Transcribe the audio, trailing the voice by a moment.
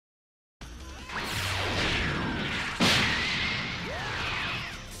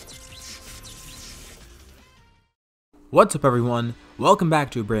What's up everyone, welcome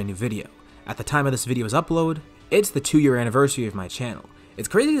back to a brand new video. At the time of this video's upload, it's the 2-year anniversary of my channel. It's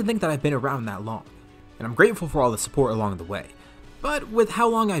crazy to think that I've been around that long, and I'm grateful for all the support along the way. But with how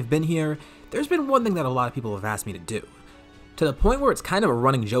long I've been here, there's been one thing that a lot of people have asked me to do. To the point where it's kind of a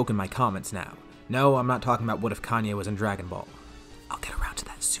running joke in my comments now. No, I'm not talking about what if Kanye was in Dragon Ball. I'll get around to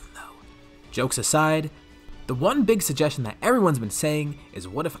that soon though. Jokes aside, the one big suggestion that everyone's been saying is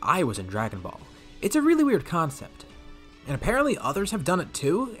what if I was in Dragon Ball? It's a really weird concept. And apparently others have done it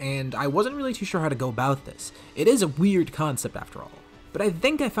too, and I wasn't really too sure how to go about this. It is a weird concept after all, but I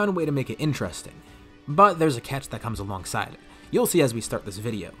think I found a way to make it interesting. But there's a catch that comes alongside it. You'll see as we start this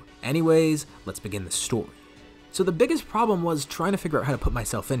video. Anyways, let's begin the story. So the biggest problem was trying to figure out how to put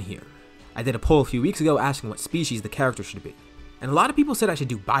myself in here. I did a poll a few weeks ago asking what species the character should be, and a lot of people said I should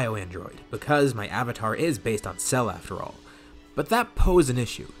do BioAndroid, because my avatar is based on Cell after all. But that posed an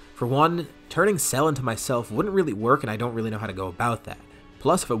issue. For one, turning Cell into myself wouldn't really work and I don't really know how to go about that.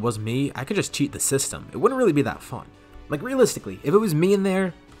 Plus, if it was me, I could just cheat the system. It wouldn't really be that fun. Like realistically, if it was me in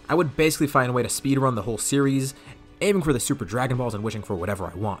there, I would basically find a way to speedrun the whole series, aiming for the Super Dragon Balls and wishing for whatever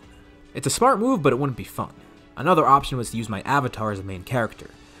I want. It's a smart move, but it wouldn't be fun. Another option was to use my avatar as the main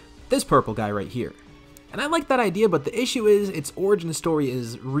character. This purple guy right here. And I like that idea, but the issue is its origin story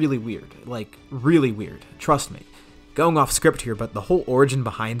is really weird. Like, really weird. Trust me. Going off script here, but the whole origin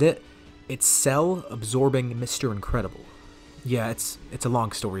behind it, it's Cell absorbing Mr. Incredible. Yeah, it's a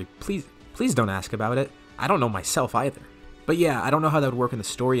long story. Please don't ask about it. I don't know myself either. But yeah, I don't know how that would work in the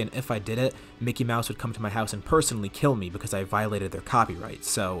story, and if I did it, Mickey Mouse would come to my house and personally kill me because I violated their copyright,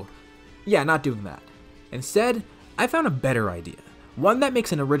 so yeah, not doing that. Instead, I found a better idea. One that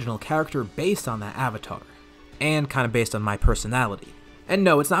makes an original character based on that avatar, and kind of based on my personality. And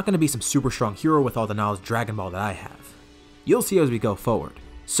no, it's not going to be some super strong hero with all the knowledge Dragon Ball that I have. You'll see as we go forward.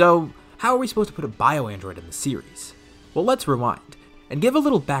 So, how are we supposed to put a BioAndroid in the series? Well, let's rewind, and give a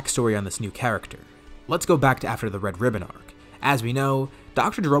little backstory on this new character. Let's go back to after the Red Ribbon arc. As we know,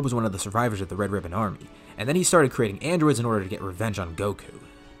 Dr. Gero was one of the survivors of the Red Ribbon Army, and then he started creating androids in order to get revenge on Goku.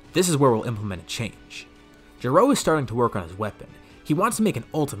 This is where we'll implement a change. Gero is starting to work on his weapon. He wants to make an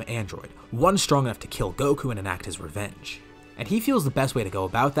ultimate android, one strong enough to kill Goku and enact his revenge. And he feels the best way to go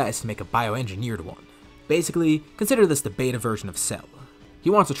about that is to make a bioengineered one. Basically, consider this the beta version of Cell. He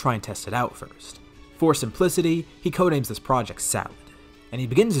wants to try and test it out first. For simplicity, he codenames this project Salad. And he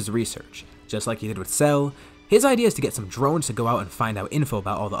begins his research. Just like he did with Cell, his idea is to get some drones to go out and find out info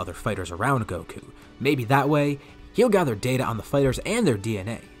about all the other fighters around Goku. Maybe that way, he'll gather data on the fighters and their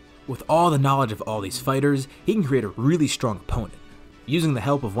DNA. With all the knowledge of all these fighters, he can create a really strong opponent, using the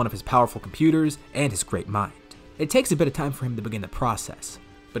help of one of his powerful computers and his great mind. It takes a bit of time for him to begin the process,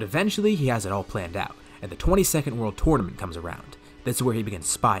 but eventually he has it all planned out, and the 22nd World Tournament comes around. This is where he begins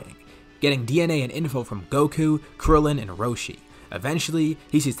spying, getting DNA and info from Goku, Krillin, and Roshi. Eventually,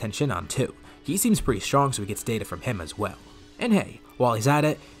 he sees Tenshinhan too. He seems pretty strong, so he gets data from him as well. And hey, while he's at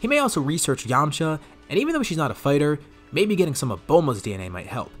it, he may also research Yamcha, and even though she's not a fighter, maybe getting some of Bulma's DNA might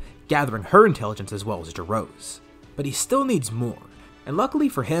help, gathering her intelligence as well as Gero's. But he still needs more, and luckily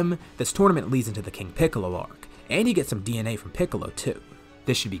for him, this tournament leads into the King Piccolo arc, and he gets some DNA from Piccolo too.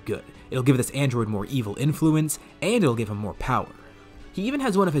 This should be good. It'll give this android more evil influence, and it'll give him more power. He even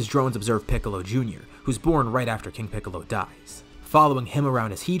has one of his drones observe Piccolo Jr., who's born right after King Piccolo dies, following him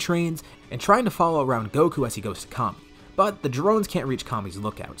around as he trains, and trying to follow around Goku as he goes to Kami. But the drones can't reach Kami's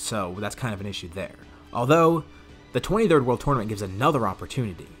lookout, so that's kind of an issue there. Although, the 23rd World Tournament gives another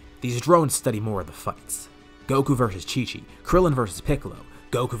opportunity. These drones study more of the fights. Goku versus Chi-Chi, Krillin versus Piccolo,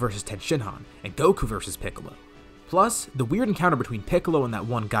 Goku versus Tenshinhan, and Goku versus Piccolo. Plus, the weird encounter between Piccolo and that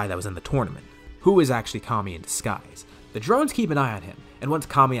one guy that was in the tournament, who is actually Kami in disguise. The drones keep an eye on him, and once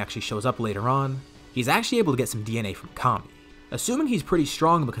Kami actually shows up later on, he's actually able to get some DNA from Kami, assuming he's pretty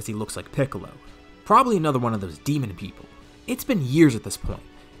strong because he looks like Piccolo. Probably another one of those demon people. It's been years at this point,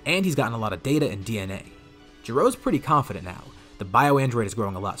 and he's gotten a lot of data and DNA. Gero's pretty confident now. The BioAndroid is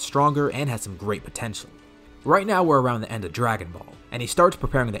growing a lot stronger and has some great potential. Right now we're around the end of Dragon Ball, and he starts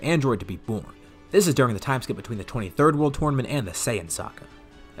preparing the android to be born. This is during the time skip between the 23rd World Tournament and the Saiyan saga.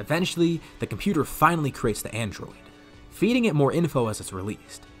 Eventually, the computer finally creates the android, feeding it more info as it's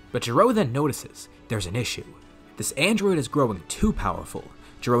released. But Gero then notices there's an issue. This android is growing too powerful.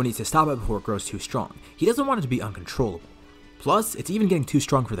 Gero needs to stop it before it grows too strong. He doesn't want it to be uncontrollable. Plus, it's even getting too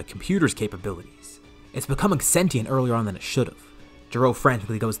strong for the computer's capabilities. It's becoming sentient earlier on than it should have. Gero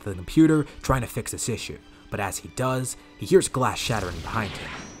frantically goes to the computer, trying to fix this issue. But as he does, he hears glass shattering behind him,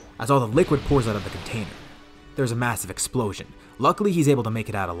 as all the liquid pours out of the container. There's a massive explosion. Luckily, he's able to make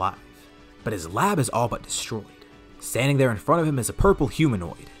it out alive. But his lab is all but destroyed. Standing there in front of him is a purple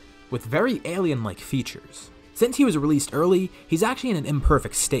humanoid, with very alien-like features. Since he was released early, he's actually in an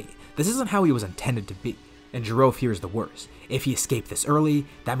imperfect state. This isn't how he was intended to be, and Jiro fears the worst. If he escaped this early,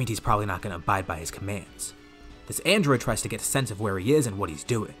 that means he's probably not going to abide by his commands. This android tries to get a sense of where he is and what he's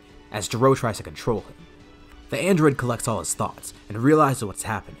doing, as Jiro tries to control him. The android collects all his thoughts and realizes what's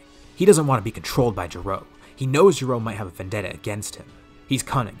happening. He doesn't want to be controlled by Jiro. He knows Jiro might have a vendetta against him. He's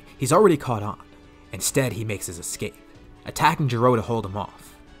cunning. He's already caught on. Instead, he makes his escape, attacking Jiro to hold him off,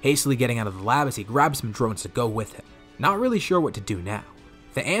 hastily getting out of the lab as he grabs some drones to go with him, not really sure what to do now.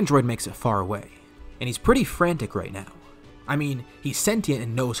 The android makes it far away, and he's pretty frantic right now. I mean, he's sentient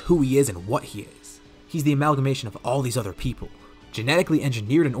and knows who he is and what he is. He's the amalgamation of all these other people, genetically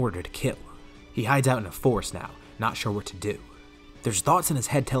engineered in order to kill. He hides out in a forest now, not sure what to do. There's thoughts in his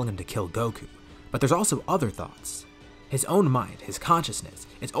head telling him to kill Goku, but there's also other thoughts. His own mind, his consciousness,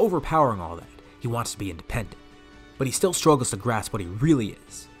 is overpowering all that. He wants to be independent, but he still struggles to grasp what he really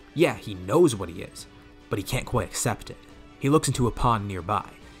is. Yeah, he knows what he is, but he can't quite accept it. He looks into a pond nearby,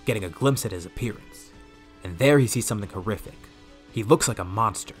 getting a glimpse at his appearance. And there he sees something horrific. He looks like a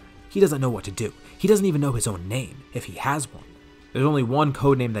monster. He doesn't know what to do. He doesn't even know his own name, if he has one. There's only one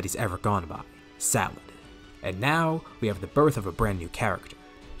codename that he's ever gone by, Salad. And now, we have the birth of a brand new character.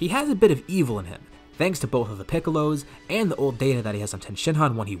 He has a bit of evil in him, thanks to both of the Piccolos and the old data that he has on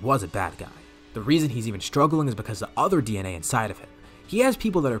Tenshinhan when he was a bad guy. The reason he's even struggling is because of the other DNA inside of him. He has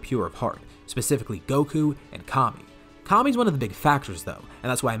people that are pure of heart, specifically Goku and Kami. Kami's one of the big factors though, and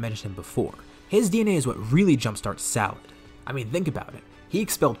that's why I mentioned him before. His DNA is what really jumpstarts Salad. I mean, think about it. He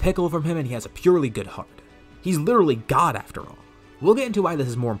expelled Piccolo from him and he has a purely good heart. He's literally God after all. We'll get into why this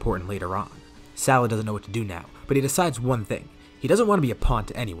is more important later on. Salad doesn't know what to do now, but he decides one thing. He doesn't want to be a pawn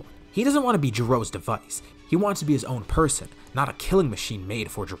to anyone. He doesn't want to be Jiro's device. He wants to be his own person, not a killing machine made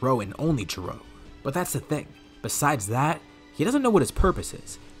for Jiro and only Jiro. But that's the thing. Besides that, he doesn't know what his purpose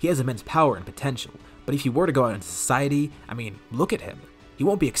is. He has immense power and potential, but if he were to go out into society, I mean, look at him. He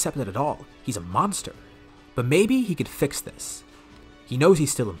won't be accepted at all. He's a monster. But maybe he could fix this. He knows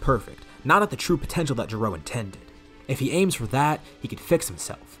he's still imperfect, not at the true potential that Jiro intended. If he aims for that, he could fix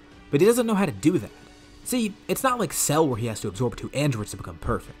himself. But he doesn't know how to do that. See, it's not like Cell where he has to absorb 2 androids to become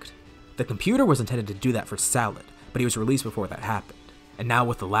perfect. The computer was intended to do that for Salad, but he was released before that happened. And now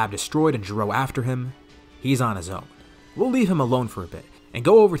with the lab destroyed and Jiro after him, he's on his own. We'll leave him alone for a bit, and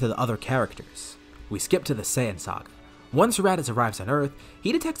go over to the other characters. We skip to the Saiyan saga. Once Raditz arrives on Earth,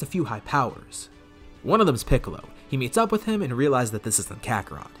 he detects a few high powers. One of them's Piccolo. He meets up with him and realizes that this isn't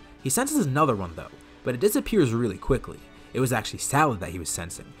Kakarot. He senses another one though, but it disappears really quickly. It was actually Salad that he was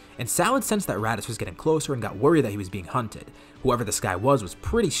sensing, and Salad sensed that Raditz was getting closer and got worried that he was being hunted. Whoever this guy was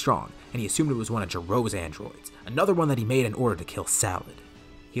pretty strong, and he assumed it was one of Jiro's androids, another one that he made in order to kill Salad.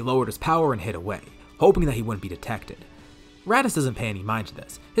 He lowered his power and hid away, hoping that he wouldn't be detected. Raditz doesn't pay any mind to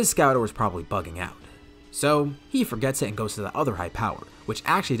this. His scouter was probably bugging out. So, he forgets it and goes to the other high power, which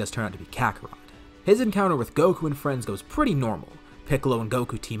actually does turn out to be Kakarot. His encounter with Goku and friends goes pretty normal. Piccolo and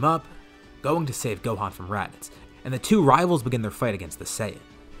Goku team up, going to save Gohan from Raditz, and the 2 rivals begin their fight against the Saiyan.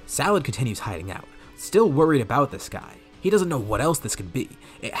 Salad continues hiding out, still worried about this guy. He doesn't know what else this could be.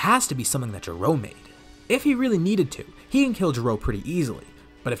 It has to be something that Jiro made. If he really needed to, he can kill Jiro pretty easily,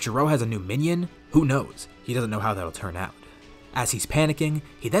 but if Jiro has a new minion, who knows? He doesn't know how that'll turn out. As he's panicking,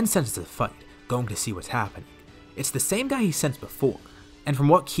 he then senses a fight, going to see what's happening. It's the same guy he sensed before, and from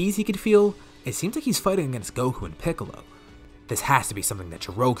what keys he could feel, it seems like he's fighting against Goku and Piccolo. This has to be something that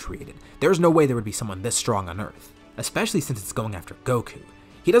Jiro created. There's no way there would be someone this strong on Earth, especially since it's going after Goku.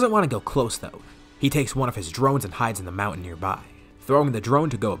 He doesn't want to go close though. He takes one of his drones and hides in the mountain nearby, throwing the drone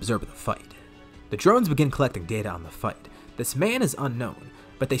to go observe the fight. The drones begin collecting data on the fight. This man is unknown,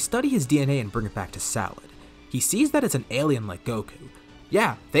 but they study his DNA and bring it back to Salad. He sees that it's an alien like Goku.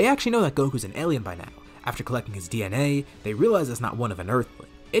 Yeah, they actually know that Goku's an alien by now. After collecting his DNA, they realize it's not one of an Earthling.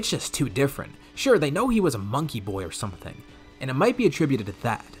 It's just too different. Sure, they know he was a monkey boy or something, and it might be attributed to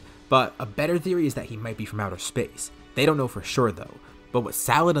that, but a better theory is that he might be from outer space. They don't know for sure though, but what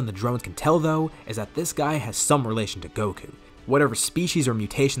Salad and the drones can tell though is that this guy has some relation to Goku. Whatever species or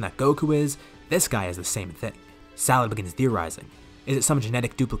mutation that Goku is, this guy is the same thing. Salad begins theorizing. Is it some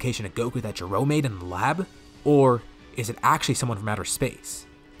genetic duplication of Goku that Jiro made in the lab? Or is it actually someone from outer space?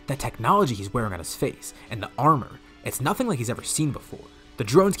 That technology he's wearing on his face, and the armor, it's nothing like he's ever seen before. The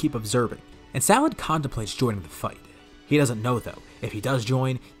drones keep observing, and Salad contemplates joining the fight. He doesn't know though, if he does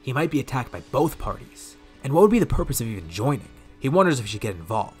join, he might be attacked by both parties. And what would be the purpose of even joining? He wonders if he should get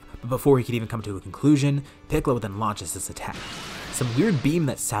involved, but before he could even come to a conclusion, Piccolo then launches this attack. Some weird beam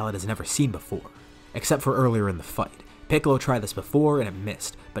that Salad has never seen before, except for earlier in the fight. Piccolo tried this before and it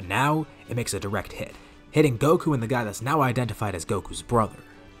missed, but now it makes a direct hit, hitting Goku and the guy that's now identified as Goku's brother,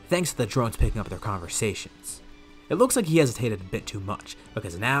 thanks to the drones picking up their conversations. It looks like he hesitated a bit too much,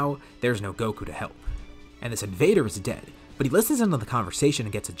 because now there's no Goku to help. And this invader is dead, but he listens into the conversation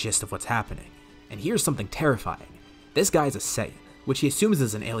and gets a gist of what's happening. And here's something terrifying. This guy is a Saiyan, which he assumes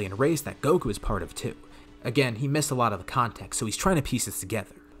is an alien race that Goku is part of too. Again, he missed a lot of the context, so he's trying to piece this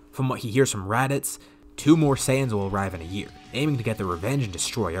together. From what he hears from Raditz, 2 more Saiyans will arrive in a year, aiming to get their revenge and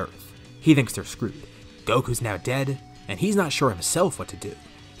destroy Earth. He thinks they're screwed. Goku's now dead, and he's not sure himself what to do.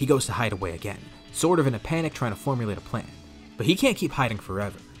 He goes to hide away again, sort of in a panic trying to formulate a plan. But he can't keep hiding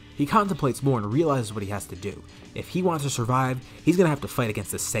forever. He contemplates more and realizes what he has to do. If he wants to survive, he's gonna have to fight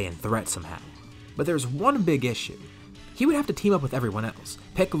against this Saiyan threat somehow. But there's one big issue. He would have to team up with everyone else,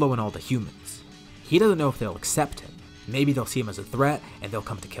 Piccolo and all the humans. He doesn't know if they'll accept him. Maybe they'll see him as a threat and they'll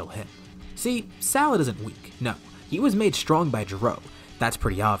come to kill him. See, Salad isn't weak, no. He was made strong by Gero, that's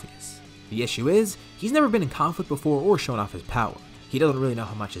pretty obvious. The issue is, he's never been in conflict before or shown off his power. He doesn't really know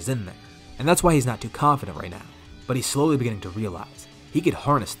how much is in there. And that's why he's not too confident right now. But he's slowly beginning to realize, he could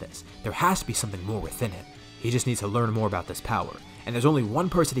harness this. There has to be something more within him. He just needs to learn more about this power. And there's only one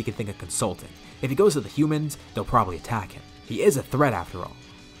person he can think of consulting. If he goes to the humans, they'll probably attack him. He is a threat after all.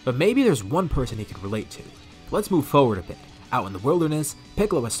 But maybe there's one person he can relate to. Let's move forward a bit. Out in the wilderness,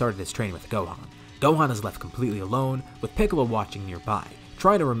 Piccolo has started his training with Gohan. Gohan is left completely alone, with Piccolo watching nearby,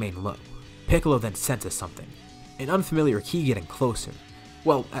 trying to remain low. Piccolo then senses something. An unfamiliar ki getting closer.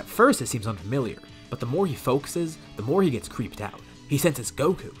 Well, at first it seems unfamiliar, but the more he focuses, the more he gets creeped out. He senses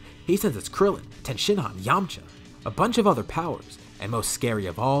Goku, he senses Krillin, Tenshinhan, Yamcha, a bunch of other powers, and most scary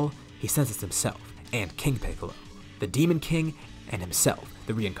of all, he senses himself, and King Piccolo. The Demon King, and himself,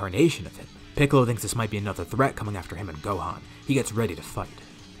 the reincarnation of him. Piccolo thinks this might be another threat coming after him and Gohan. He gets ready to fight.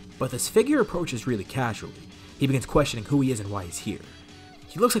 But this figure approaches really casually. He begins questioning who he is and why he's here.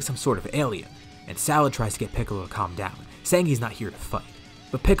 He looks like some sort of alien, and Salad tries to get Piccolo to calm down, saying he's not here to fight.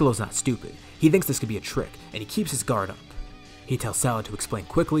 But Piccolo's not stupid. He thinks this could be a trick, and he keeps his guard up. He tells Salad to explain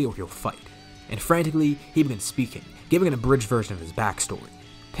quickly or he'll fight. And frantically, he begins speaking, giving an abridged version of his backstory.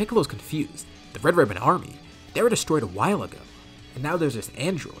 Piccolo's confused. The Red Ribbon Army, they were destroyed a while ago. And now there's this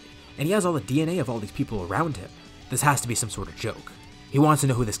android, and he has all the DNA of all these people around him. This has to be some sort of joke. He wants to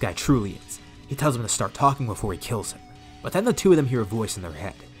know who this guy truly is. He tells him to start talking before he kills him. But then the two of them hear a voice in their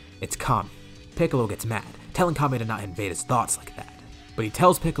head. It's Kami. Piccolo gets mad, telling Kami to not invade his thoughts like that. But he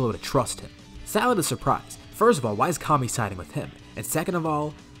tells Piccolo to trust him. Salad is surprised. First of all, why is Kami siding with him? And second of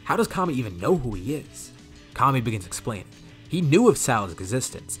all, how does Kami even know who he is? Kami begins explaining. He knew of Salad's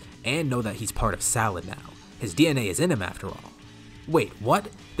existence, and know that he's part of Salad now. His DNA is in him after all. Wait, what?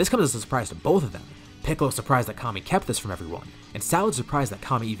 This comes as a surprise to both of them. Piccolo's surprised that Kami kept this from everyone, and Salad's surprised that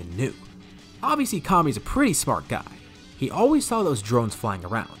Kami even knew. Obviously, Kami's a pretty smart guy. He always saw those drones flying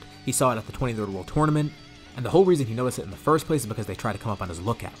around. He saw it at the 23rd World Tournament, and the whole reason he noticed it in the first place is because they try to come up on his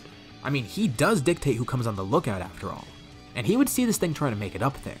lookout. I mean, he does dictate who comes on the lookout after all. And he would see this thing trying to make it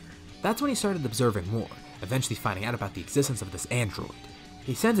up there. That's when he started observing more, eventually finding out about the existence of this android.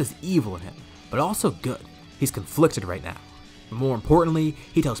 He senses evil in him, but also good. He's conflicted right now. But more importantly,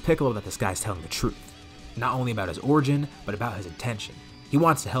 he tells Piccolo that this guy's telling the truth. Not only about his origin, but about his intention. He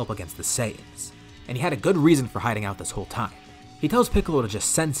wants to help against the Saiyans. And he had a good reason for hiding out this whole time. He tells Piccolo to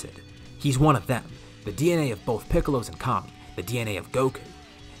just sense it. He's one of them. The DNA of both Piccolo's and Kami. The DNA of Goku.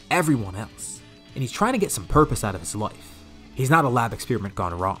 Everyone else. And he's trying to get some purpose out of his life. He's not a lab experiment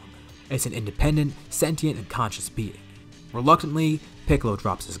gone wrong. It's an independent, sentient, and conscious being. Reluctantly, Piccolo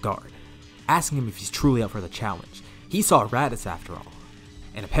drops his guard, asking him if he's truly up for the challenge. He saw Raditz after all.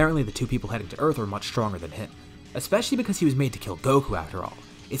 And apparently the two people heading to Earth are much stronger than him. Especially because he was made to kill Goku after all.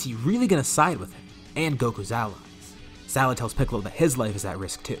 Is he really gonna side with him? And Goku's allies? Salad tells Piccolo that his life is at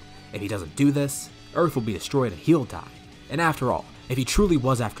risk too. If he doesn't do this, Earth will be destroyed and he'll die. And after all, if he truly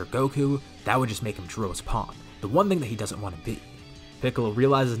was after Goku, that would just make him Jiro's pawn, the one thing that he doesn't want to be. Piccolo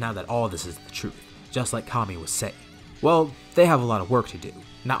realizes now that all of this is the truth, just like Kami was saying. Well, they have a lot of work to do.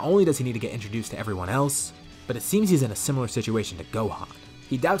 Not only does he need to get introduced to everyone else, but it seems he's in a similar situation to Gohan.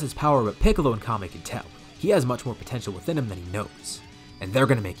 He doubts his power, but Piccolo and Kami can tell. He has much more potential within him than he knows. And they're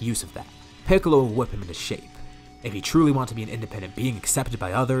gonna make use of that. Piccolo will whip him into shape. If he truly wants to be an independent being accepted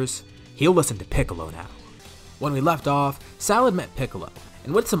by others, he'll listen to Piccolo now. When we left off, Salad met Piccolo,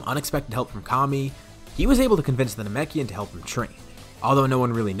 and with some unexpected help from Kami, he was able to convince the Namekian to help him train. Although no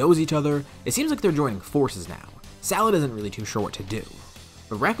one really knows each other, it seems like they're joining forces now. Salad isn't really too sure what to do,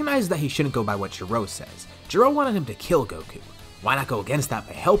 but recognizes that he shouldn't go by what Jiro says. Jiro wanted him to kill Goku. Why not go against that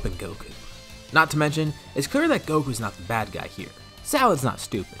by helping Goku? Not to mention, it's clear that Goku's not the bad guy here. Salad's not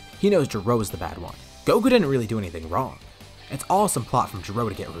stupid. He knows Jiro's the bad one. Goku didn't really do anything wrong. It's all some plot from Jiro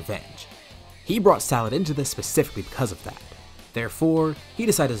to get revenge. He brought Salad into this specifically because of that. Therefore, he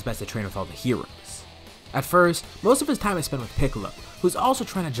decided it's best to train with all the heroes. At first, most of his time is spent with Piccolo, who's also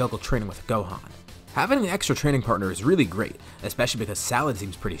trying to juggle training with Gohan. Having an extra training partner is really great, especially because Salad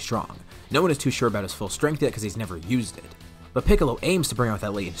seems pretty strong. No one is too sure about his full strength yet because he's never used it. But Piccolo aims to bring out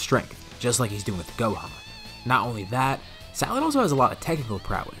that latent strength, just like he's doing with Gohan. Not only that, Salad also has a lot of technical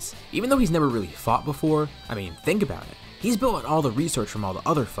prowess. Even though he's never really fought before, I mean, think about it. He's built on all the research from all the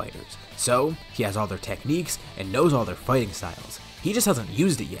other fighters, so he has all their techniques and knows all their fighting styles. He just hasn't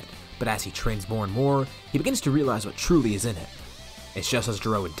used it yet, but as he trains more and more, he begins to realize what truly is in him. It's just as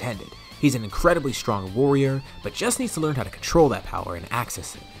Gero intended. He's an incredibly strong warrior, but just needs to learn how to control that power and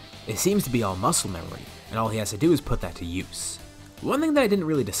access it. It seems to be all muscle memory, and all he has to do is put that to use. One thing that I didn't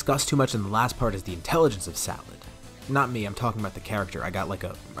really discuss too much in the last part is the intelligence of Salad. Not me, I'm talking about the character. I got like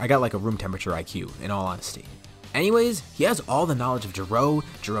a room temperature IQ, in all honesty. Anyways, he has all the knowledge of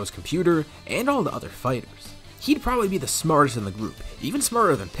Gero's computer, and all the other fighters. He'd probably be the smartest in the group, even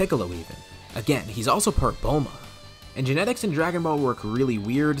smarter than Piccolo even. Again, he's also part Bulma. And genetics in Dragon Ball work really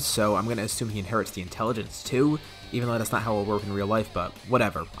weird, so I'm gonna assume he inherits the intelligence too, even though that's not how it would work in real life, but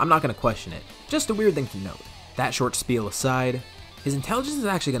whatever, I'm not gonna question it. Just a weird thing to note. That short spiel aside, his intelligence is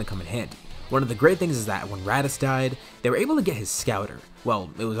actually gonna come in handy. One of the great things is that when Raditz died, they were able to get his scouter. Well,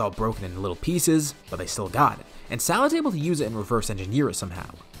 it was all broken into little pieces, but they still got it. And Salad's able to use it and reverse engineer it somehow.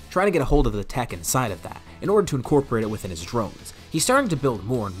 Try to get a hold of the tech inside of that, in order to incorporate it within his drones. He's starting to build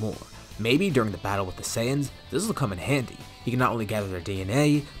more and more. Maybe during the battle with the Saiyans, this will come in handy. He can not only gather their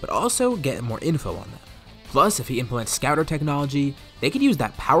DNA, but also get more info on them. Plus, if he implements scouter technology, they could use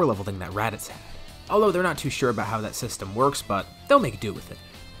that power level thing that Raditz had. Although they're not too sure about how that system works, but they'll make do with it.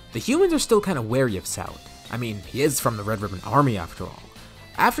 The humans are still kind of wary of Salad. I mean, he is from the Red Ribbon Army after all.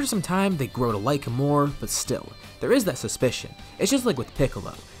 After some time, they grow to like him more, but still, there is that suspicion. It's just like with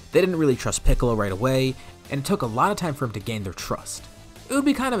Piccolo. They didn't really trust Piccolo right away, and it took a lot of time for him to gain their trust. It would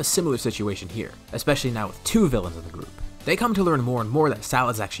be kind of a similar situation here, especially now with two villains in the group. They come to learn more and more that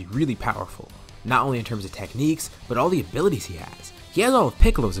Salad's actually really powerful, not only in terms of techniques, but all the abilities he has. He has all of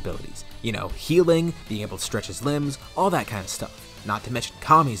Piccolo's abilities, you know, healing, being able to stretch his limbs, all that kind of stuff, not to mention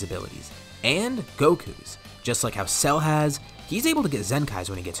Kami's abilities, and Goku's. Just like how Cell has, he's able to get Zenkais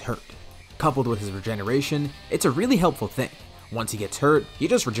when he gets hurt. Coupled with his regeneration, it's a really helpful thing. Once he gets hurt, he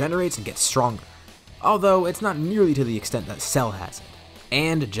just regenerates and gets stronger. Although, it's not nearly to the extent that Cell has it.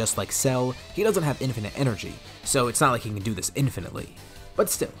 And just like Cell, he doesn't have infinite energy, so it's not like he can do this infinitely. But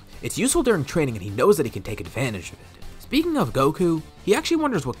still, it's useful during training and he knows that he can take advantage of it. Speaking of Goku, he actually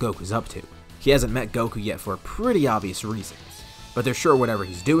wonders what Goku's up to. He hasn't met Goku yet for pretty obvious reasons, but they're sure whatever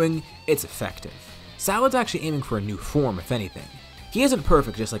he's doing, it's effective. Salad's actually aiming for a new form, if anything. He isn't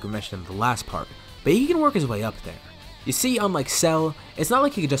perfect just like we mentioned in the last part, but he can work his way up there. You see, unlike Cell, it's not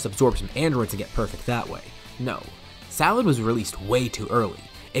like he could just absorb some androids and get perfect that way. No. Salad was released way too early.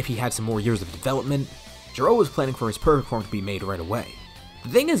 If he had some more years of development, Gero was planning for his perfect form to be made right away. The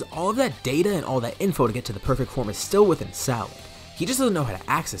thing is, all of that data and all that info to get to the perfect form is still within Salad. He just doesn't know how to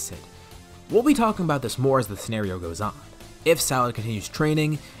access it. We'll be talking about this more as the scenario goes on. If Salad continues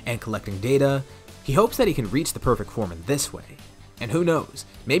training and collecting data, he hopes that he can reach the perfect form in this way. And who knows,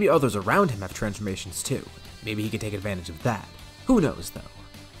 maybe others around him have transformations too. Maybe he could take advantage of that. Who knows though.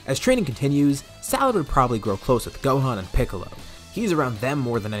 As training continues, Salad would probably grow close with Gohan and Piccolo. He's around them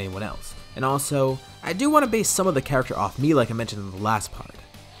more than anyone else. And also, I do want to base some of the character off me like I mentioned in the last part.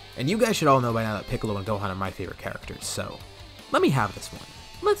 And you guys should all know by now that Piccolo and Gohan are my favorite characters, so let me have this one.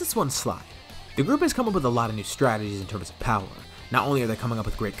 Let this one slide. The group has come up with a lot of new strategies in terms of power. Not only are they coming up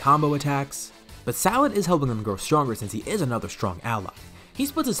with great combo attacks, but Salad is helping them grow stronger since he is another strong ally. He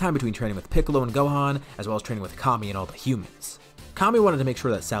splits his time between training with Piccolo and Gohan, as well as training with Kami and all the humans. Kami wanted to make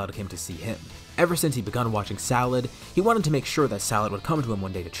sure that Salad came to see him. Ever since he begun watching Salad, he wanted to make sure that Salad would come to him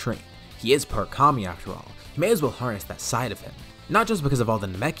one day to train. He is part Kami after all. He may as well harness that side of him. Not just because of all the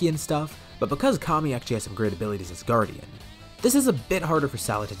Namekian stuff, but because Kami actually has some great abilities as Guardian. This is a bit harder for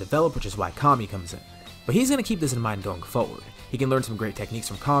Salad to develop, which is why Kami comes in. But he's going to keep this in mind going forward. He can learn some great techniques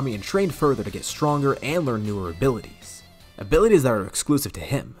from Kami and train further to get stronger and learn newer abilities. Abilities that are exclusive to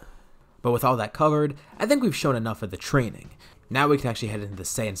him. But with all that covered, I think we've shown enough of the training. Now we can actually head into the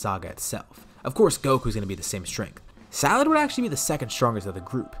Saiyan saga itself. Of course, Goku's going to be the same strength. Salad would actually be the second strongest of the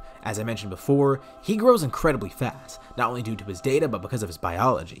group. As I mentioned before, he grows incredibly fast, not only due to his data, but because of his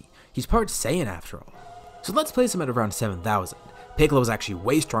biology. He's part Saiyan after all. So let's place him at around 7,000. Piccolo is actually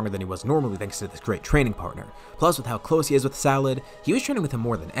way stronger than he was normally thanks to this great training partner. Plus, with how close he is with Salad, he was training with him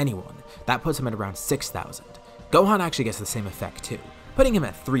more than anyone. That puts him at around 6,000. Gohan actually gets the same effect too, putting him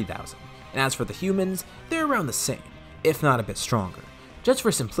at 3,000. And as for the humans, they're around the same, if not a bit stronger. Just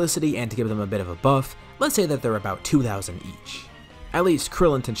for simplicity and to give them a bit of a buff, let's say that they're about 2,000 each. At least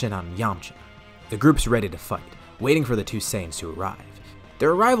Krillin, Tenshinhan, and Yamcha. The group's ready to fight, waiting for the two Saiyans to arrive.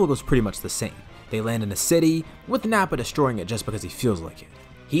 Their arrival goes pretty much the same. They land in a city, with Nappa destroying it just because he feels like it.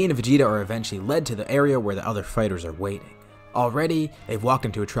 He and Vegeta are eventually led to the area where the other fighters are waiting. Already, they've walked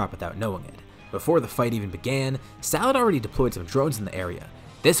into a trap without knowing it. Before the fight even began, Salad already deployed some drones in the area.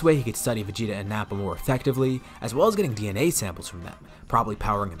 This way he could study Vegeta and Nappa more effectively, as well as getting DNA samples from them, probably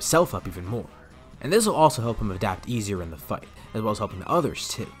powering himself up even more. And this will also help him adapt easier in the fight, as well as helping the others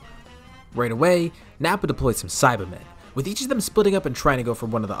too. Right away, Nappa deployed some Cybermen, with each of them splitting up and trying to go for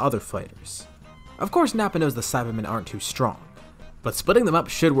one of the other fighters. Of course, Nappa knows the Cybermen aren't too strong, but splitting them up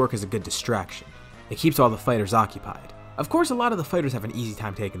should work as a good distraction. It keeps all the fighters occupied. Of course, a lot of the fighters have an easy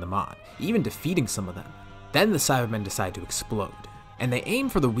time taking them on, even defeating some of them. Then the Cybermen decide to explode, and they aim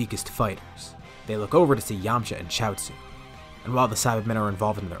for the weakest fighters. They look over to see Yamcha and Chaozu. And while the Cybermen are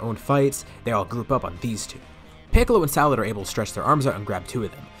involved in their own fights, they all group up on these two. Piccolo and Salad are able to stretch their arms out and grab two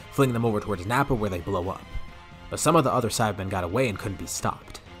of them, flinging them over towards Nappa where they blow up. But some of the other Cybermen got away and couldn't be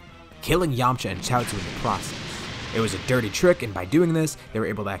stopped, killing Yamcha and Chaozu in the process. It was a dirty trick, and by doing this, they were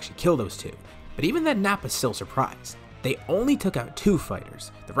able to actually kill those two. But even then, Nappa's still surprised. They only took out two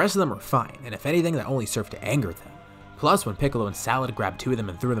fighters, the rest of them were fine, and if anything, that only served to anger them. Plus, when Piccolo and Salad grabbed two of them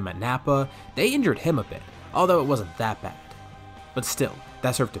and threw them at Nappa, they injured him a bit, although it wasn't that bad. But still,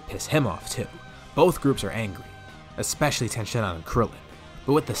 that served to piss him off too. Both groups are angry, especially Tenshinhan and Krillin.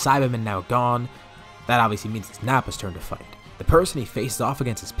 But with the Cybermen now gone, that obviously means it's Nappa's turn to fight. The person he faces off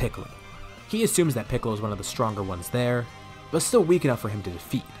against is Piccolo. He assumes that Piccolo is one of the stronger ones there, but still weak enough for him to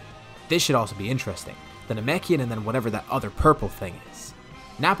defeat. This should also be interesting, the Namekian and then whatever that other purple thing is.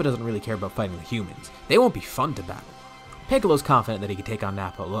 Nappa doesn't really care about fighting the humans, they won't be fun to battle. Piccolo's confident that he can take on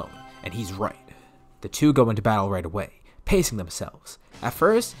Nappa alone, and he's right. The two go into battle right away, pacing themselves. At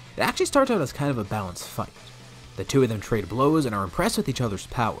first, it actually starts out as kind of a balanced fight. The two of them trade blows and are impressed with each other's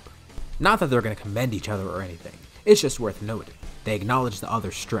power. Not that they're going to commend each other or anything, it's just worth noting. They acknowledge the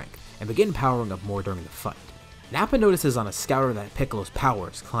other's strength, and begin powering up more during the fight. Nappa notices on a scouter that Piccolo's power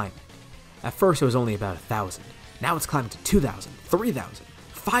is climbing. At first it was only about 1,000, now it's climbing to 2,000, 3,000,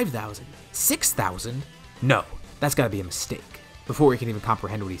 5,000, 6,000? No, that's gotta be a mistake. Before he can even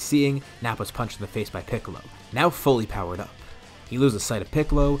comprehend what he's seeing, Nappa's punched in the face by Piccolo, now fully powered up. He loses sight of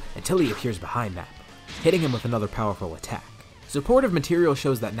Piccolo until he appears behind Nappa, hitting him with another powerful attack. Supportive material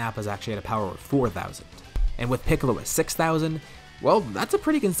shows that Nappa's actually at a power of 4,000, and with Piccolo at 6,000, well, that's a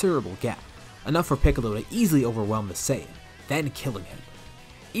pretty considerable gap, enough for Piccolo to easily overwhelm the Saiyan, then killing him.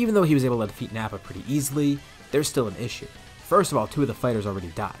 Even though he was able to defeat Nappa pretty easily, there's still an issue. First of all, two of the fighters already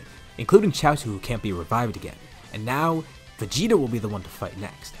died, including Chaozu who can't be revived again, and now Vegeta will be the one to fight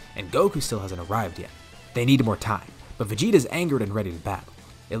next, and Goku still hasn't arrived yet. They need more time, but Vegeta's angered and ready to battle.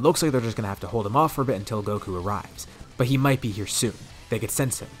 It looks like they're just gonna have to hold him off for a bit until Goku arrives, but he might be here soon. They could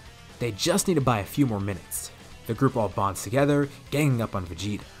sense him. They just need to buy a few more minutes. The group all bonds together, ganging up on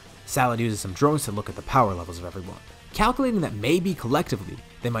Vegeta. Salad uses some drones to look at the power levels of everyone, calculating that maybe collectively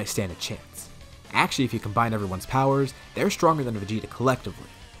they might stand a chance. Actually, if you combine everyone's powers, they're stronger than Vegeta collectively.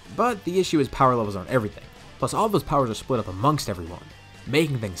 But the issue is power levels aren't everything, plus all of those powers are split up amongst everyone,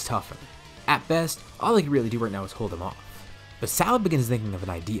 making things tougher. At best, all they can really do right now is hold him off. But Salad begins thinking of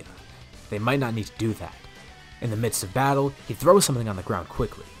an idea. They might not need to do that. In the midst of battle, he throws something on the ground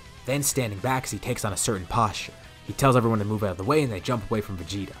quickly, then standing back as he takes on a certain posture. He tells everyone to move out of the way and they jump away from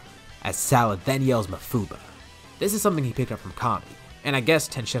Vegeta, as Salad then yells Mafuba. This is something he picked up from Kami, and I guess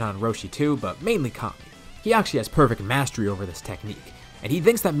Tenshinhan and Roshi too, but mainly Kami. He actually has perfect mastery over this technique, and he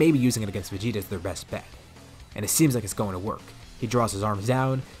thinks that maybe using it against Vegeta is their best bet. And it seems like it's going to work. He draws his arms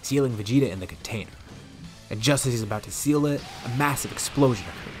down, sealing Vegeta in the container. And just as he's about to seal it, a massive explosion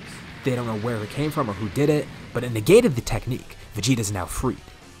occurs. They don't know where it came from or who did it, but it negated the technique. Vegeta's now freed.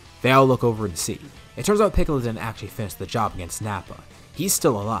 They all look over and see. It turns out Piccolo didn't actually finish the job against Nappa. He's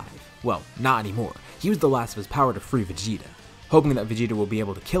still alive. Well, not anymore. He used the last of his power to free Vegeta. Hoping that Vegeta will be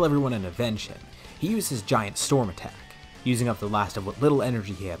able to kill everyone and avenge him, he used his giant storm attack, using up the last of what little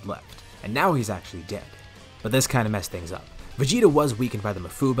energy he had left, and now he's actually dead. But this kind of messed things up. Vegeta was weakened by the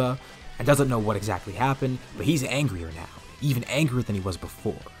Mafuba, and doesn't know what exactly happened, but he's angrier now, even angrier than he was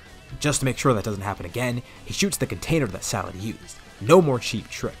before. Just to make sure that doesn't happen again, he shoots the container that Salad used. No more cheap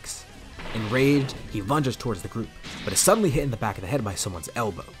tricks. Enraged, he lunges towards the group, but is suddenly hit in the back of the head by someone's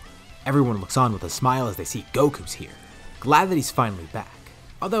elbow. Everyone looks on with a smile as they see Goku's here, glad that he's finally back.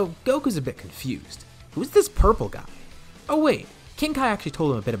 Although, Goku's a bit confused. Who's this purple guy? Oh wait, King Kai actually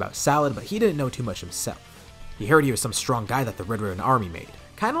told him a bit about Salad, but he didn't know too much himself. He heard he was some strong guy that the Red Ribbon Army made,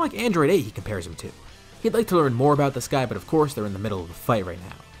 kinda like Android 8 he compares him to. He'd like to learn more about this guy, but of course they're in the middle of a fight right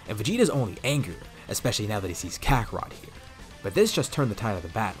now, and Vegeta's only angrier, especially now that he sees Kakarot here. But this just turned the tide of the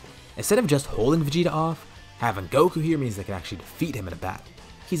battle. Instead of just holding Vegeta off, having Goku here means they can actually defeat him in a battle.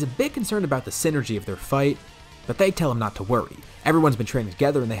 He's a bit concerned about the synergy of their fight, but they tell him not to worry. Everyone's been training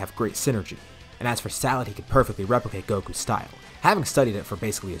together and they have great synergy. And as for Salad, he could perfectly replicate Goku's style, having studied it for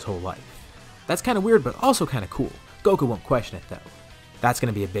basically his whole life. That's kinda weird, but also kinda cool. Goku won't question it though. That's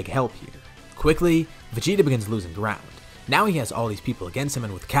gonna be a big help here. Quickly, Vegeta begins losing ground. Now he has all these people against him,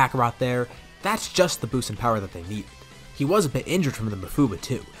 and with Kakarot there, that's just the boost in power that they needed. He was a bit injured from the Mafuba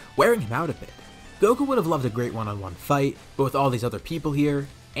too, wearing him out a bit. Goku would have loved a great one-on-one fight, but with all these other people here,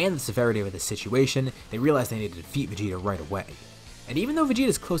 and the severity of this situation, they realized they needed to defeat Vegeta right away. And even though Vegeta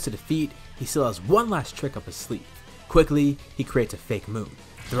is close to defeat, he still has one last trick up his sleeve. Quickly, he creates a fake moon,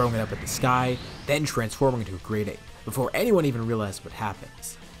 throwing it up at the sky, then transforming into a Great Ape, before anyone even realized what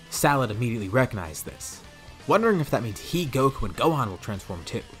happens. Salad immediately recognized this, wondering if that means he, Goku, and Gohan will transform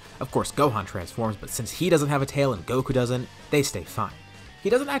too. Of course, Gohan transforms, but since he doesn't have a tail and Goku doesn't, they stay fine. He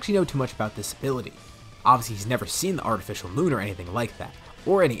doesn't actually know too much about this ability. Obviously, he's never seen the artificial moon or anything like that,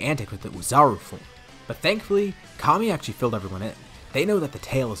 or any antics with the Uzaru form. But thankfully, Kami actually filled everyone in. They know that the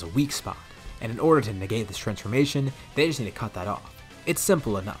tail is a weak spot, and in order to negate this transformation, they just need to cut that off. It's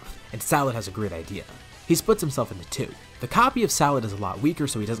simple enough, and Salad has a great idea. He splits himself into two. The copy of Salad is a lot weaker,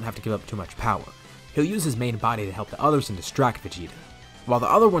 so he doesn't have to give up too much power. He'll use his main body to help the others and distract Vegeta, while the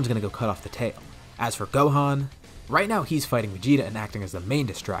other one's gonna go cut off the tail. As for Gohan, right now he's fighting Vegeta and acting as the main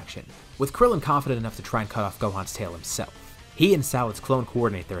distraction, with Krillin confident enough to try and cut off Gohan's tail himself. He and Salad's clone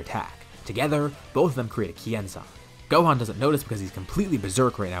coordinate their attack. Together, both of them create a Kienzan. Gohan doesn't notice because he's completely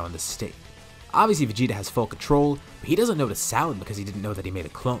berserk right now in this state. Obviously Vegeta has full control, but he doesn't notice Salad because he didn't know that he made a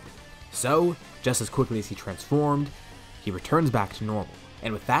clone. So, just as quickly as he transformed, he returns back to normal.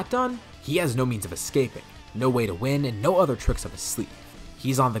 And with that done, he has no means of escaping, no way to win, and no other tricks up his sleeve.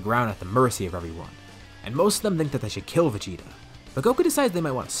 He's on the ground at the mercy of everyone, and most of them think that they should kill Vegeta, but Goku decides they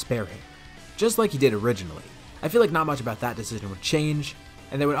might want to spare him, just like he did originally. I feel like not much about that decision would change,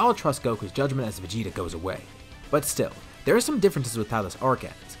 and they would all trust Goku's judgment as Vegeta goes away. But still, there are some differences with how this arc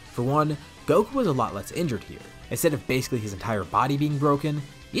ends. For one, Goku was a lot less injured here. Instead of basically his entire body being broken,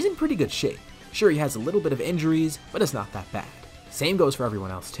 he's in pretty good shape. Sure, he has a little bit of injuries, but it's not that bad. Same goes for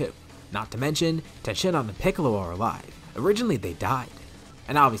everyone else too. Not to mention, Tenshinhan and Piccolo are alive. Originally they died.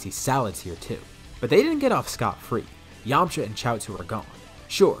 And obviously Salad's here too. But they didn't get off scot-free. Yamcha and Chaozu are gone.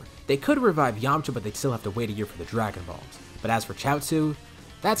 Sure, they could revive Yamcha, but they'd still have to wait a year for the Dragon Balls. But as for Chaozu,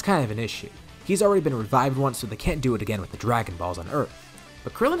 that's kind of an issue. He's already been revived once, so they can't do it again with the Dragon Balls on Earth.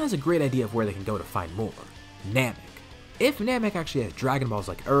 But Krillin has a great idea of where they can go to find more. Namek. If Namek actually has Dragon Balls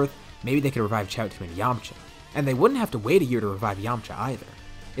like Earth, maybe they could revive Chaozu and Yamcha. And they wouldn't have to wait a year to revive Yamcha either.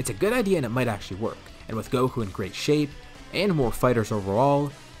 It's a good idea and it might actually work. And with Goku in great shape, and more fighters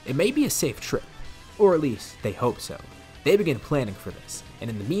overall, it may be a safe trip. Or at least, they hope so. They begin planning for this. And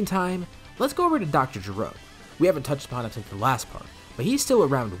in the meantime, let's go over to Dr. Gero. We haven't touched upon him since the last part, but he's still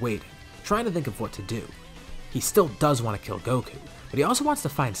around waiting, trying to think of what to do. He still does want to kill Goku, but he also wants to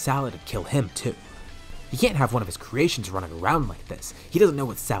find Salad and kill him too. He can't have one of his creations running around like this. He doesn't know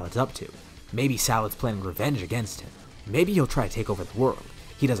what Salad's up to. Maybe Salad's planning revenge against him. Maybe he'll try to take over the world.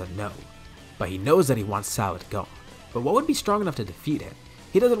 He doesn't know. But he knows that he wants Salad gone. But what would be strong enough to defeat him?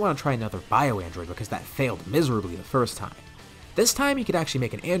 He doesn't want to try another bio-android because that failed miserably the first time. This time he could actually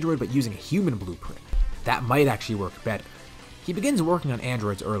make an android but using a human blueprint. That might actually work better. He begins working on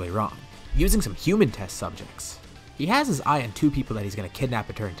androids earlier on, using some human test subjects. He has his eye on two people that he's going to kidnap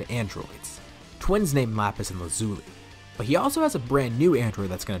and turn into androids. Twins named Lapis and Lazuli. But he also has a brand new android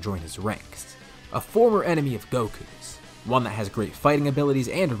that's going to join his ranks. A former enemy of Goku's. One that has great fighting abilities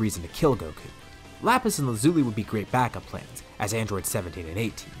and a reason to kill Goku. Lapis and Lazuli would be great backup plans, as androids 17 and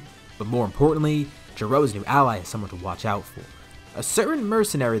 18. But more importantly, Gero's new ally is someone to watch out for. A certain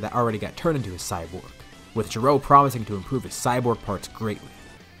mercenary that already got turned into a cyborg, with Gero promising to improve his cyborg parts greatly.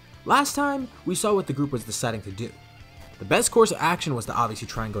 Last time, we saw what the group was deciding to do. The best course of action was to obviously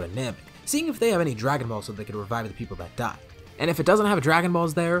try and go to Namek, seeing if they have any Dragon Balls so they could revive the people that died. And if it doesn't have Dragon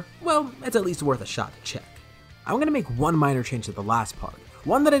Balls there, well, it's at least worth a shot to check. I'm going to make one minor change to the last part,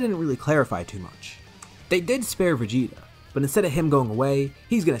 one that I didn't really clarify too much. They did spare Vegeta, but instead of him going away,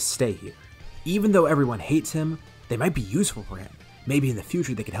 he's going to stay here. Even though everyone hates him, they might be useful for him. Maybe in the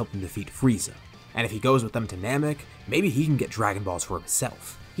future they could help him defeat Frieza. And if he goes with them to Namek, maybe he can get Dragon Balls for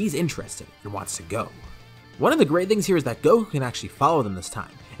himself. He's interested and wants to go. One of the great things here is that Goku can actually follow them this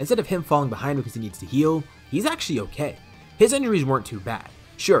time. Instead of him falling behind because he needs to heal, he's actually okay. His injuries weren't too bad.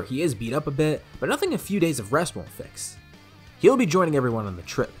 Sure, he is beat up a bit, but nothing a few days of rest won't fix. He'll be joining everyone on the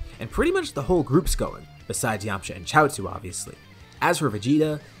trip, and pretty much the whole group's going, besides Yamcha and Chaozu obviously. As for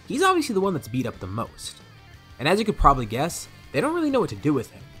Vegeta, he's obviously the one that's beat up the most. And as you could probably guess, they don't really know what to do with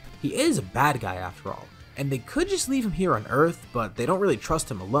him. He is a bad guy after all, and they could just leave him here on Earth, but they don't really trust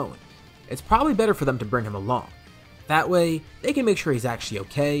him alone. It's probably better for them to bring him along. That way, they can make sure he's actually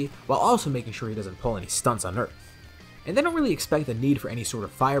okay, while also making sure he doesn't pull any stunts on Earth. And they don't really expect the need for any sort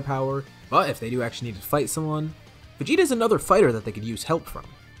of firepower, but if they do actually need to fight someone, Vegeta's another fighter that they could use help from.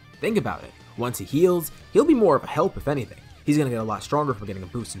 Think about it, once he heals, he'll be more of a help if anything. He's gonna get a lot stronger from getting a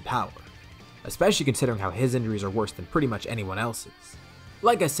boost in power. Especially considering how his injuries are worse than pretty much anyone else's.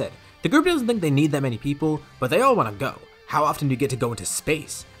 Like I said, the group doesn't think they need that many people, but they all want to go. How often do you get to go into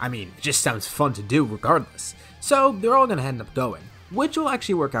space? I mean, it just sounds fun to do regardless. So they're all gonna end up going, which will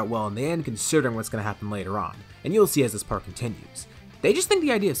actually work out well in the end considering what's gonna happen later on, and you'll see as this part continues. They just think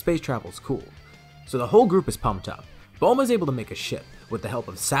the idea of space travel is cool. So the whole group is pumped up. Bulma's able to make a ship, with the help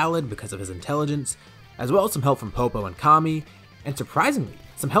of Salad because of his intelligence, as well as some help from Popo and Kami, and surprisingly,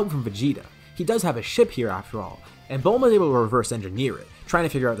 some help from Vegeta. He does have a ship here after all, and Bulma's able to reverse engineer it, trying to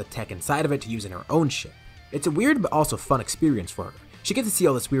figure out the tech inside of it to use in her own ship. It's a weird but also fun experience for her. She gets to see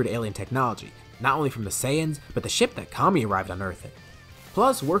all this weird alien technology, not only from the Saiyans, but the ship that Kami arrived on Earth in.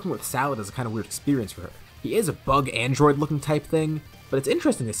 Plus, working with Salad is a kind of weird experience for her. He is a bug android looking type thing, but it's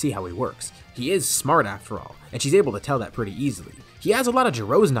interesting to see how he works. He is smart after all, and she's able to tell that pretty easily. He has a lot of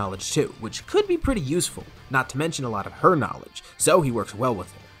Jiro's knowledge too, which could be pretty useful, not to mention a lot of her knowledge, so he works well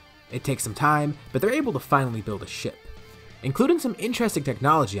with her. It takes some time, but they're able to finally build a ship, including some interesting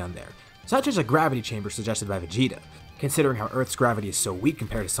technology on there, such as a gravity chamber suggested by Vegeta, considering how Earth's gravity is so weak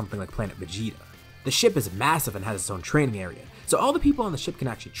compared to something like Planet Vegeta. The ship is massive and has its own training area, so all the people on the ship can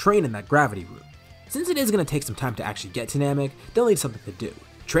actually train in that gravity room. Since it is going to take some time to actually get to Namek, they'll need something to do.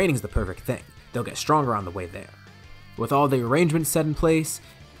 Training's the perfect thing. They'll get stronger on the way there. With all the arrangements set in place,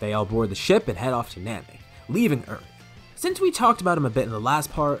 they all board the ship and head off to Namek, leaving Earth. Since we talked about him a bit in the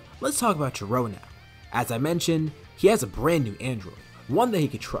last part, let's talk about Jiro now. As I mentioned, he has a brand new android, one that he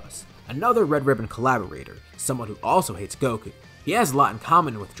could trust, another Red Ribbon collaborator, someone who also hates Goku. He has a lot in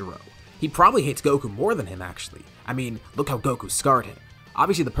common with Jiro. He probably hates Goku more than him actually. I mean, look how Goku scarred him.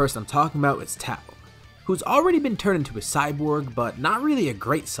 Obviously the person I'm talking about is Tao, who's already been turned into a cyborg, but not really a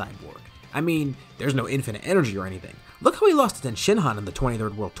great cyborg. I mean, there's no infinite energy or anything. Look how he lost to Tenshinhan in the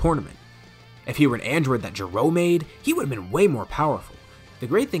 23rd World Tournament. If he were an android that Jiro made, he would have been way more powerful. The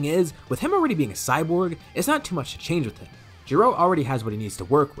great thing is, with him already being a cyborg, it's not too much to change with him. Jiro already has what he needs to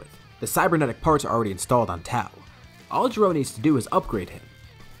work with. The cybernetic parts are already installed on Tao. All Jiro needs to do is upgrade him,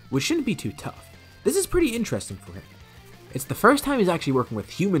 which shouldn't be too tough. This is pretty interesting for him. It's the first time he's actually working with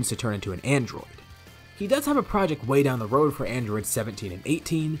humans to turn into an android. He does have a project way down the road for androids 17 and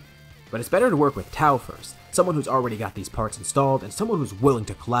 18, but it's better to work with Tao first, someone who's already got these parts installed and someone who's willing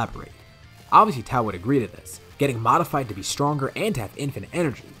to collaborate. Obviously Tao would agree to this, getting modified to be stronger and to have infinite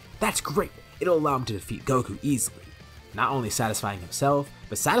energy. That's great, it'll allow him to defeat Goku easily. Not only satisfying himself,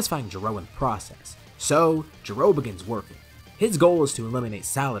 but satisfying Jiro in the process. So, Jiro begins working. His goal is to eliminate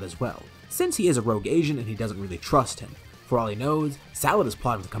Salad as well, since he is a rogue agent and he doesn't really trust him. For all he knows, Salad is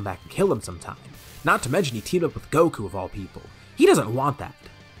plotting to come back and kill him sometime. Not to mention he teamed up with Goku of all people. He doesn't want that.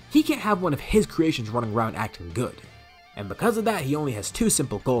 He can't have one of his creations running around acting good. And because of that, he only has two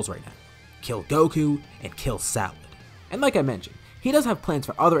simple goals right now. Kill Goku and kill Salad. And like I mentioned, he does have plans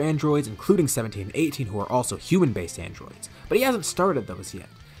for other androids, including 17 and 18 who are also human-based androids, but he hasn't started those yet.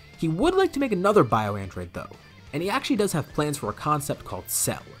 He would like to make another bio-android though, and he actually does have plans for a concept called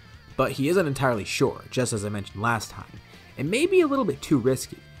Cell, but he isn't entirely sure, just as I mentioned last time. It may be a little bit too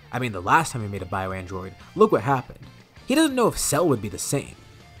risky. I mean, the last time he made a bio-android, look what happened. He doesn't know if Cell would be the same.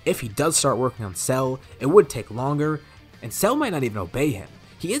 If he does start working on Cell, it would take longer, and Cell might not even obey him.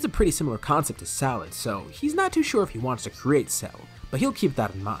 He is a pretty similar concept to Salad, so he's not too sure if he wants to create Cell, but he'll keep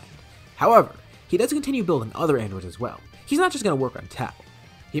that in mind. However, he does continue building other androids as well. He's not just going to work on Tao.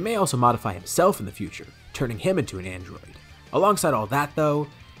 He may also modify himself in the future, turning him into an android. Alongside all that though,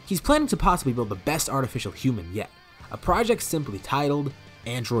 he's planning to possibly build the best artificial human yet, a project simply titled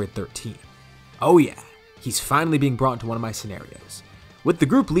Android 13. Oh yeah, he's finally being brought into one of my scenarios. With the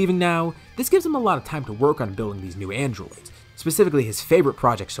group leaving now, this gives him a lot of time to work on building these new androids, specifically his favorite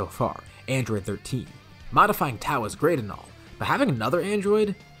project so far, Android 13. Modifying Tao is great and all, but having another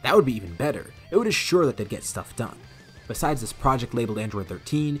android, that would be even better. It would assure that they'd get stuff done. Besides this project labeled Android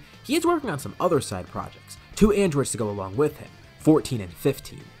 13, he is working on some other side projects, 2 androids to go along with him, 14 and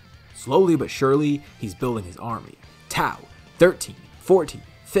 15. Slowly but surely, he's building his army. Tao, 13, 14,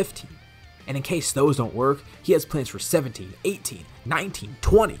 15. And in case those don't work, he has plans for 17, 18, 19,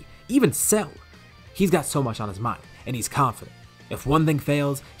 20, even Cell. He's got so much on his mind, and he's confident. If one thing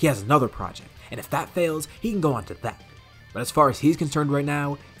fails, he has another project, and if that fails, he can go on to that. But as far as he's concerned right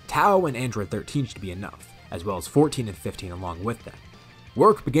now, Tao and Android 13 should be enough, as well as 14 and 15 along with them.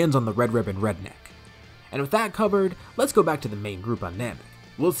 Work begins on the Red Ribbon Redneck. And with that covered, let's go back to the main group on Namek.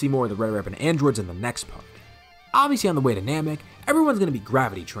 We'll see more of the Red Ribbon androids in the next part. Obviously on the way to Namek, everyone's going to be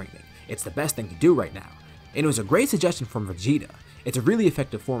gravity training. It's the best thing to do right now. And it was a great suggestion from Vegeta. It's a really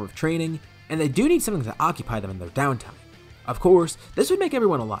effective form of training, and they do need something to occupy them in their downtime. Of course, this would make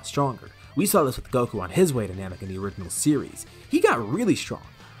everyone a lot stronger. We saw this with Goku on his way to Namek in the original series. He got really strong,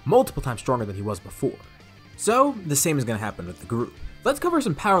 multiple times stronger than he was before. So, the same is going to happen with the group. Let's cover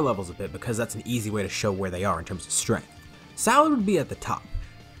some power levels a bit because that's an easy way to show where they are in terms of strength. Salad would be at the top.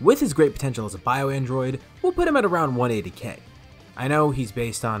 With his great potential as a bio-android, we'll put him at around 180k. I know he's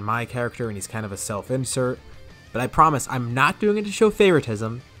based on my character and he's kind of a self-insert, but I promise I'm not doing it to show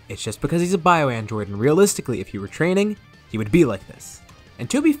favoritism. It's just because he's a bio-android, and realistically if he were training, he would be like this. And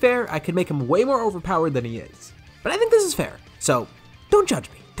to be fair, I could make him way more overpowered than he is. But I think this is fair, so don't judge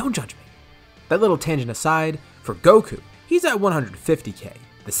me, don't judge me. That little tangent aside, for Goku, he's at 150k,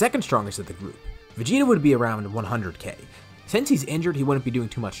 the second strongest of the group. Vegeta would be around 100k. Since he's injured, he wouldn't be doing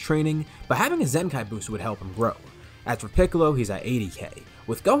too much training, but having a Zenkai boost would help him grow. As for Piccolo, he's at 80k,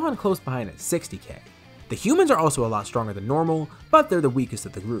 with Gohan close behind at 60k. The humans are also a lot stronger than normal, but they're the weakest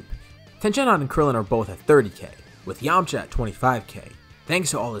of the group. Tenshinhan and Krillin are both at 30k, with Yamcha at 25k,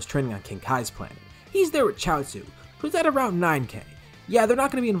 thanks to all his training on King Kai's planet. He's there with Chaozu, who's at around 9k. Yeah, they're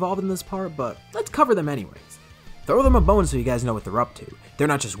not going to be involved in this part, but let's cover them anyways. Throw them a bone so you guys know what they're up to. They're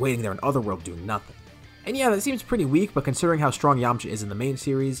not just waiting there in Otherworld doing nothing. And yeah, that seems pretty weak, but considering how strong Yamcha is in the main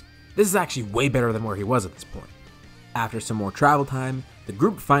series, this is actually way better than where he was at this point. After some more travel time, the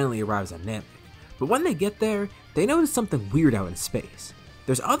group finally arrives on Namek. But when they get there, they notice something weird out in space.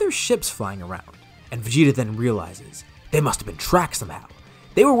 There's other ships flying around, and Vegeta then realizes they must have been tracked somehow.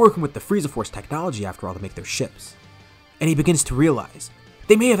 They were working with the Frieza Force technology after all to make their ships. And he begins to realize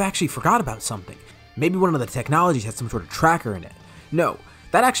they may have actually forgot about something. Maybe one of the technologies had some sort of tracker in it. No,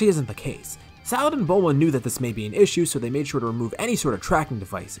 that actually isn't the case. Salad and Bulma knew that this may be an issue, so they made sure to remove any sort of tracking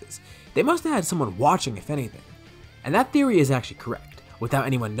devices. They must have had someone watching, if anything. And that theory is actually correct. Without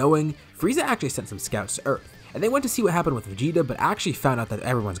anyone knowing, Frieza actually sent some scouts to Earth, and they went to see what happened with Vegeta, but actually found out that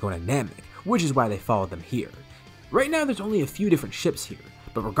everyone's going to Namek, which is why they followed them here. Right now there's only a few different ships here,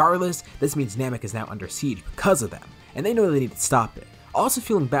 but regardless, this means Namek is now under siege because of them, and they know they need to stop it, also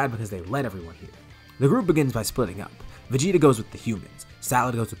feeling bad because they led everyone here. The group begins by splitting up. Vegeta goes with the humans,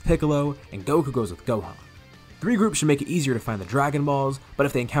 Salad goes with Piccolo, and Goku goes with Gohan. 3 groups should make it easier to find the Dragon Balls, but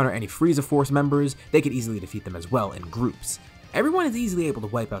if they encounter any Frieza Force members, they could easily defeat them as well in groups. Everyone is easily able to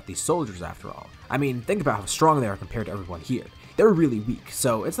wipe out these soldiers after all. I mean, think about how strong they are compared to everyone here. They're really weak,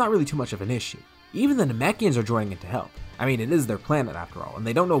 so it's not really too much of an issue. Even the Namekians are joining in to help. I mean, it is their planet after all, and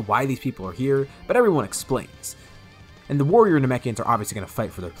they don't know why these people are here, but everyone explains. And the warrior Namekians are obviously going to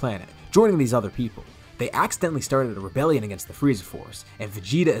fight for their planet, joining these other people. They accidentally started a rebellion against the Frieza Force, and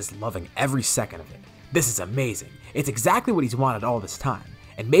Vegeta is loving every second of it. This is amazing. It's exactly what he's wanted all this time,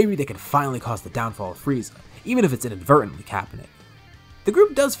 and maybe they can finally cause the downfall of Frieza, even if it's inadvertently happening. The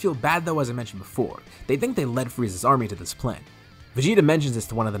group does feel bad though, as I mentioned before. They think they led Frieza's army to this planet. Vegeta mentions this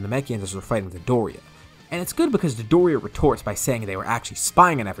to one of the Namekians as they're fighting Dodoria, and it's good because Dodoria retorts by saying they were actually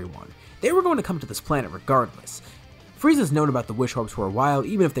spying on everyone. They were going to come to this planet regardless. Frieza's known about the Wish Orbs for a while,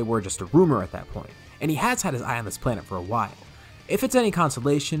 even if they were just a rumor at that point, and he has had his eye on this planet for a while. If it's any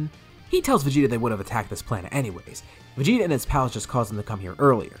consolation, he tells Vegeta they would have attacked this planet anyways. Vegeta and his pals just caused them to come here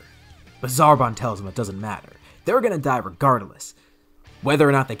earlier. But Zarbon tells him it doesn't matter. They're gonna die regardless. Whether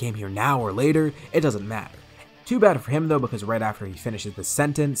or not they came here now or later, it doesn't matter. Too bad for him though, because right after he finishes this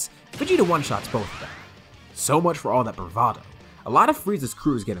sentence, Vegeta one-shots both of them. So much for all that bravado. A lot of Frieza's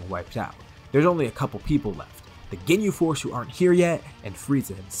crew is getting wiped out. There's only a couple people left. The Ginyu Force who aren't here yet, and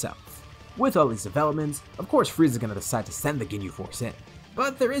Frieza himself. With all these developments, of course Frieza's gonna decide to send the Ginyu Force in.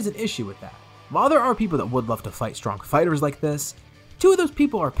 But there is an issue with that. While there are people that would love to fight strong fighters like this, 2 of those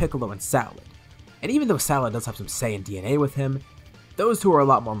people are Piccolo and Salad. And even though Salad does have some Saiyan DNA with him, those 2 are a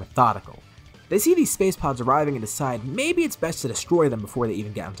lot more methodical. They see these space pods arriving and decide maybe it's best to destroy them before they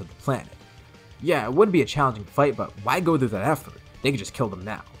even get onto the planet. Yeah, it would be a challenging fight, but why go through that effort? They could just kill them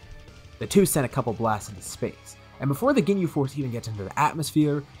now. The 2 send a couple blasts into space, and before the Ginyu Force even gets into the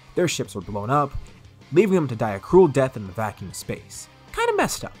atmosphere, their ships are blown up, leaving them to die a cruel death in the vacuum of space. Kinda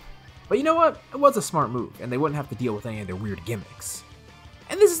messed up. But you know what? It was a smart move, and they wouldn't have to deal with any of their weird gimmicks.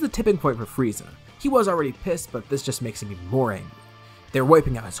 And this is the tipping point for Frieza. He was already pissed, but this just makes him even more angry. They're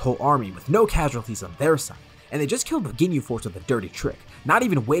wiping out his whole army with no casualties on their side, and they just killed the Ginyu Force with a dirty trick, not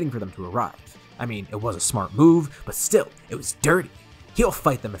even waiting for them to arrive. I mean, it was a smart move, but still, it was dirty. He'll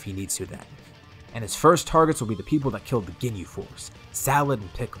fight them if he needs to then. And his first targets will be the people that killed the Ginyu Force, Salad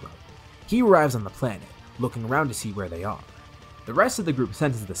and Piccolo. He arrives on the planet, looking around to see where they are. The rest of the group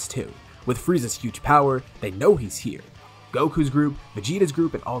senses this too. With Frieza's huge power, they know he's here. Goku's group, Vegeta's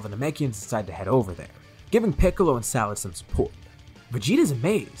group, and all the Namekians decide to head over there, giving Piccolo and Salad some support. Vegeta's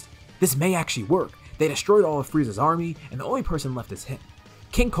amazed. This may actually work. They destroyed all of Frieza's army, and the only person left is him.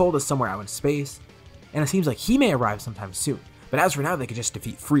 King Cold is somewhere out in space, and it seems like he may arrive sometime soon, but as for now they could just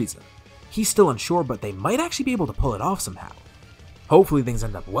defeat Frieza. He's still unsure, but they might actually be able to pull it off somehow. Hopefully things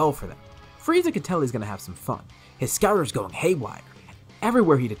end up well for them. Frieza can tell he's going to have some fun. His scouter's going haywire.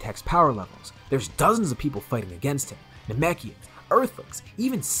 Everywhere he detects power levels, there's dozens of people fighting against him. Namekians, Earthlings,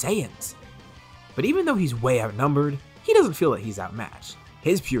 even Saiyans. But even though he's way outnumbered, he doesn't feel that he's outmatched.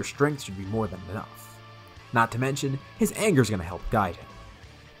 His pure strength should be more than enough. Not to mention, his anger's going to help guide him.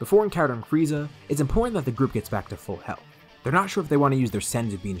 Before encountering Frieza, it's important that the group gets back to full health. They're not sure if they want to use their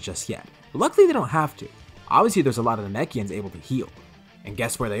Senzu beans just yet, but luckily they don't have to. Obviously there's a lot of Namekians able to heal. And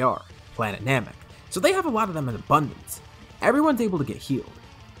guess where they are? Planet Namek. So they have a lot of them in abundance. Everyone's able to get healed.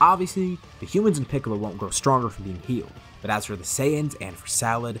 Obviously, the humans and Piccolo won't grow stronger from being healed, but as for the Saiyans and for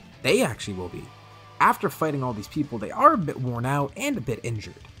Salad, they actually will be. After fighting all these people, they are a bit worn out and a bit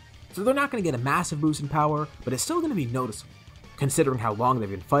injured. So they're not going to get a massive boost in power, but it's still going to be noticeable, considering how long they've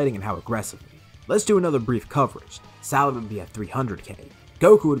been fighting and how aggressively. Let's do another brief coverage. Salad would be at 300k,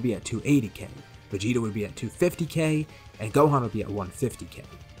 Goku would be at 280k, Vegeta would be at 250k, and Gohan would be at 150k.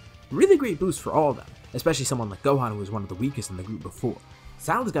 Really great boost for all of them, especially someone like Gohan who was one of the weakest in the group before.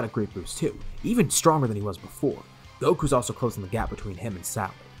 Salad's got a great boost too, even stronger than he was before. Goku's also closing the gap between him and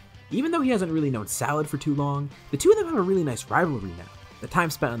Salad. Even though he hasn't really known Salad for too long, the two of them have a really nice rivalry now. The time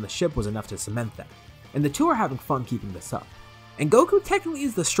spent on the ship was enough to cement that, and the two are having fun keeping this up. And Goku technically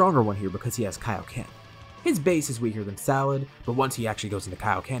is the stronger one here because he has Kaioken. His base is weaker than Salad, but once he actually goes into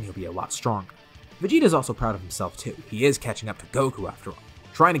Kaioken, he'll be a lot stronger. Vegeta's also proud of himself too. He is catching up to Goku after all,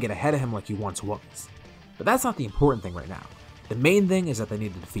 trying to get ahead of him like he once was. But that's not the important thing right now. The main thing is that they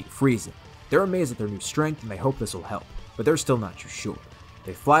need to defeat Frieza. They're amazed at their new strength and they hope this will help, but they're still not too sure.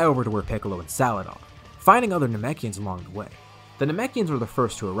 They fly over to where Piccolo and Salad are, finding other Namekians along the way. The Namekians were the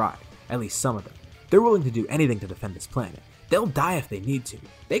first to arrive, at least some of them. They're willing to do anything to defend this planet. They'll die if they need to.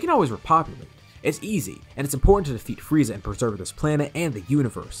 They can always repopulate. It's easy, and it's important to defeat Frieza and preserve this planet and the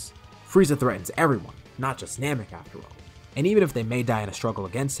universe. Frieza threatens everyone, not just Namek after all. And even if they may die in a struggle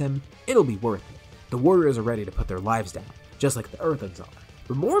against him, it'll be worth it. The warriors are ready to put their lives down, just like the Earthlings are.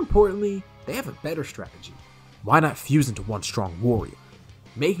 But more importantly, they have a better strategy. Why not fuse into one strong warrior?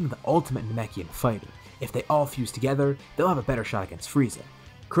 Making the ultimate Namekian fighter. If they all fuse together, they'll have a better shot against Frieza,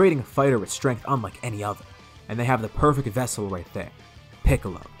 creating a fighter with strength unlike any other. And they have the perfect vessel right there,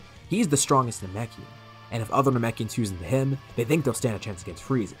 Piccolo. He's the strongest Namekian, and if other Namekians fuse into him, they think they'll stand a chance against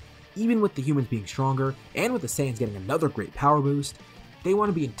Frieza. Even with the humans being stronger, and with the Saiyans getting another great power boost, they want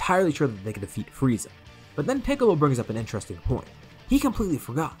to be entirely sure that they can defeat Frieza. But then Piccolo brings up an interesting point. He completely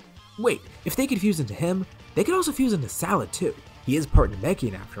forgot. Wait, if they could fuse into him, they could also fuse into Salad too. He is part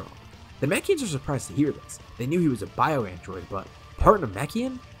Namekian after all. The Namekians are surprised to hear this. They knew he was a bio-android, but part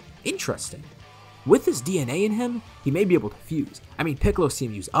Namekian? Interesting. With this DNA in him, he may be able to fuse. I mean, Piccolo's seen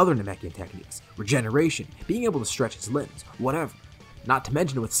him use other Namekian techniques, regeneration, being able to stretch his limbs, whatever. Not to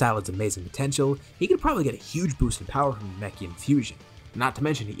mention with Salad's amazing potential, he could probably get a huge boost in power from Namekian fusion. Not to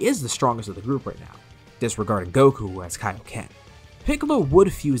mention he is the strongest of the group right now, disregarding Goku who has Kaioken. Piccolo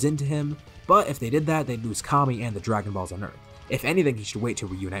would fuse into him, but if they did that, they'd lose Kami and the Dragon Balls on Earth. If anything, he should wait to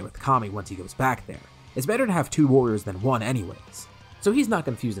reunite with Kami once he goes back there. It's better to have two warriors than one anyways. So he's not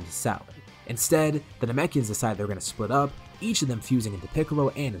going to fuse into Salad. Instead, the Namekians decide they're going to split up, each of them fusing into Piccolo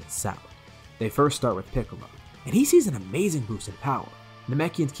and into Salad. They first start with Piccolo, and he sees an amazing boost in power.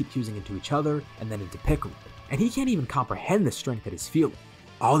 Namekians keep fusing into each other and then into Piccolo, and he can't even comprehend the strength that he's feeling.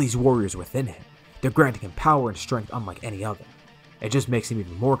 All these warriors within him, they're granting him power and strength unlike any other. It just makes him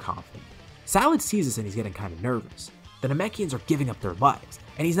even more confident. Salad sees this and he's getting kind of nervous. The Namekians are giving up their lives,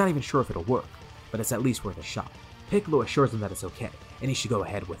 and he's not even sure if it'll work, but it's at least worth a shot. Piccolo assures him that it's okay, and he should go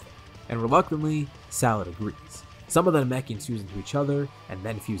ahead with it. And reluctantly, Salad agrees. Some of the Namekians fuse into each other, and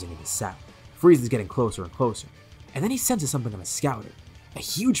then fusing into Salad. Frieza's getting closer and closer, and then he senses something on his scouter, a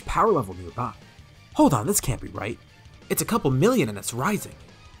huge power level nearby. Hold on, this can't be right. It's a couple million and it's rising.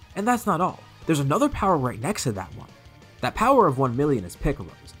 And that's not all. There's another power right next to that one. That power of 1 million is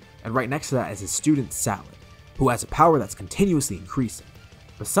Piccolo's, and right next to that is his student Salad, who has a power that's continuously increasing.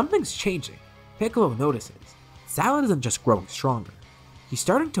 But something's changing. Piccolo notices. Salad isn't just growing stronger. He's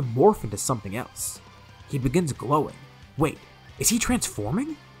starting to morph into something else. He begins glowing. Wait, is he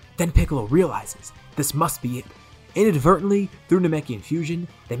transforming? Then Piccolo realizes, this must be it. Inadvertently, through Namekian fusion,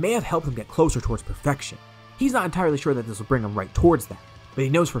 they may have helped him get closer towards perfection. He's not entirely sure that this will bring him right towards that, but he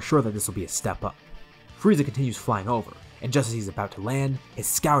knows for sure that this will be a step up. Frieza continues flying over, and just as he's about to land, his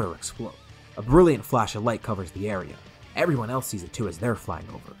scouter explodes. A brilliant flash of light covers the area. Everyone else sees it too as they're flying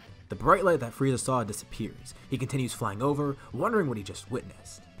over. The bright light that Frieza saw disappears. He continues flying over, wondering what he just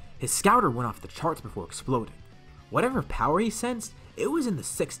witnessed. His scouter went off the charts before exploding. Whatever power he sensed, it was in the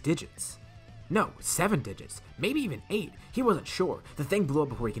 6 digits. No, 7 digits, maybe even 8, he wasn't sure. The thing blew up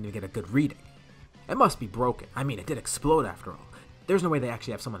before he can even get a good reading. It must be broken. I mean, it did explode after all. There's no way they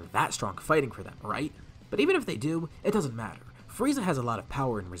actually have someone that strong fighting for them, right? But even if they do, it doesn't matter. Frieza has a lot of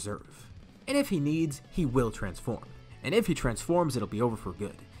power in reserve. And if he needs, he will transform. And if he transforms, it'll be over for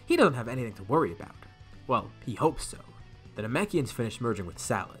good. He doesn't have anything to worry about. Well, he hopes so. The Namekians finish merging with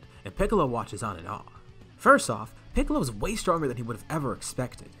Salad, and Piccolo watches on in awe. First off, Piccolo is way stronger than he would have ever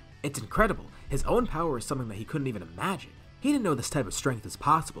expected. It's incredible. His own power is something that he couldn't even imagine. He didn't know this type of strength is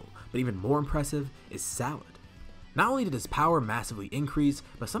possible, but even more impressive is Salad. Not only did his power massively increase,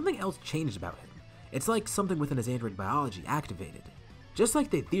 but something else changed about him. It's like something within his android biology activated. Just like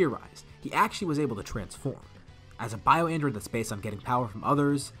they theorized, he actually was able to transform. As a bio-android that's based on getting power from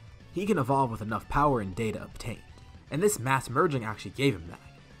others, he can evolve with enough power and data obtained. And this mass merging actually gave him that.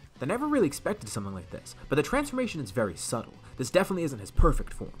 They never really expected something like this, but the transformation is very subtle. This definitely isn't his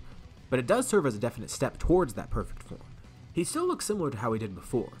perfect form, but it does serve as a definite step towards that perfect form. He still looks similar to how he did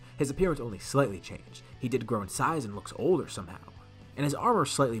before. His appearance only slightly changed. He did grow in size and looks older somehow. And his armor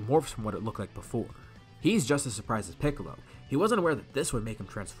slightly morphs from what it looked like before. He's just as surprised as Piccolo. He wasn't aware that this would make him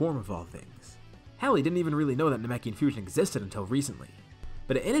transform of all things. Hell, he didn't even really know that Namekian fusion existed until recently.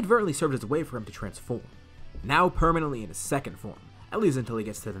 But it inadvertently served as a way for him to transform. Now permanently in his second form, at least until he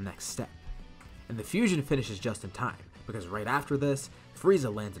gets to the next step. And the fusion finishes just in time, because right after this,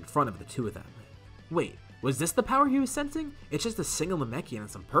 Frieza lands in front of the two of them. Wait, was this the power he was sensing? It's just a single Namekian and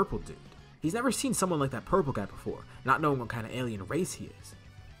some purple dude. He's never seen someone like that purple guy before, not knowing what kind of alien race he is.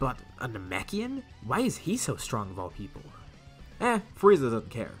 But a Namekian? Why is he so strong of all people? Frieza doesn't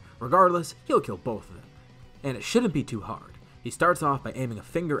care. Regardless, he'll kill both of them. And it shouldn't be too hard. He starts off by aiming a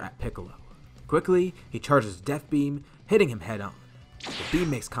finger at Piccolo. Quickly, he charges Death Beam, hitting him head on. The beam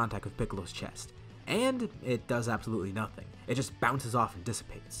makes contact with Piccolo's chest, and it does absolutely nothing. It just bounces off and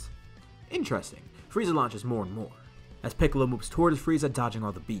dissipates. Interesting, Frieza launches more and more, as Piccolo moves towards Frieza, dodging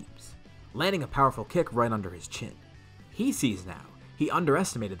all the beams, landing a powerful kick right under his chin. He sees now. He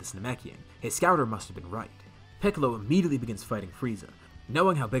underestimated this Namekian. His scouter must have been right. Piccolo immediately begins fighting Frieza,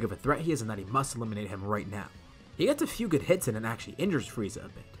 knowing how big of a threat he is and that he must eliminate him right now. He gets a few good hits in and actually injures Frieza a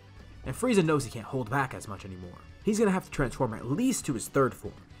bit. And Frieza knows he can't hold back as much anymore. He's gonna have to transform at least to his third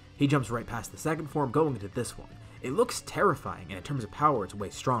form. He jumps right past the second form, going into this one. It looks terrifying, and in terms of power, it's way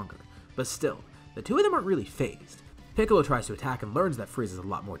stronger. But still, the two of them aren't really phased. Piccolo tries to attack and learns that Frieza's a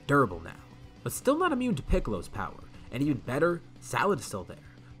lot more durable now, but still not immune to Piccolo's power. And even better, Salad is still there.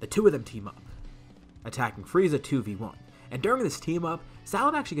 The two of them team up, attacking Frieza 2v1. And during this team up,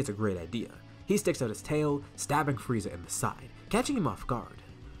 Salad actually gets a great idea. He sticks out his tail, stabbing Frieza in the side, catching him off guard.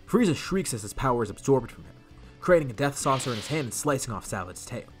 Frieza shrieks as his power is absorbed from him, creating a death saucer in his hand and slicing off Salad's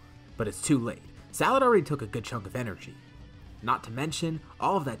tail. But it's too late. Salad already took a good chunk of energy. Not to mention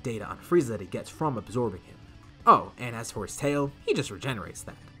all of that data on Frieza that he gets from absorbing him. Oh, and as for his tail, he just regenerates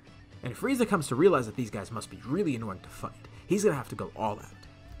that. And Frieza comes to realize that these guys must be really annoying to fight. He's gonna have to go all out.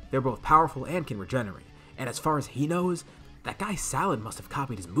 They're both powerful and can regenerate, and as far as he knows, that guy Salad must have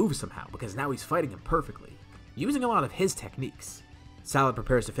copied his moves somehow, because now he's fighting him perfectly, using a lot of his techniques. Salad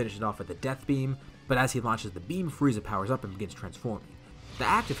prepares to finish it off with the Death Beam, but as he launches the beam, Frieza powers up and begins transforming. The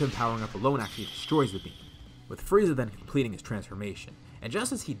act of him powering up alone actually destroys the beam, with Frieza then completing his transformation. And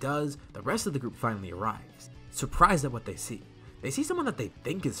just as he does, the rest of the group finally arrives, surprised at what they see. They see someone that they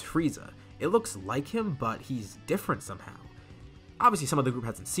think is Frieza. It looks like him, but he's different somehow. Obviously some of the group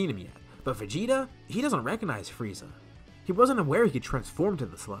hasn't seen him yet, but Vegeta, he doesn't recognize Frieza. He wasn't aware he could transform to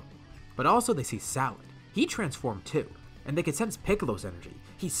this level. But also they see Salad. He transformed too, and they could sense Piccolo's energy.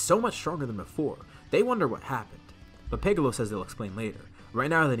 He's so much stronger than before. They wonder what happened. But Piccolo says they'll explain later. Right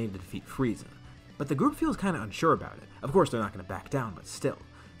now they need to defeat Frieza. But the group feels kinda unsure about it. Of course they're not gonna back down, but still.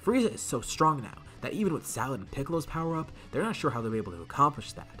 Frieza is so strong now that even with Salad and Piccolo's power up, they're not sure how they'll be able to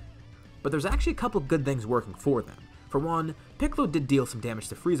accomplish that. But there's actually a couple good things working for them. For one, Piccolo did deal some damage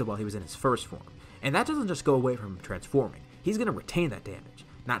to Frieza while he was in his first form, and that doesn't just go away from him transforming. He's gonna retain that damage.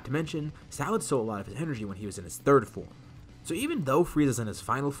 Not to mention, Salad stole a lot of his energy when he was in his third form. So even though Frieza's in his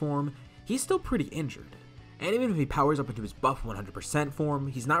final form, he's still pretty injured. And even if he powers up into his buff 100% form,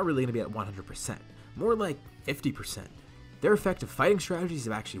 he's not really gonna be at 100%, more like 50%. Their effective fighting strategies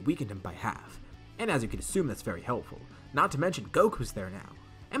have actually weakened him by half, and as you can assume that's very helpful. Not to mention Goku's there now,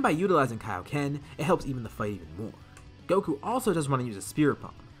 and by utilizing Kaioken, it helps even the fight even more. Goku also doesn't want to use a Spirit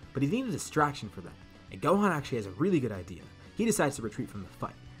Bomb, but he needs a distraction for that, and Gohan actually has a really good idea. He decides to retreat from the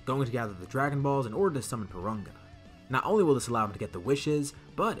fight, going to gather the Dragon Balls in order to summon Porunga. Not only will this allow him to get the wishes,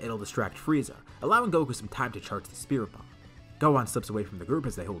 but it'll distract Frieza, allowing Goku some time to charge the Spirit Bomb. Gohan slips away from the group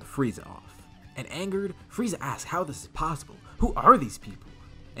as they hold Frieza off. And angered, Frieza asks how this is possible. Who are these people?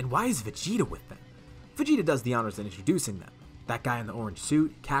 And why is Vegeta with them? Vegeta does the honors in introducing them. That guy in the orange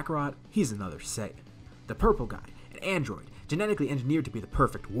suit, Kakarot, he's another Saiyan. The purple guy, an android, genetically engineered to be the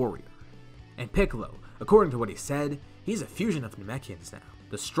perfect warrior. And Piccolo, according to what he said, he's a fusion of Namekians now,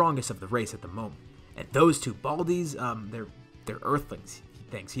 the strongest of the race at the moment. And those two Baldies, they're Earthlings, he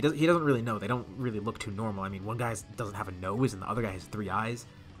thinks. He doesn't really know. They don't really look too normal. I mean, one guy doesn't have a nose and the other guy has 3 eyes.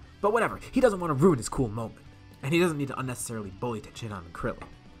 But whatever, he doesn't want to ruin his cool moment. And he doesn't need to unnecessarily bully Tenshinhan and Krillin.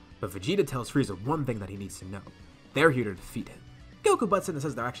 But Vegeta tells Frieza one thing that he needs to know. They're here to defeat him. Goku butts in and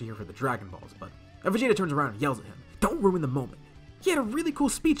says they're actually here for the Dragon Balls, but Vegeta turns around and yells at him, "Don't ruin the moment." He had a really cool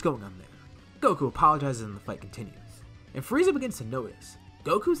speech going on there. Goku apologizes and the fight continues. And Frieza begins to notice,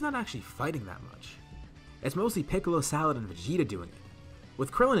 Goku's not actually fighting that much. It's mostly Piccolo, Salad, and Vegeta doing it,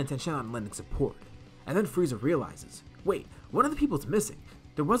 with Krillin and Tenshinhan lending support. And then Frieza realizes, wait, one of the people's missing.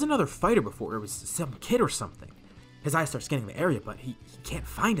 There was another fighter before, it was some kid or something. His eyes start scanning the area, but he can't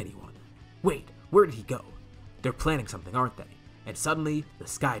find anyone. Wait, where did he go? They're planning something, aren't they? And suddenly, the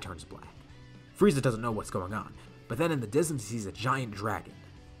sky turns black. Frieza doesn't know what's going on, but then in the distance he sees a giant dragon.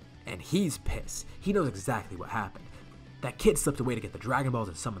 And he's pissed. He knows exactly what happened. That kid slipped away to get the Dragon Balls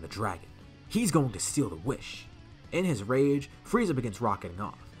and summon the dragon. He's going to steal the wish. In his rage, Frieza begins rocketing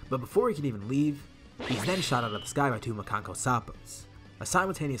off, but before he can even leave, he's then shot out of the sky by 2 Makanko Sappos. A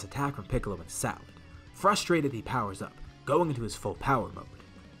simultaneous attack from Piccolo and Salad. Frustrated, he powers up, going into his full power mode.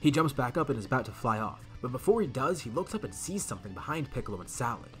 He jumps back up and is about to fly off, but before he does, he looks up and sees something behind Piccolo and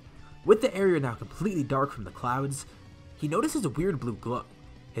Salad. With the area now completely dark from the clouds, he notices a weird blue glow.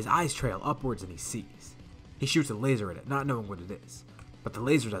 His eyes trail upwards and he sees. He shoots a laser at it, not knowing what it is. But the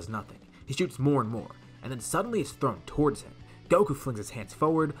laser does nothing. He shoots more and more, and then suddenly it's thrown towards him. Goku flings his hands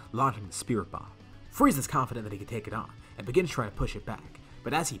forward, launching the Spirit Bomb. Frieza's confident that he can take it on, and begins trying to push it back.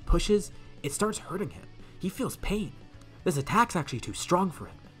 But as he pushes, it starts hurting him. He feels pain. This attack's actually too strong for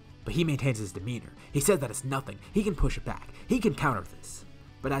him. But he maintains his demeanor. He says that it's nothing. He can push it back. He can counter this.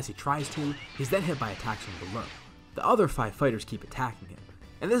 But as he tries to, he's then hit by attacks from below. The other 5 fighters keep attacking him.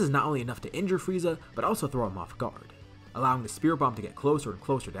 And this is not only enough to injure Frieza, but also throw him off guard, allowing the Spirit Bomb to get closer and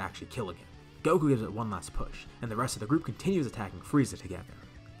closer to actually killing him. Goku gives it one last push, and the rest of the group continues attacking Frieza together.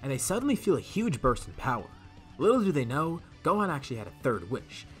 And they suddenly feel a huge burst in power. Little do they know, Gohan actually had a 3rd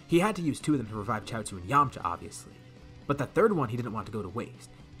wish. He had to use 2 of them to revive Chaozu and Yamcha, obviously. But that 3rd one he didn't want to go to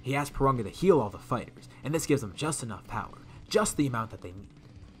waste. He asked Porunga to heal all the fighters, and this gives them just enough power, just the amount that they need.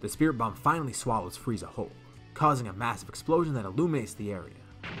 The Spirit Bomb finally swallows Frieza whole, causing a massive explosion that illuminates the area.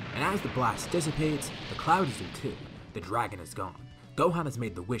 And as the blast dissipates, the clouds do too. The dragon is gone. Gohan has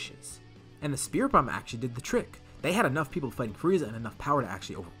made the wishes. And the Spirit Bomb actually did the trick. They had enough people fighting Frieza and enough power to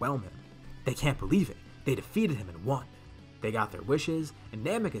actually overwhelm him. They can't believe it. They defeated him and won. They got their wishes, and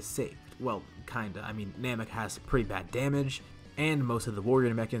Namek is saved. Well, kinda. I mean, Namek has pretty bad damage, and most of the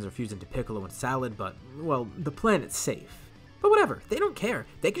warrior Namekians are fused into Piccolo and Salad, but, well, the planet's safe. But whatever, they don't care.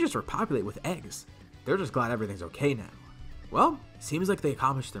 They can just repopulate with eggs. They're just glad everything's okay now. Well, seems like they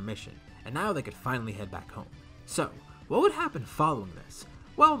accomplished their mission, and now they could finally head back home. So, what would happen following this?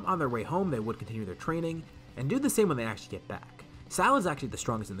 Well, on their way home, they would continue their training, and do the same when they actually get back. Salad's actually the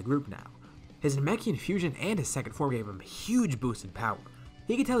strongest in the group now. His Namekian fusion and his 2nd form gave him a huge boost in power.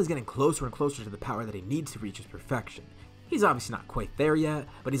 He can tell he's getting closer and closer to the power that he needs to reach his perfection. He's obviously not quite there yet,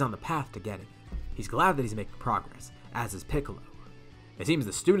 but he's on the path to getting it. He's glad that he's making progress, as is Piccolo. It seems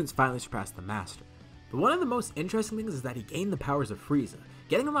the students finally surpassed the master. But one of the most interesting things is that he gained the powers of Frieza,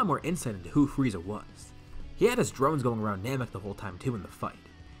 getting a lot more insight into who Frieza was. He had his drones going around Namek the whole time too in the fight.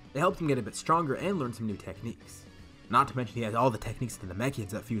 They helped him get a bit stronger and learn some new techniques. Not to mention he has all the techniques of the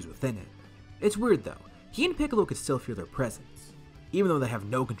Namekians that fuse within him. It's weird though, he and Piccolo could still feel their presence. Even though they have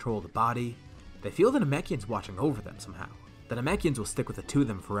no control of the body, they feel the Namekians watching over them somehow. The Namekians will stick with the 2 of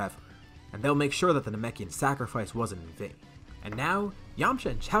them forever, and they'll make sure that the Namekian sacrifice wasn't in vain. And now, Yamcha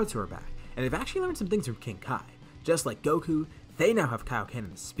and Chaozu are back, and they've actually learned some things from King Kai. Just like Goku, they now have Kaioken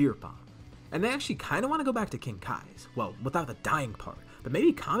and the Spirit Bomb. And they actually kinda wanna go back to King Kai's, well, without the dying part, but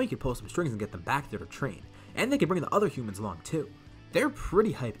maybe Kami could pull some strings and get them back there to train, and they could bring the other humans along too. They're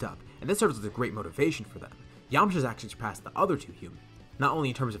pretty hyped up, and this serves as a great motivation for them. Yamcha's actually surpassed the other 2 humans, not only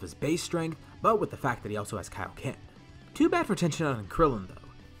in terms of his base strength, but with the fact that he also has Kaioken. Too bad for Tenshinhan and Krillin though,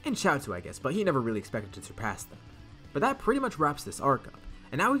 and Chaozu I guess, but he never really expected to surpass them. But that pretty much wraps this arc up,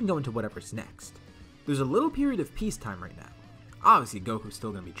 and now we can go into whatever's next. There's a little period of peacetime right now. Obviously, Goku's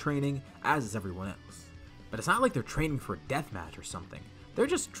still going to be training, as is everyone else. But it's not like they're training for a death match or something. They're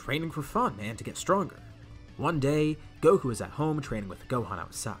just training for fun and to get stronger. One day, Goku is at home training with Gohan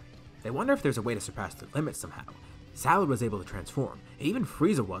outside. They wonder if there's a way to surpass their limits somehow. Salad was able to transform, and even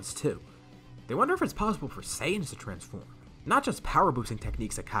Frieza was too. They wonder if it's possible for Saiyans to transform. Not just power boosting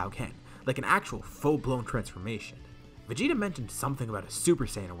techniques like Kaioken, like an actual full-blown transformation. Vegeta mentioned something about a Super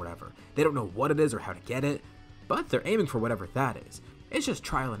Saiyan or whatever. They don't know what it is or how to get it, but they're aiming for whatever that is. It's just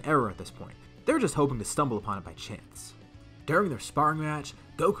trial and error at this point. They're just hoping to stumble upon it by chance. During their sparring match,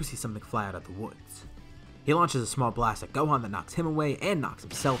 Goku sees something fly out of the woods. He launches a small blast at Gohan that knocks him away and knocks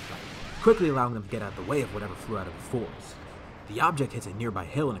himself out, quickly allowing them to get out of the way of whatever flew out of the forest. The object hits a nearby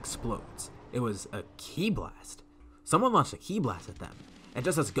hill and explodes. It was a ki blast. Someone launched a ki blast at them, and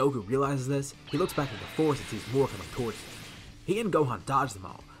just as Goku realizes this, he looks back at the forest and sees more coming towards him. He and Gohan dodge them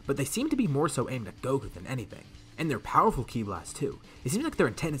all, but they seem to be more so aimed at Goku than anything. And they're powerful ki blasts too. It seems like their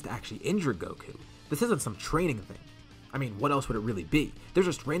intent is to actually injure Goku. This isn't some training thing. I mean, what else would it really be? They're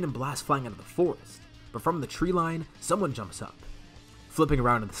just random blasts flying out of the forest. But from the tree line, someone jumps up. Flipping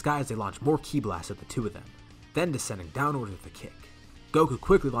around in the sky as they launch more ki blasts at the two of them, then descending downward with a kick. Goku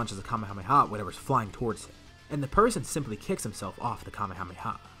quickly launches a Kamehameha at whatever's flying towards him, and the person simply kicks himself off the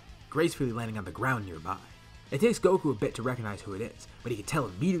Kamehameha, gracefully landing on the ground nearby. It takes Goku a bit to recognize who it is, but he can tell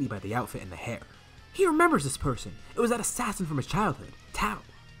immediately by the outfit and the hair. He remembers this person. It was that assassin from his childhood, Tao.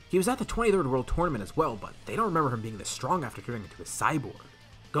 He was at the 23rd World Tournament as well, but they don't remember him being this strong after turning into a cyborg.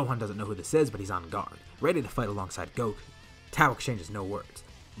 Gohan doesn't know who this is, but he's on guard, ready to fight alongside Goku. Tao exchanges no words,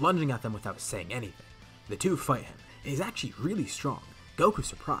 lunging at them without saying anything. The two fight him, and he's actually really strong. Goku's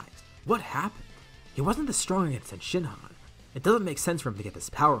surprised. What happened? He wasn't this strong against Shinhan. It doesn't make sense for him to get this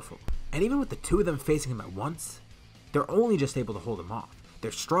powerful. And even with the two of them facing him at once, they're only just able to hold him off.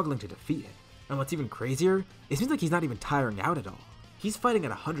 They're struggling to defeat him. And what's even crazier, it seems like he's not even tiring out at all. He's fighting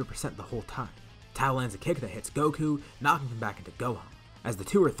at 100% the whole time. Tao lands a kick that hits Goku, knocking him back into Gohan, as the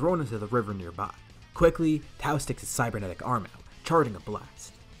two are thrown into the river nearby. Quickly, Tao sticks his cybernetic arm out, charging a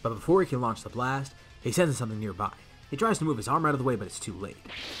blast. But before he can launch the blast, he senses something nearby. He tries to move his arm out of the way, but it's too late.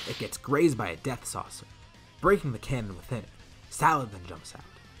 It gets grazed by a death saucer, breaking the cannon within it. Salad then jumps out.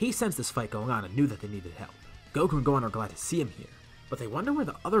 He sensed this fight going on and knew that they needed help. Goku and Gohan are glad to see him here, but they wonder where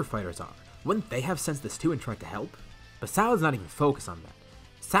the other fighters are. Wouldn't they have sensed this too and tried to help? But Salad's not even focused on that.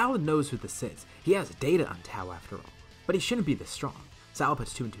 Salad knows who this is. He has data on Tao after all, but he shouldn't be this strong. Salad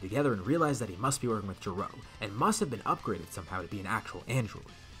puts two and two together and realizes that he must be working with Jiro, and must have been upgraded somehow to be an actual android.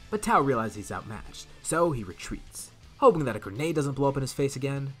 But Tao realizes he's outmatched, so he retreats, hoping that a grenade doesn't blow up in his face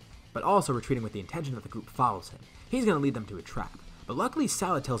again, but also retreating with the intention that the group follows him. He's going to lead them to a trap, but luckily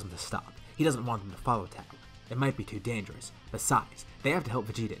Salad tells him to stop. He doesn't want them to follow Tao. It might be too dangerous. Besides, they have to help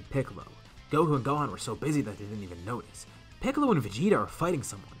Vegeta and Piccolo. Goku and Gohan were so busy that they didn't even notice. Piccolo and Vegeta are fighting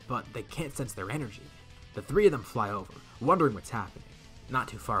someone, but they can't sense their energy. The three of them fly over, wondering what's happening. Not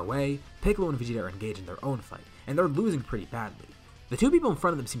too far away, Piccolo and Vegeta are engaged in their own fight, and they're losing pretty badly. The two people in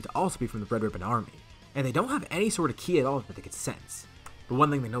front of them seem to also be from the Red Ribbon Army, and they don't have any sort of ki at all that they could sense. But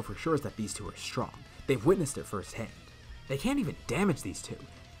one thing they know for sure is that these two are strong. They've witnessed it firsthand. They can't even damage these two,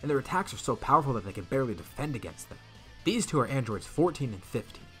 and their attacks are so powerful that they can barely defend against them. These two are androids 14 and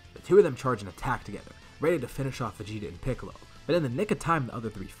 15. The two of them charge an attack together, ready to finish off Vegeta and Piccolo, but in the nick of time the other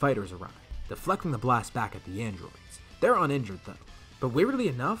three fighters arrive, deflecting the blast back at the androids. They're uninjured though, but weirdly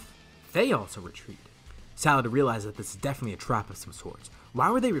enough, they also retreat. Salad realizes that this is definitely a trap of some sorts. Why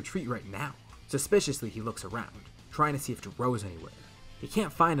would they retreat right now? Suspiciously he looks around, trying to see if Jiro's anywhere. He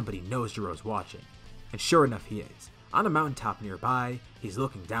can't find him, but he knows Jiro's watching. And sure enough he is. On a mountaintop nearby, he's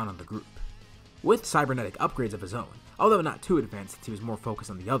looking down on the group. With cybernetic upgrades of his own, although not too advanced since he was more focused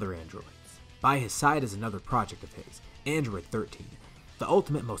on the other androids. By his side is another project of his, Android 13, the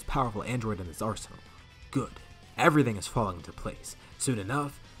ultimate most powerful android in his arsenal. Good. Everything is falling into place. Soon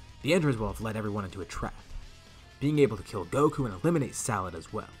enough, the androids will have led everyone into a trap, being able to kill Goku and eliminate Salad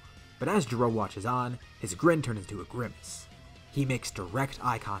as well. But as Jiro watches on, his grin turns into a grimace. He makes direct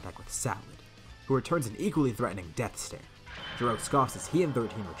eye contact with Salad, who returns an equally threatening death stare. Jiro scoffs as he and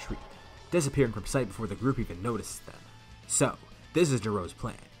 13 retreat, disappearing from sight before the group even notices them. So, this is Jiro's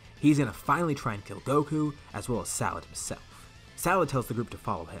plan. He's gonna finally try and kill Goku, as well as Salad himself. Salad tells the group to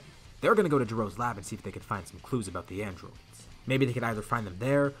follow him. They're gonna go to Jiro's lab and see if they can find some clues about the androids. Maybe they could either find them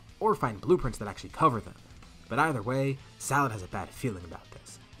there, or find blueprints that actually cover them. But either way, Salad has a bad feeling about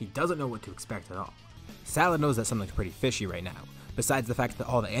this. He doesn't know what to expect at all. Salad knows that something's pretty fishy right now. Besides the fact that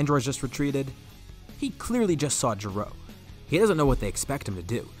all the androids just retreated, he clearly just saw Jiro. He doesn't know what they expect him to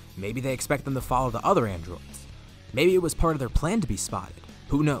do. Maybe they expect them to follow the other androids. Maybe it was part of their plan to be spotted.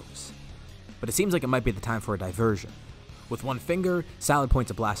 Who knows? But it seems like it might be the time for a diversion. With one finger, Salad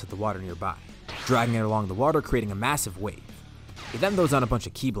points a blast at the water nearby, dragging it along the water, creating a massive wave. He then throws on a bunch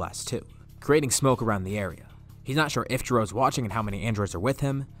of ki blasts too, creating smoke around the area. He's not sure if Jiro's watching and how many androids are with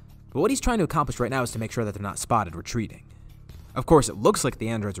him, but what he's trying to accomplish right now is to make sure that they're not spotted retreating. Of course, it looks like the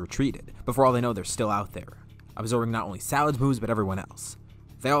androids retreated, but for all they know, they're still out there, absorbing not only Salad's moves, but everyone else.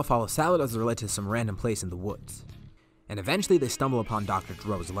 They all follow Salad as they're led to some random place in the woods. And eventually they stumble upon Dr.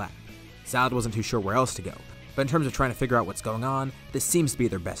 Jiro's lab. Salad wasn't too sure where else to go, but in terms of trying to figure out what's going on, this seems to be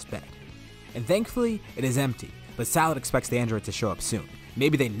their best bet. And thankfully, it is empty, but Salad expects the androids to show up soon.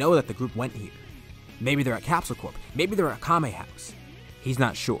 Maybe they know that the group went here. Maybe they're at Capsule Corp, maybe they're at Kame House. He's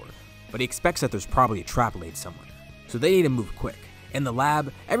not sure, but he expects that there's probably a trap laid somewhere. So they need to move quick. In the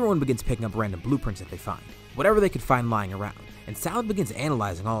lab, everyone begins picking up random blueprints that they find, whatever they could find lying around, and Salad begins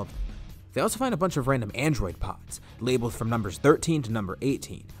analyzing all of them. They also find a bunch of random android pods, labeled from numbers 13 to number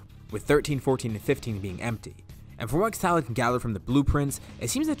 18, with 13, 14, and 15 being empty. And from what Salad can gather from the blueprints, it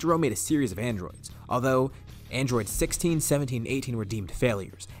seems that Jiro made a series of androids, although androids 16, 17, and 18 were deemed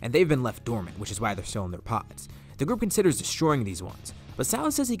failures, and they've been left dormant, which is why they're still in their pods. The group considers destroying these ones, but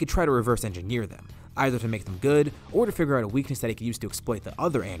Salad says he could try to reverse engineer them, either to make them good, or to figure out a weakness that he could use to exploit the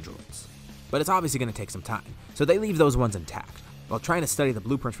other androids. But it's obviously going to take some time, so they leave those ones intact, while trying to study the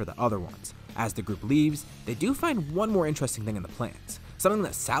blueprints for the other ones. As the group leaves, they do find one more interesting thing in the plans, something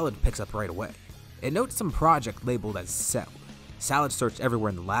that Salad picks up right away. It notes some project labeled as Cell. Salad searched everywhere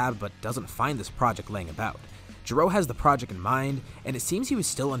in the lab, but doesn't find this project laying about. Jiro has the project in mind, and it seems he was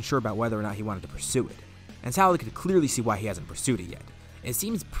still unsure about whether or not he wanted to pursue it. And Salad could clearly see why he hasn't pursued it yet. It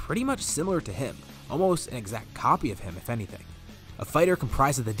seems pretty much similar to him, almost an exact copy of him if anything. A fighter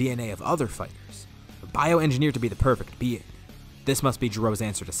comprised of the DNA of other fighters, bioengineered to be the perfect being. This must be Jiro's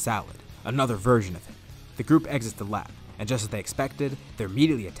answer to Salad, another version of him. The group exits the lab, and just as they expected, they're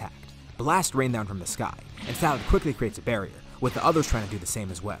immediately attacked. Blasts rain down from the sky, and Salad quickly creates a barrier, with the others trying to do the same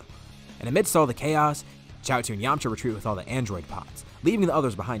as well. And amidst all the chaos, Chaozu and Yamcha retreat with all the android pods, leaving the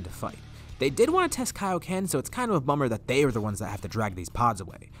others behind to fight. They did want to test Kaioken, so it's kind of a bummer that they are the ones that have to drag these pods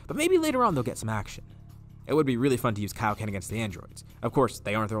away, but maybe later on they'll get some action. It would be really fun to use Kaioken against the androids. Of course,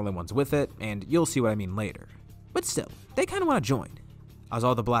 they aren't the only ones with it, and you'll see what I mean later. But still, they kind of want to join. As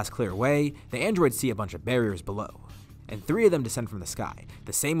all the blasts clear away, the androids see a bunch of barriers below, and 3 of them descend from the sky,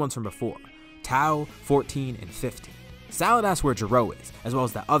 the same ones from before, Tau, 14, and 15. Salad asks where Jiro is, as well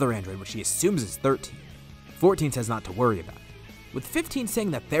as that other android which he assumes is 13. 14 says not to worry about it, with 15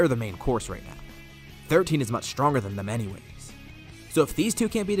 saying that they're the main course right now. 13 is much stronger than them anyways. So if these two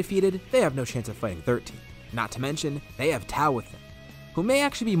can't be defeated, they have no chance of fighting 13. Not to mention, they have Tau with them, who may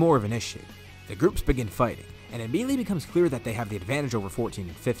actually be more of an issue. The groups begin fighting, and it immediately becomes clear that they have the advantage over 14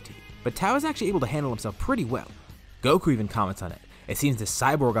 and 15, but Tau is actually able to handle himself pretty well. Goku even comments on it. It seems this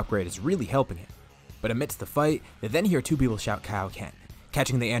cyborg upgrade is really helping him. But amidst the fight, they then hear 2 people shout Kaioken,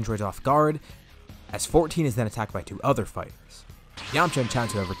 catching the androids off guard, as 14 is then attacked by 2 other fighters. Yamcha and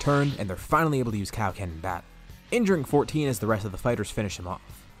Chaozu have returned, and they're finally able to use Kaioken in battle, injuring 14 as the rest of the fighters finish him off.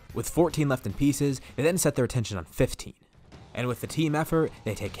 With 14 left in pieces, they then set their attention on 15, and with the team effort,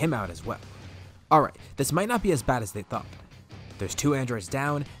 they take him out as well. Alright, this might not be as bad as they thought. There's 2 androids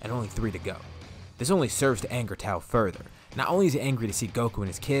down, and only 3 to go. This only serves to anger Tau further. Not only is he angry to see Goku and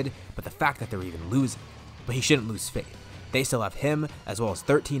his kid, but the fact that they're even losing. But he shouldn't lose faith. They still have him, as well as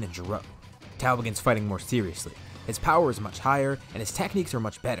 13 and Jiro. Tau begins fighting more seriously. His power is much higher, and his techniques are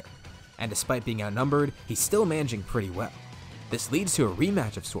much better. And despite being outnumbered, he's still managing pretty well. This leads to a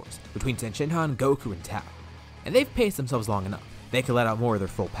rematch of sorts between Tenshinhan, Goku, and Tau. And they've paced themselves long enough. They can let out more of their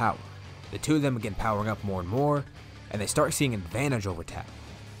full power. The 2 of them begin powering up more and more, and they start seeing an advantage over Tau.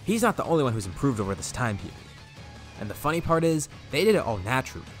 He's not the only one who's improved over this time period. And the funny part is, they did it all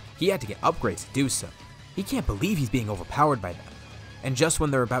naturally. He had to get upgrades to do so. He can't believe he's being overpowered by them. And just when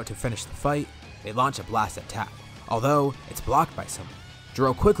they're about to finish the fight, they launch a blast at Tau, although it's blocked by someone.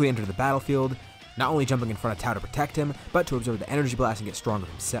 Jiro quickly entered the battlefield, not only jumping in front of Tau to protect him, but to absorb the energy blast and get stronger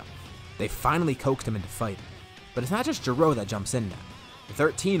himself. They finally coaxed him into fighting. But it's not just Jiro that jumps in now.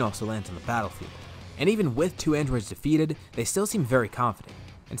 13 also lands on the battlefield. And even with 2 androids defeated, they still seem very confident.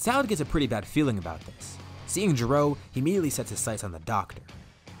 And Salad gets a pretty bad feeling about this. Seeing Jiro, he immediately sets his sights on the Doctor,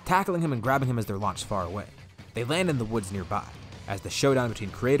 tackling him and grabbing him as they're launched far away. They land in the woods nearby, as the showdown between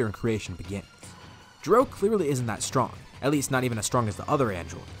Creator and Creation begins. Jiro clearly isn't that strong, at least not even as strong as the other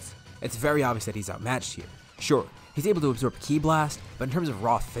androids. It's very obvious that he's outmatched here. Sure, he's able to absorb Ki Blast, but in terms of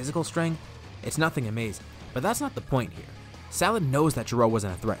raw physical strength, it's nothing amazing. But that's not the point here. Salad knows that Jiro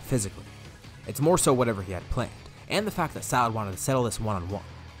wasn't a threat physically. It's more so whatever he had planned, and the fact that Salad wanted to settle this one-on-one.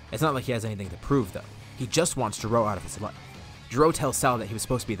 It's not like he has anything to prove though. He just wants Jiro out of his life. Jiro tells Salad that he was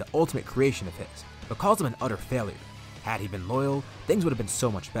supposed to be the ultimate creation of his, but calls him an utter failure. Had he been loyal, things would have been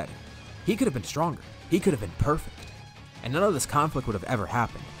so much better. He could have been stronger. He could have been perfect. And none of this conflict would have ever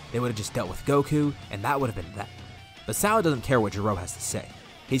happened. They would have just dealt with Goku, and that would have been that. But Salad doesn't care what Gero has to say.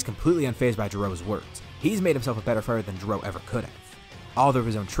 He's completely unfazed by Gero's words. He's made himself a better fighter than Gero ever could have. All through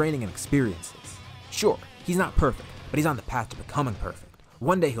his own training and experiences. Sure, he's not perfect, but he's on the path to becoming perfect.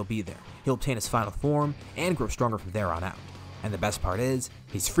 One day he'll be there. He'll obtain his final form, and grow stronger from there on out. And the best part is,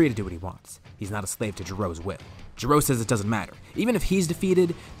 he's free to do what he wants. He's not a slave to Gero's will. Gero says it doesn't matter. Even if he's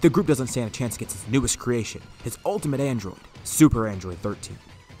defeated, the group doesn't stand a chance against his newest creation, his ultimate android, Super Android 13.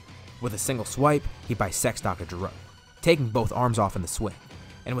 With a single swipe, he bisects Dr. Gero, taking both arms off in the swing.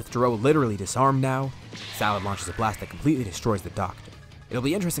 And with Gero literally disarmed now, Salad launches a blast that completely destroys the Doctor. It'll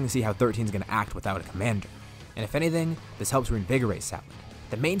be interesting to see how 13's gonna act without a commander. And if anything, this helps reinvigorate Salad,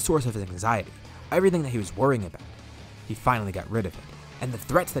 the main source of his anxiety, everything that he was worrying about. He finally got rid of it. And the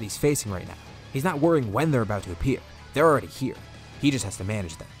threats that he's facing right now, he's not worrying when they're about to appear. They're already here. He just has to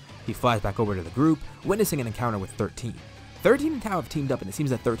manage them. He flies back over to the group, witnessing an encounter with 13. 13 and Tao have teamed up, and it seems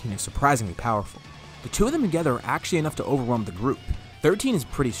that 13 is surprisingly powerful. The two of them together are actually enough to overwhelm the group. 13 is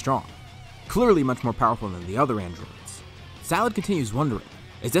pretty strong, clearly much more powerful than the other androids. Salad continues wondering,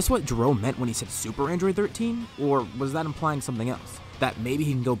 is this what Gero meant when he said Super Android 13? Or was that implying something else? That maybe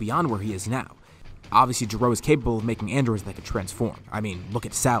he can go beyond where he is now? Obviously, Gero is capable of making androids that can transform. I mean, look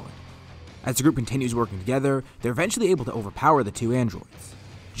at Salad. As the group continues working together, they're eventually able to overpower the two androids.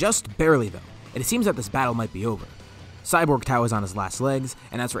 Just barely though, and it seems that this battle might be over. Cyborg Tao is on his last legs,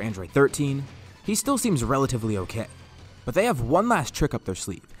 and as for Android 13, he still seems relatively okay. But they have one last trick up their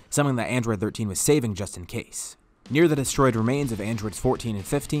sleeve, something that Android 13 was saving just in case. Near the destroyed remains of Androids 14 and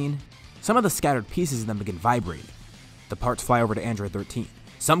 15, some of the scattered pieces of them begin vibrating. The parts fly over to Android 13.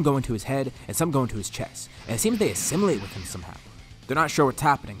 Some go into his head, and some go into his chest, and it seems they assimilate with him somehow. They're not sure what's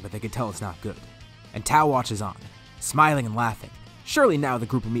happening, but they can tell it's not good. And Tao watches on, smiling and laughing. Surely now the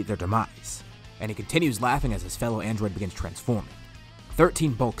group will meet their demise. And he continues laughing as his fellow android begins transforming.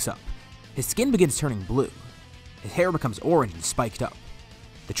 13 bulks up. His skin begins turning blue. His hair becomes orange and spiked up.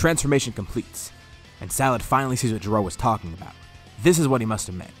 The transformation completes, and Salad finally sees what Gero was talking about. This is what he must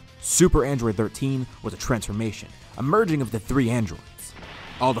have meant. Super Android 13 was a transformation, a merging of the three androids.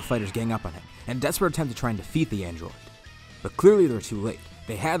 All the fighters gang up on him, in a desperate attempt to try and defeat the android. But clearly they're too late.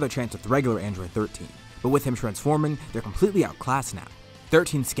 They had their chance with regular Android 13, but with him transforming, they're completely outclassed now.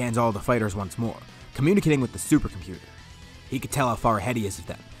 13 scans all the fighters once more, communicating with the supercomputer. He could tell how far ahead he is of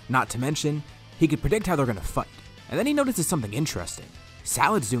them, not to mention, he could predict how they're gonna fight. And then he notices something interesting.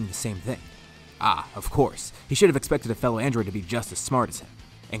 Salad's doing the same thing. Ah, of course, he should have expected a fellow android to be just as smart as him.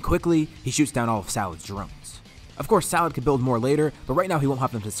 And quickly, he shoots down all of Salad's drones. Of course, Salad could build more later, but right now he won't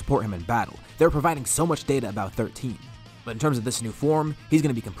have them to support him in battle. They're providing so much data about 13. But in terms of this new form, he's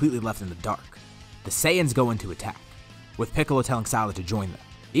going to be completely left in the dark. The Saiyans go into attack, with Piccolo telling Salad to join them.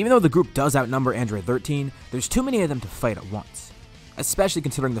 Even though the group does outnumber Android 13, there's too many of them to fight at once. Especially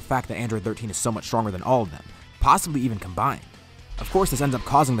considering the fact that Android 13 is so much stronger than all of them, possibly even combined. Of course, this ends up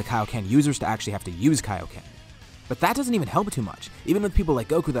causing the Kaioken users to actually have to use Kaioken. But that doesn't even help too much. Even with people like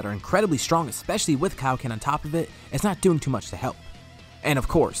Goku that are incredibly strong, especially with Kaioken on top of it, it's not doing too much to help. And of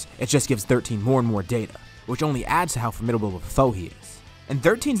course, it just gives 13 more and more data, which only adds to how formidable of a foe he is. And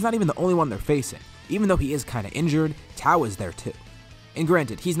 13's not even the only one they're facing. Even though he is kinda injured, Tao is there too. And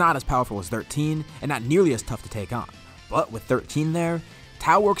granted, he's not as powerful as 13, and not nearly as tough to take on. But with 13 there,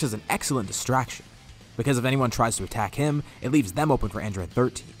 Tao works as an excellent distraction. Because if anyone tries to attack him, it leaves them open for Android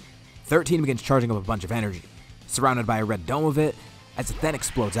 13. 13 begins charging up a bunch of energy, surrounded by a red dome of it, as it then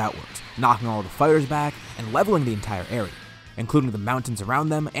explodes outwards, knocking all the fighters back and leveling the entire area, including the mountains around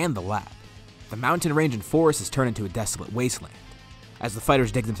them and the lab. The mountain range and forest is turned into a desolate wasteland, as the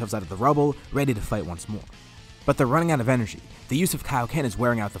fighters dig themselves out of the rubble, ready to fight once more. But they're running out of energy. The use of Kaioken is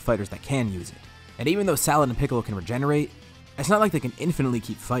wearing out the fighters that can use it. And even though Salad and Piccolo can regenerate, it's not like they can infinitely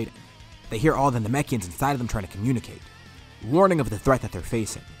keep fighting. They hear all the Namekians inside of them trying to communicate, warning of the threat that they're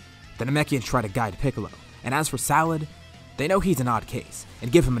facing. The Namekians try to guide Piccolo, and as for Salad, they know he's an odd case,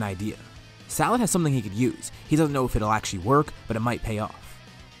 and give him an idea. Salad has something he could use. He doesn't know if it'll actually work, but it might pay off.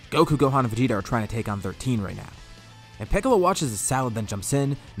 Goku, Gohan, and Vegeta are trying to take on 13 right now. And Piccolo watches as Salad then jumps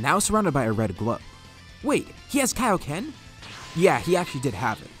in, now surrounded by a red glow. Wait, he has Kaioken? Yeah, he actually did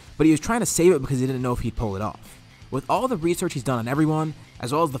have it, but he was trying to save it because he didn't know if he'd pull it off. With all the research he's done on everyone,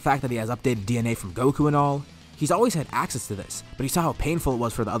 as well as the fact that he has updated DNA from Goku and all, he's always had access to this, but he saw how painful it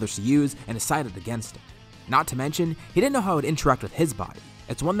was for the others to use and decided against it. Not to mention, he didn't know how it would interact with his body.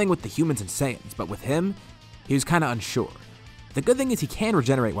 It's one thing with the humans and Saiyans, but with him, he was kinda unsure. The good thing is he can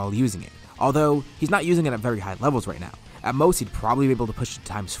regenerate while using it, although he's not using it at very high levels right now. At most, he'd probably be able to push it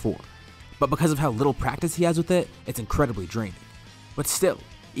to ×4. but because of how little practice he has with it, it's incredibly draining. But still,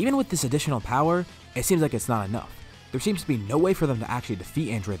 even with this additional power, it seems like it's not enough. There seems to be no way for them to actually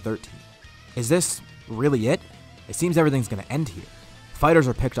defeat Android 13. Is this really it? It seems everything's gonna end here. Fighters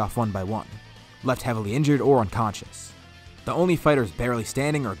are picked off one by one, left heavily injured or unconscious. The only fighters barely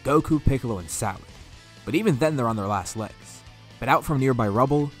standing are Goku, Piccolo, and Salad. But even then they're on their last legs. But out from nearby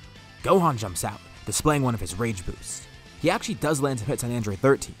rubble, Gohan jumps out, displaying one of his rage boosts. He actually does land some hits on Android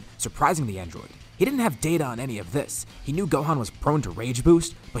 13, surprising the android. He didn't have data on any of this. He knew Gohan was prone to rage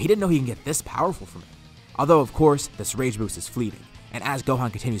boost, but he didn't know he can get this powerful from it. Although of course, this rage boost is fleeting, and as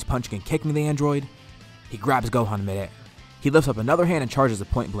Gohan continues punching and kicking the android, he grabs Gohan midair. He lifts up another hand and charges a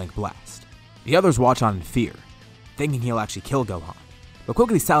point-blank blast. The others watch on in fear, thinking he'll actually kill Gohan. But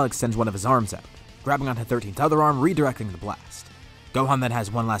quickly Salad extends one of his arms out, grabbing onto 13's other arm, redirecting the blast. Gohan then has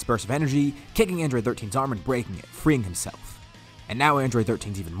one last burst of energy, kicking Android 13's arm and breaking it, freeing himself. And now Android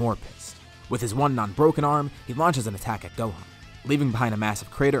 13's even more pissed. With his one non-broken arm, he launches an attack at Gohan, leaving behind a massive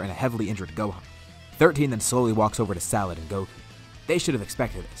crater and a heavily injured Gohan. 13 then slowly walks over to Salad and Goku. They should have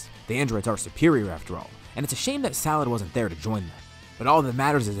expected this. The androids are superior after all, and it's a shame that Salad wasn't there to join them. But all that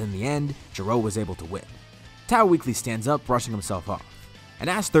matters is in the end, Gero was able to win. Tao weakly stands up, brushing himself off, and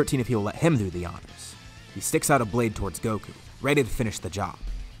asks 13 if he will let him do the honors. He sticks out a blade towards Goku, ready to finish the job.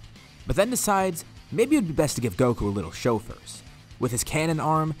 But then decides maybe it would be best to give Goku a little show first. With his cannon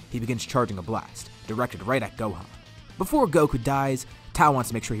arm, he begins charging a blast, directed right at Gohan. Before Goku dies, Tao wants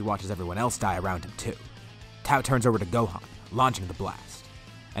to make sure he watches everyone else die around him too. Tao turns over to Gohan, launching the blast,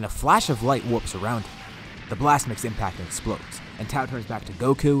 and a flash of light warps around him. The blast makes impact and explodes, and Tao turns back to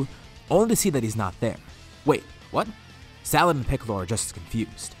Goku, only to see that he's not there. Wait, what? Salad and Piccolo are just as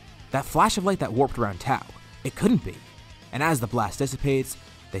confused. That flash of light that warped around Tao, it couldn't be. And as the blast dissipates,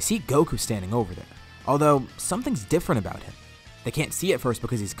 they see Goku standing over there, although something's different about him. They can't see it first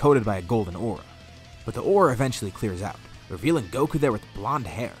because he's coated by a golden aura, but the aura eventually clears out, revealing Goku there with blonde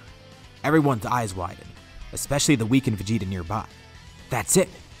hair. Everyone's eyes widen, especially the weakened Vegeta nearby. That's it,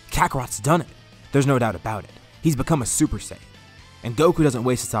 Kakarot's done it. There's no doubt about it. He's become a Super Saiyan. And Goku doesn't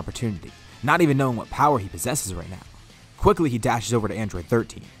waste this opportunity, not even knowing what power he possesses right now. Quickly he dashes over to Android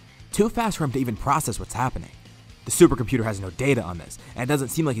 13, too fast for him to even process what's happening. The supercomputer has no data on this, and it doesn't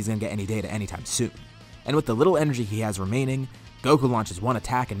seem like he's gonna get any data anytime soon. And with the little energy he has remaining, Goku launches one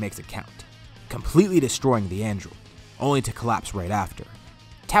attack and makes it count, completely destroying the android, only to collapse right after.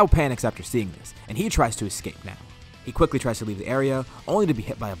 Tao panics after seeing this, and he tries to escape now. He quickly tries to leave the area, only to be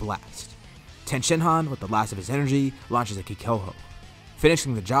hit by a blast. Tenshinhan, with the last of his energy, launches a Kikoho,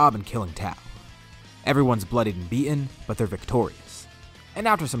 finishing the job and killing Tao. Everyone's bloodied and beaten, but they're victorious. And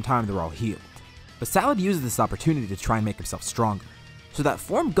after some time they're all healed. But Salad uses this opportunity to try and make himself stronger. So that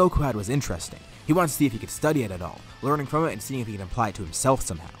form Goku had was interesting. He wanted to see if he could study it at all, learning from it and seeing if he could apply it to himself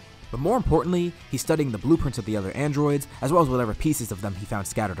somehow. But more importantly, he's studying the blueprints of the other androids, as well as whatever pieces of them he found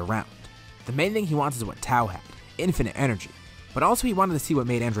scattered around. The main thing he wants is what Tao had, infinite energy. But also he wanted to see what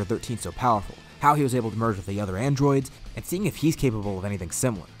made Android 13 so powerful, how he was able to merge with the other androids, and seeing if he's capable of anything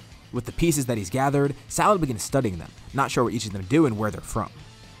similar. With the pieces that he's gathered, Salad begins studying them, not sure what each of them do and where they're from.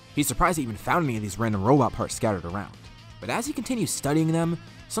 He's surprised he even found any of these random robot parts scattered around. But as he continues studying them,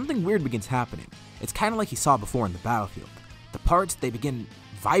 something weird begins happening. It's kind of like he saw before in the battlefield. The parts, they begin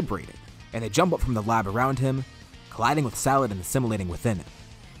vibrating, and they jump up from the lab around him, colliding with Salad and assimilating within him.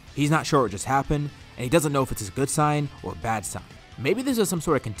 He's not sure what just happened, and he doesn't know if it's a good sign or a bad sign. Maybe this is some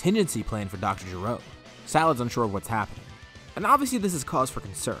sort of contingency plan for Dr. Gero. Salad's unsure of what's happening. And obviously this is cause for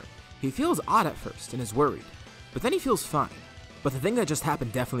concern. He feels odd at first and is worried, but then he feels fine. But the thing that just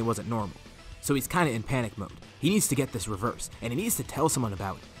happened definitely wasn't normal, so he's kinda in panic mode. He needs to get this reversed, and he needs to tell someone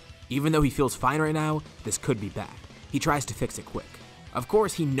about it. Even though he feels fine right now, this could be bad. He tries to fix it quick. Of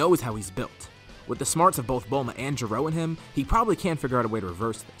course, he knows how he's built. With the smarts of both Bulma and Gero in him, he probably can figure out a way to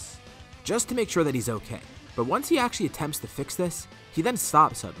reverse this, just to make sure that he's okay. But once he actually attempts to fix this, he then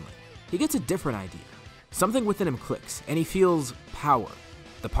stops suddenly. He gets a different idea. Something within him clicks, and he feels power.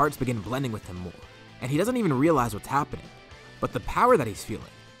 The parts begin blending with him more, and he doesn't even realize what's happening. But the power that he's feeling,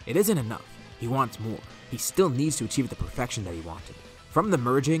 it isn't enough. He wants more. He still needs to achieve the perfection that he wanted. From the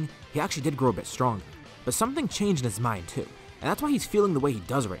merging, he actually did grow a bit stronger, but something changed in his mind too, and that's why he's feeling the way he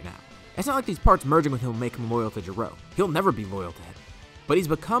does right now. It's not like these parts merging with him will make him loyal to Gero. He'll never be loyal to him. But he's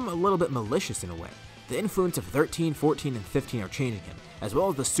become a little bit malicious in a way. The influence of 13, 14, and 15 are changing him, as well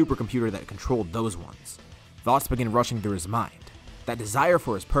as the supercomputer that controlled those ones. Thoughts begin rushing through his mind. That desire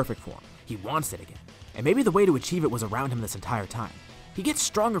for his perfect form, he wants it again. And maybe the way to achieve it was around him this entire time. He gets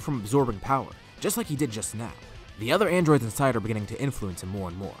stronger from absorbing power, just like he did just now. The other androids inside are beginning to influence him more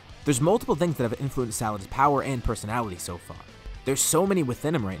and more. There's multiple things that have influenced Salad's power and personality so far. There's so many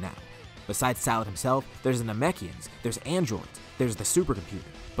within him right now. Besides Salad himself, there's the Namekians, there's androids, there's the supercomputer.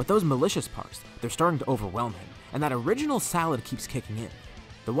 But those malicious parts, they're starting to overwhelm him, and that original Salad keeps kicking in.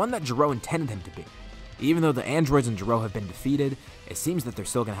 The one that Gero intended him to be. Even though the androids and Gero have been defeated, it seems that they're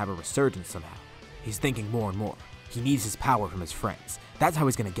still gonna have a resurgence somehow. He's thinking more and more. He needs his power from his friends. That's how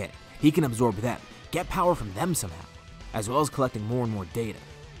he's gonna get it. He can absorb them, get power from them somehow, as well as collecting more and more data.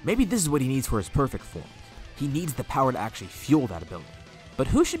 Maybe this is what he needs for his perfect form. He needs the power to actually fuel that ability. But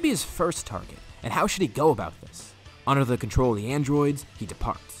who should be his first target, and how should he go about this? Under the control of the androids, he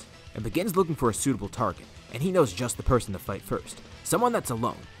departs, and begins looking for a suitable target, and he knows just the person to fight first. Someone that's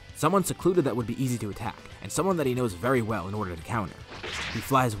alone, someone secluded that would be easy to attack, and someone that he knows very well in order to counter. He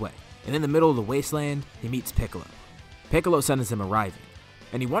flies away, and in the middle of the wasteland, he meets Piccolo. Piccolo sentences him arriving,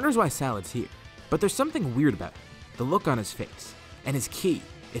 and he wonders why Salad's here. But there's something weird about him, the look on his face, and his ki,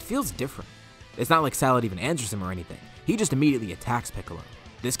 it feels different. It's not like Salad even answers him or anything, he just immediately attacks Piccolo.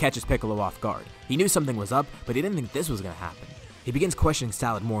 This catches Piccolo off guard. He knew something was up, but he didn't think this was gonna happen. He begins questioning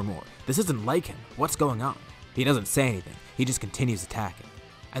Salad more and more. This isn't like him, what's going on? He doesn't say anything, he just continues attacking.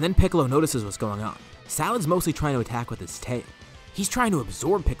 And then Piccolo notices what's going on. Salad's mostly trying to attack with his tail. He's trying to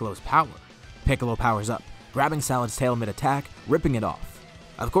absorb Piccolo's power. Piccolo powers up, grabbing Salad's tail mid-attack, ripping it off.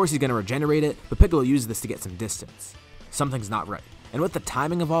 Of course he's gonna regenerate it, but Piccolo uses this to get some distance. Something's not right. And with the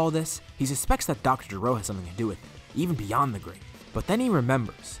timing of all of this, he suspects that Dr. Gero has something to do with it, even beyond the grave. But then he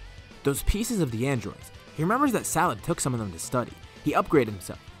remembers. Those pieces of the androids. He remembers that Salad took some of them to study. He upgraded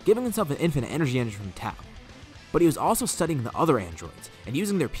himself, giving himself an infinite energy engine from Tau. But he was also studying the other androids, and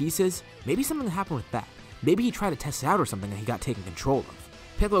using their pieces, maybe something happened with that. Maybe he tried to test it out or something and he got taken control of.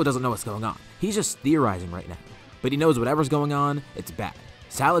 Piccolo doesn't know what's going on. He's just theorizing right now. But he knows whatever's going on, it's bad.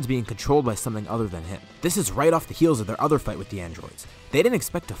 Salad's being controlled by something other than him. This is right off the heels of their other fight with the androids. They didn't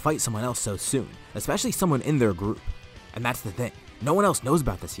expect to fight someone else so soon, especially someone in their group. And that's the thing, no one else knows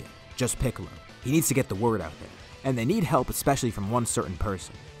about this yet, just Piccolo. He needs to get the word out there, and they need help especially from one certain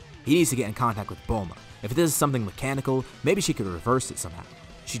person. He needs to get in contact with Bulma. If this is something mechanical, maybe she could reverse it somehow.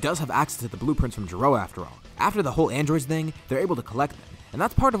 She does have access to the blueprints from Gero after all. After the whole androids thing, they're able to collect them, and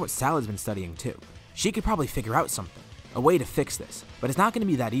that's part of what Salad's been studying too. She could probably figure out something, a way to fix this, but it's not going to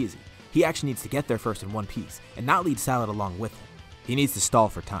be that easy. He actually needs to get there first in one piece, and not lead Salad along with him. He needs to stall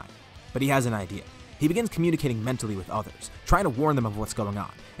for time, but he has an idea. He begins communicating mentally with others, trying to warn them of what's going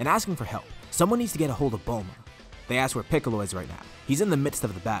on, and asking for help. Someone needs to get a hold of Bulma. They ask where Piccolo is right now. He's in the midst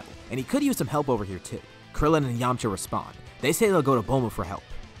of the battle, and he could use some help over here too. Krillin and Yamcha respond. They say they'll go to Bulma for help.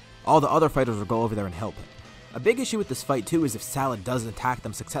 All the other fighters will go over there and help him. A big issue with this fight too is if Salad does attack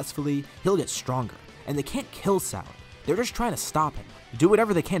them successfully, he'll get stronger, and they can't kill Salad. They're just trying to stop him, do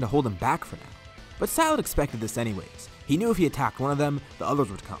whatever they can to hold him back for now. But Salad expected this anyways. He knew if he attacked one of them, the others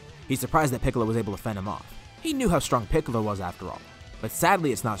would come. He's surprised that Piccolo was able to fend him off. He knew how strong Piccolo was after all. But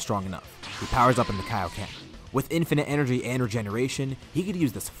sadly it's not strong enough. He powers up into Kaioken. With infinite energy and regeneration, he could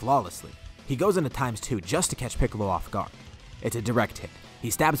use this flawlessly. He goes into ×2 just to catch Piccolo off guard. It's a direct hit. He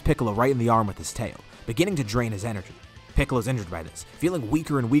stabs Piccolo right in the arm with his tail, beginning to drain his energy. Piccolo's injured by this, feeling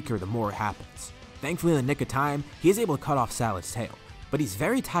weaker and weaker the more it happens. Thankfully in the nick of time, he is able to cut off Salad's tail, but he's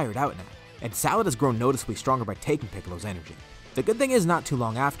very tired out now, and Salad has grown noticeably stronger by taking Piccolo's energy. The good thing is not too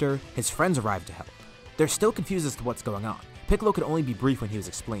long after, his friends arrive to help. They're still confused as to what's going on. Piccolo could only be brief when he was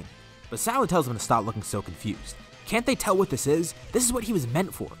explaining, but Salad tells him to stop looking so confused. Can't they tell what this is? This is what he was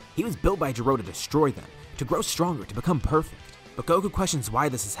meant for. He was built by Gero to destroy them, to grow stronger, to become perfect. But Goku questions why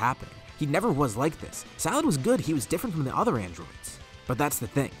this is happening. He never was like this. Salad was good, he was different from the other androids. But that's the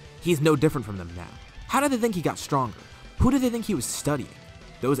thing, he's no different from them now. How did they think he got stronger? Who did they think he was studying?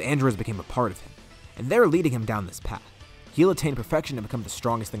 Those androids became a part of him, and they're leading him down this path. He'll attain perfection and become the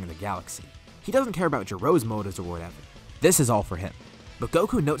strongest thing in the galaxy. He doesn't care about Gero's motives or whatever. This is all for him. But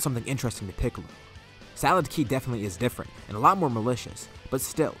Goku notes something interesting to Piccolo. Salad's ki definitely is different, and a lot more malicious, but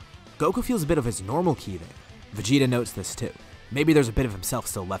still, Goku feels a bit of his normal ki there. Vegeta notes this too. Maybe there's a bit of himself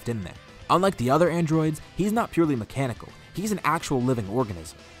still left in there. Unlike the other androids, he's not purely mechanical, he's an actual living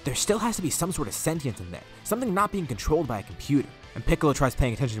organism. There still has to be some sort of sentience in there, something not being controlled by a computer, and Piccolo tries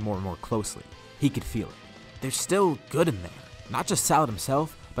paying attention more and more closely. He could feel it. There's still good in there, not just Salad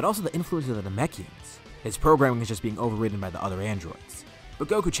himself, but also the influence of the Namekians. His programming is just being overridden by the other androids. But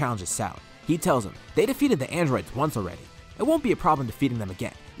Goku challenges Salad. He tells him, they defeated the androids once already. It won't be a problem defeating them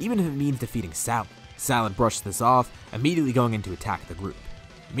again, even if it means defeating Salad. Salad brushes this off, immediately going in to attack the group.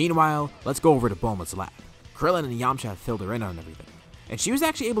 Meanwhile, let's go over to Bulma's lab. Krillin and Yamcha have filled her in on everything, and she was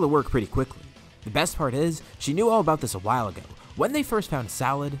actually able to work pretty quickly. The best part is, she knew all about this a while ago. When they first found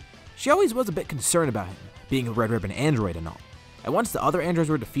Salad, she always was a bit concerned about him, being a Red Ribbon android and all. And once the other androids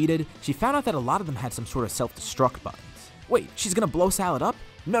were defeated, she found out that a lot of them had some sort of self-destruct buttons. Wait, she's gonna blow Salad up?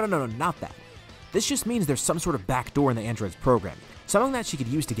 No, not that. This just means there's some sort of backdoor in the android's programming, something that she could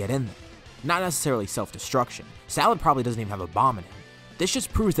use to get in there. Not necessarily self-destruction. Salad probably doesn't even have a bomb in him. This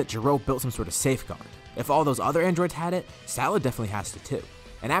just proves that Gero built some sort of safeguard. If all those other androids had it, Salad definitely has to too.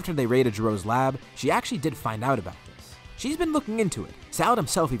 And after they raided Gero's lab, she actually did find out about this. She's been looking into it. Salad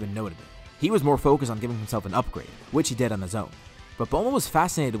himself even noted it. He was more focused on giving himself an upgrade, which he did on his own. But Bulma was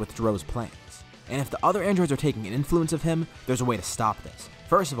fascinated with Gero's plans. And if the other androids are taking an influence of him, there's a way to stop this.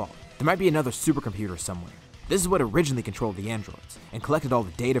 First of all, there might be another supercomputer somewhere. This is what originally controlled the androids, and collected all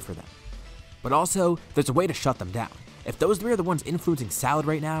the data for them. But also, there's a way to shut them down. If those three are the ones influencing Salad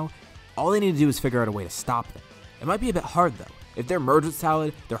right now, all they need to do is figure out a way to stop them. It might be a bit hard though. If they're merged with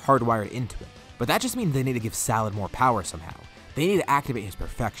Salad, they're hardwired into it. But that just means they need to give Salad more power somehow. They need to activate his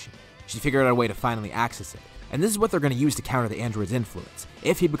perfection. She figured out a way to finally access it. And this is what they're going to use to counter the android's influence.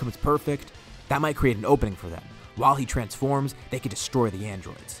 If he becomes perfect, that might create an opening for them. While he transforms, they can destroy the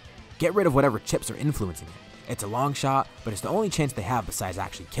androids. Get rid of whatever chips are influencing him. It's a long shot, but it's the only chance they have besides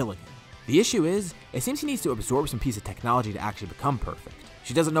actually killing him. The issue is, it seems he needs to absorb some piece of technology to actually become perfect.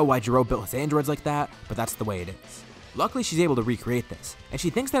 She doesn't know why Gero built his androids like that, but that's the way it is. Luckily, she's able to recreate this, and she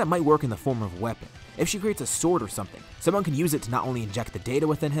thinks that it might work in the form of a weapon. If she creates a sword or something, someone can use it to not only inject the data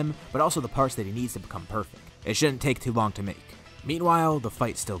within him, but also the parts that he needs to become perfect. It shouldn't take too long to make. Meanwhile, the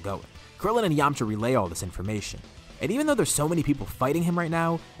fight's still going. Krillin and Yamcha relay all this information. And even though there's so many people fighting him right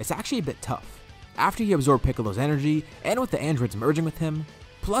now, it's actually a bit tough. After he absorbed Piccolo's energy, and with the androids merging with him,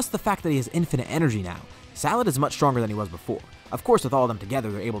 plus the fact that he has infinite energy now, Salad is much stronger than he was before. Of course, with all of them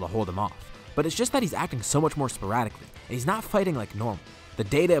together, they're able to hold him off. But it's just that he's acting so much more sporadically, and he's not fighting like normal. The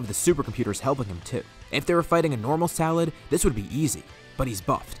data of the supercomputer is helping him too. If they were fighting a normal Salad, this would be easy. But he's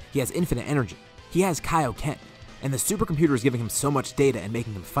buffed, he has infinite energy, he has Kaioken, and the supercomputer is giving him so much data and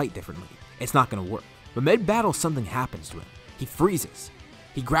making him fight differently. It's not gonna work. But mid-battle, something happens to him. He freezes.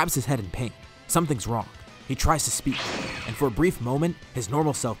 He grabs his head in pain. Something's wrong. He tries to speak, and for a brief moment, his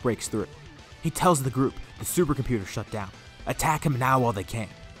normal self breaks through. He tells the group the supercomputer shut down. Attack him now while they can.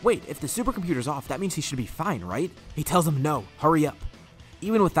 Wait, if the supercomputer's off, that means he should be fine, right? He tells them no, hurry up.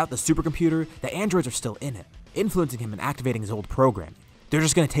 Even without the supercomputer, the androids are still in him, influencing him and activating his old programming. They're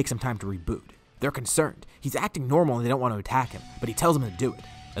just gonna take some time to reboot. They're concerned. He's acting normal and they don't want to attack him, but he tells them to do it.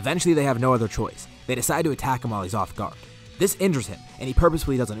 Eventually, they have no other choice. They decide to attack him while he's off guard. This injures him, and he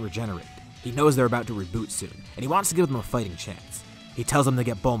purposefully doesn't regenerate. He knows they're about to reboot soon, and he wants to give them a fighting chance. He tells them to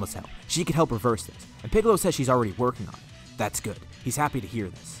get Bulma's help. She could help reverse this, and Piccolo says she's already working on it. That's good. He's happy to hear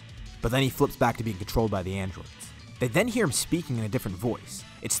this. But then he flips back to being controlled by the androids. They then hear him speaking in a different voice.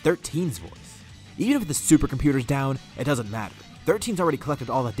 It's 13's voice. Even if the supercomputer's down, it doesn't matter. 13's already collected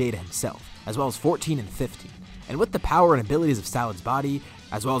all the data himself, as well as 14 and 15. And with the power and abilities of Salad's body,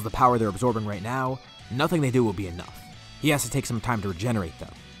 as well as the power they're absorbing right now, nothing they do will be enough. He has to take some time to regenerate though.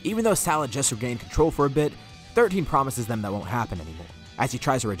 Even though Salad just regained control for a bit, 13 promises them that won't happen anymore. As he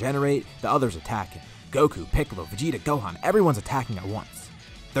tries to regenerate, the others attack him. Goku, Piccolo, Vegeta, Gohan, everyone's attacking at once.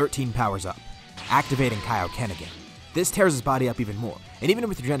 13 powers up, activating Kaioken again. This tears his body up even more, and even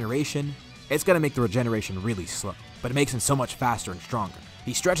with regeneration, it's gonna make the regeneration really slow, but it makes him so much faster and stronger.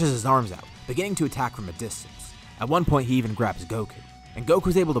 He stretches his arms out, beginning to attack from a distance. At one point he even grabs Goku, and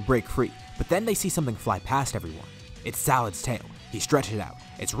Goku's able to break free, but then they see something fly past everyone. It's Salad's tail. He stretches it out.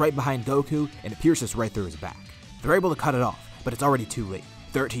 It's right behind Goku, and it pierces right through his back. They're able to cut it off, but it's already too late.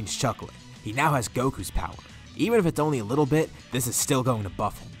 13's chuckling. He now has Goku's power. Even if it's only a little bit, this is still going to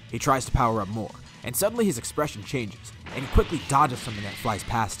buff him. He tries to power up more, and suddenly his expression changes, and he quickly dodges something that flies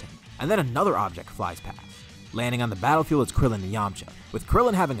past him. And then another object flies past. Landing on the battlefield is Krillin and Yamcha, with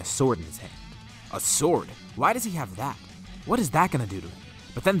Krillin having a sword in his hand. A sword? Why does he have that? What is that gonna do to him?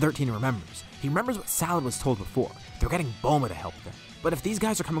 But then 13 remembers. He remembers what Salad was told before. They're getting Bulma to help them. But if these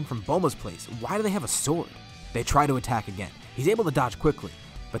guys are coming from Bulma's place, why do they have a sword? They try to attack again. He's able to dodge quickly,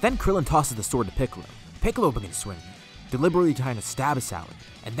 but then Krillin tosses the sword to Piccolo. Piccolo begins swinging, deliberately trying to stab Salad,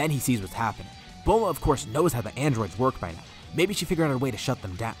 and then he sees what's happening. Bulma, of course, knows how the androids work by now. Maybe she figured out a way to shut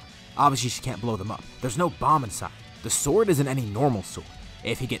them down. Obviously, she can't blow them up. There's no bomb inside. The sword isn't any normal sword.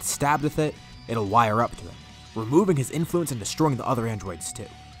 If he gets stabbed with it, it'll wire up to him, removing his influence and destroying the other androids too.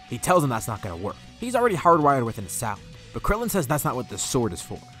 He tells them that's not gonna work. He's already hardwired within Salad. But Krillin says that's not what the sword is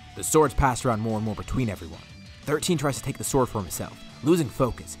for. The sword's passed around more and more between everyone. 13 tries to take the sword for himself, losing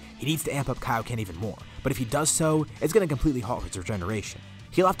focus. He needs to amp up Kaioken even more, but if he does so, it's gonna completely halt his regeneration.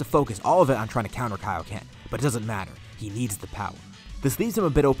 He'll have to focus all of it on trying to counter Kaioken, but it doesn't matter. He needs the power. This leaves him a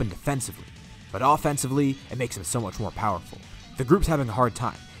bit open defensively, but offensively, it makes him so much more powerful. The group's having a hard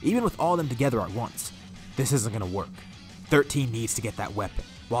time, even with all of them together at once. This isn't gonna work. 13 needs to get that weapon.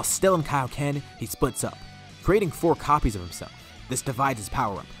 While still in Kaioken, he splits up. creating 4 copies of himself. This divides his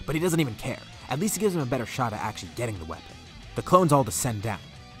power up, but he doesn't even care. At least it gives him a better shot at actually getting the weapon. The clones all descend down,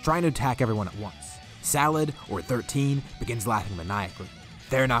 trying to attack everyone at once. Salad, or 13, begins laughing maniacally.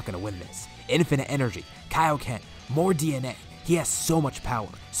 They're not going to win this. Infinite energy, Kaioken, more DNA. He has so much power,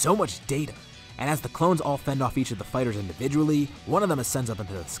 so much data. And as the clones all fend off each of the fighters individually, one of them ascends up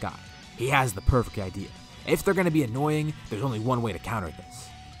into the sky. He has the perfect idea. If they're going to be annoying, there's only one way to counter this.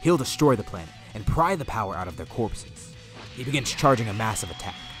 He'll destroy the planet and pry the power out of their corpses. He begins charging a massive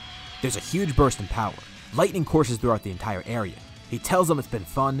attack. There's a huge burst in power. Lightning courses throughout the entire area. He tells them it's been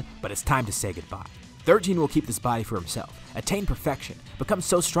fun, but it's time to say goodbye. 13 will keep this body for himself, attain perfection, become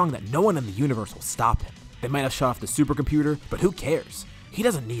so strong that no one in the universe will stop him. They might have shut off the supercomputer, but who cares? He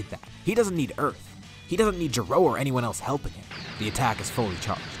doesn't need that. He doesn't need Earth. He doesn't need Jiro or anyone else helping him. The attack is fully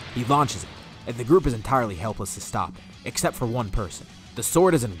charged. He launches it, and the group is entirely helpless to stop it, except for one person. The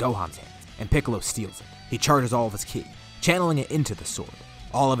sword is in Gohan's hands, and Piccolo steals it. He charges all of his ki, channeling it into the sword.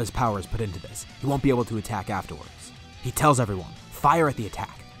 All of his power is put into this. He won't be able to attack afterwards. He tells everyone, fire at the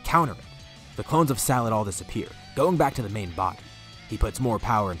attack, counter it. The clones of Salad all disappear, going back to the main body. He puts more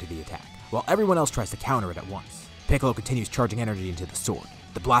power into the attack, while everyone else tries to counter it at once. Piccolo continues charging energy into the sword.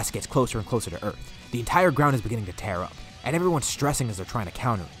 The blast gets closer and closer to Earth. The entire ground is beginning to tear up, and everyone's stressing as they're trying to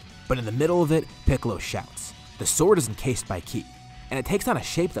counter it. But in the middle of it, Piccolo shouts. The sword is encased by ki, and it takes on a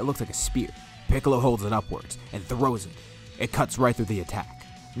shape that looks like a spear. Piccolo holds it upwards and throws it. It cuts right through the attack,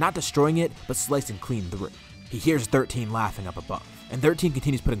 not destroying it, but slicing clean through. He hears 13 laughing up above, and 13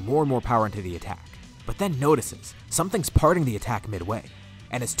 continues putting more and more power into the attack, but then notices something's parting the attack midway,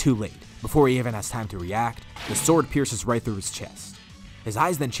 and it's too late. Before he even has time to react, the sword pierces right through his chest. His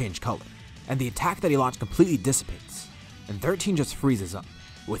eyes then change color, and the attack that he launched completely dissipates, and 13 just freezes up.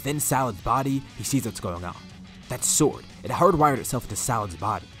 Within Salad's body, he sees what's going on. That sword, it hardwired itself into Salad's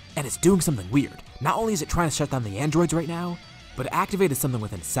body, and it's doing something weird. Not only is it trying to shut down the androids right now, but it activated something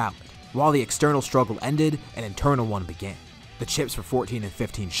within Salad. While the external struggle ended, an internal one began. The chips for 14 and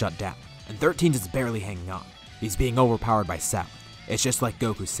 15 shut down, and 13 is barely hanging on. He's being overpowered by Salad. It's just like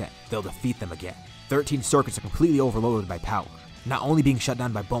Goku said, they'll defeat them again. 13 circuits are completely overloaded by power, not only being shut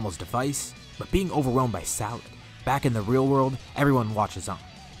down by Bulma's device, but being overwhelmed by Salad. Back in the real world, everyone watches on.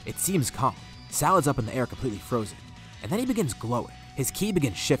 It seems calm. Salad's up in the air completely frozen, and then he begins glowing. His ki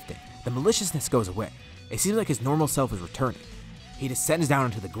begins shifting. The maliciousness goes away. It seems like his normal self is returning. He descends down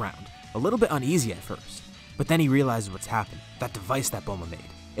into the ground, a little bit uneasy at first, but then he realizes what's happened. That device that Bulma made,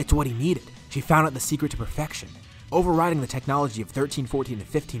 it's what he needed. She found out the secret to perfection. Overriding the technology of 13, 14, and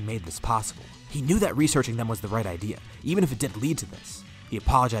 15 made this possible. He knew that researching them was the right idea, even if it did lead to this. He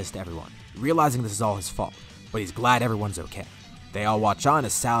apologized to everyone, realizing this is all his fault, but he's glad everyone's okay. They all watch on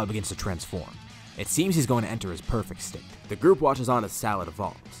as Salad begins to transform. It seems he's going to enter his perfect state. The group watches on as Salad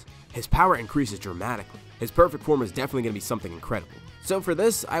evolves. His power increases dramatically. His perfect form is definitely going to be something incredible. So for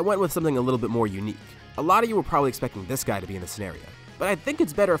this, I went with something a little bit more unique. A lot of you were probably expecting this guy to be in the scenario, but I think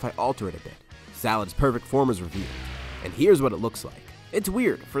it's better if I alter it a bit. Salad's perfect form is revealed, and here's what it looks like. It's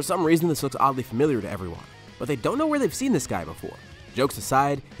weird, for some reason this looks oddly familiar to everyone, but they don't know where they've seen this guy before. Jokes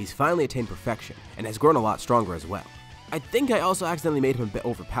aside, he's finally attained perfection, and has grown a lot stronger as well. I think I also accidentally made him a bit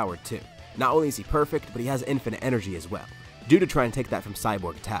overpowered too. Not only is he perfect, but he has infinite energy as well, due to trying to take that from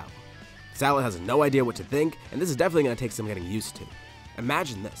Cyborg Tao. Salad has no idea what to think, and this is definitely going to take some getting used to.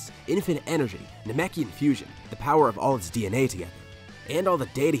 Imagine this, infinite energy, Namekian fusion, the power of all its DNA together, and all the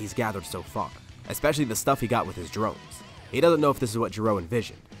data he's gathered so far, especially the stuff he got with his drones. He doesn't know if this is what Jiro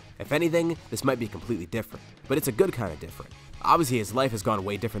envisioned. If anything, this might be completely different, but it's a good kind of different. Obviously his life has gone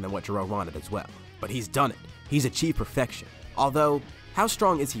way different than what Jiro wanted as well, but he's done it. He's achieved perfection. Although, how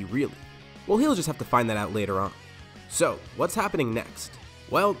strong is he really? Well, he'll just have to find that out later on. So, what's happening next?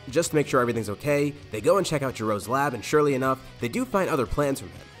 Well, just to make sure everything's okay, they go and check out Jiro's lab, and surely enough, they do find other plans from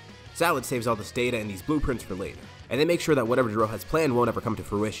him. Salad saves all this data and these blueprints for later, and they make sure that whatever Jiro has planned won't ever come to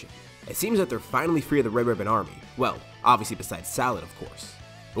fruition. It seems that they're finally free of the Red Ribbon Army. Well, obviously besides Salad, of course.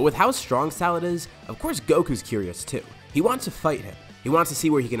 But with how strong Salad is, of course Goku's curious too. He wants to fight him. He wants to see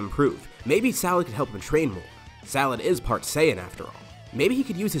where he can improve. Maybe Salad could help him train more. Salad is part Saiyan after all. Maybe he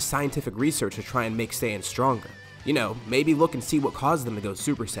could use his scientific research to try and make Saiyan stronger. You know, maybe look and see what caused them to go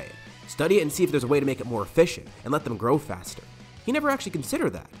Super Saiyan. Study it and see if there's a way to make it more efficient and let them grow faster. He never actually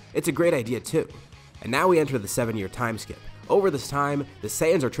considered that. It's a great idea too. And now we enter the 7-year time skip. Over this time, the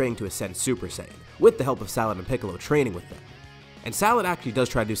Saiyans are training to ascend Super Saiyan, with the help of Salad and Piccolo training with them. And Salad actually does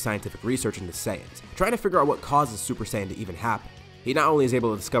try to do scientific research into Saiyans, trying to figure out what causes Super Saiyan to even happen. He not only is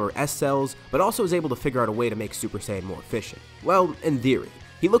able to discover S cells, but also is able to figure out a way to make Super Saiyan more efficient. Well, in theory,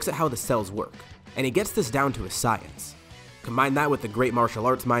 he looks at how the cells work, and he gets this down to a science. Combine that with the great martial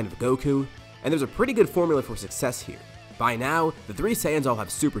arts mind of Goku, and there's a pretty good formula for success here. By now, the three Saiyans all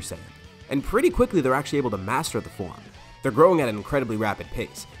have Super Saiyan, and pretty quickly they're actually able to master the form. They're growing at an incredibly rapid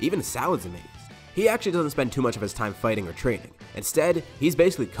pace, even Salad's amazed. He actually doesn't spend too much of his time fighting or training. Instead, he's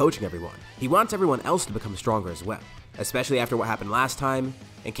basically coaching everyone. He wants everyone else to become stronger as well, especially after what happened last time.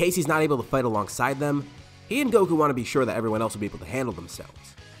 In case he's not able to fight alongside them, he and Goku want to be sure that everyone else will be able to handle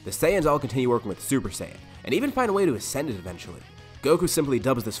themselves. The Saiyans all continue working with Super Saiyan, and even find a way to ascend it eventually. Goku simply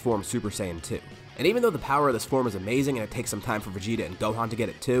dubs this form Super Saiyan 2, and even though the power of this form is amazing and it takes some time for Vegeta and Gohan to get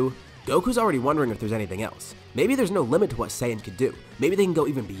it too, Goku's already wondering if there's anything else. Maybe there's no limit to what Saiyan could do. Maybe they can go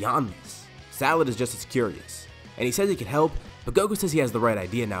even beyond this. Salad is just as curious, and he says he can help, but Goku says he has the right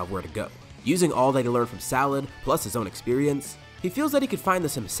idea now of where to go. Using all that he learned from Salad, plus his own experience, he feels that he could find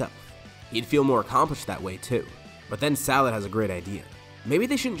this himself. He'd feel more accomplished that way too. But then Salad has a great idea. Maybe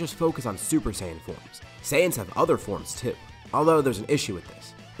they shouldn't just focus on Super Saiyan forms. Saiyans have other forms too. Although there's an issue with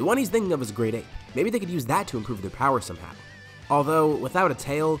this. The one he's thinking of is Great Ape. Maybe they could use that to improve their power somehow. Although, without a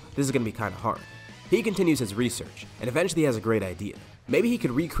tail, this is going to be kinda hard. He continues his research, and eventually has a great idea. Maybe he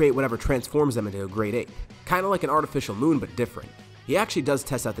could recreate whatever transforms them into a Great Ape. Kinda like an artificial moon, but different. He actually does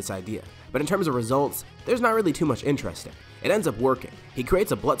test out this idea, but in terms of results, there's not really too much interest in. It ends up working. He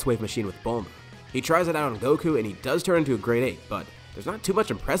creates a Blitzwave machine with Bulma. He tries it out on Goku, and he does turn into a Great Ape, but there's not too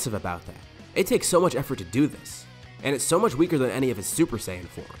much impressive about that. It takes so much effort to do this, and it's so much weaker than any of his Super Saiyan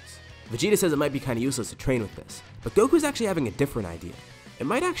forms. Vegeta says it might be kinda useless to train with this, but Goku's actually having a different idea. It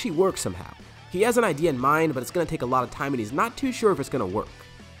might actually work somehow. He has an idea in mind, but it's gonna take a lot of time and he's not too sure if it's gonna work.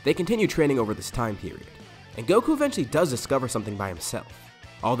 They continue training over this time period, and Goku eventually does discover something by himself.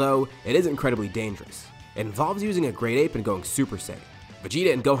 Although, it is incredibly dangerous. It involves using a Great Ape and going Super Saiyan.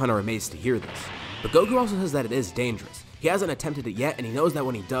 Vegeta and Gohan are amazed to hear this, but Goku also says that it is dangerous. He hasn't attempted it yet, and he knows that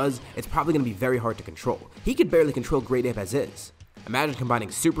when he does, it's probably going to be very hard to control. He could barely control Great Ape as is. Imagine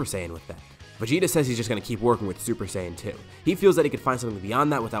combining Super Saiyan with that. Vegeta says he's just going to keep working with Super Saiyan 2. He feels that he could find something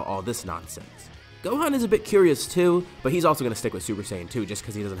beyond that without all this nonsense. Gohan is a bit curious too, but he's also going to stick with Super Saiyan 2 just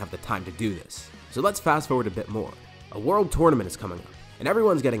because he doesn't have the time to do this. So let's fast forward a bit more. A world tournament is coming up, and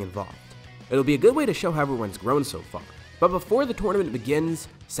everyone's getting involved. It'll be a good way to show how everyone's grown so far. But before the tournament begins,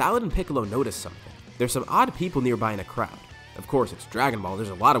 Salad and Piccolo notice something. There's some odd people nearby in a crowd. Of course, it's Dragon Ball, there's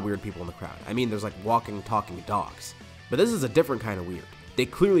a lot of weird people in the crowd. I mean, there's like walking, talking dogs. But this is a different kind of weird. They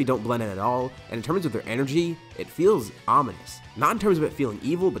clearly don't blend in at all, and in terms of their energy, it feels ominous. Not in terms of it feeling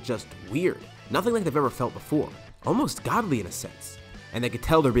evil, but just weird. Nothing like they've ever felt before. Almost godly in a sense. And they could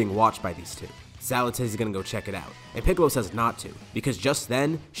tell they're being watched by these two. Salad says he's gonna go check it out, and Piccolo says not to, because just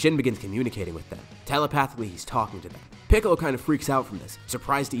then, Shin begins communicating with them. Telepathically, he's talking to them. Piccolo kind of freaks out from this,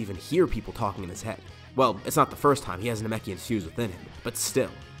 surprised to even hear people talking in his head. Well, it's not the first time, he has Namekian fuse within him, but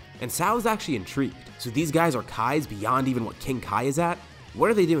still. And Sal is actually intrigued. So these guys are Kais beyond even what King Kai is at? What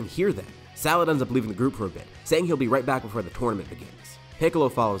are they doing here then? Salad ends up leaving the group for a bit, saying he'll be right back before the tournament begins. Piccolo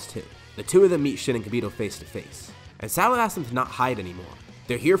follows too. The two of them meet Shin and Kibito face to face. And Salad asks them to not hide anymore.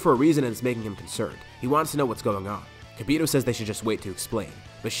 They're here for a reason and it's making him concerned. He wants to know what's going on. Kibito says they should just wait to explain.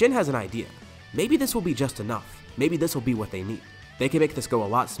 But Shin has an idea. Maybe this will be just enough. Maybe this will be what they need. They can make this go a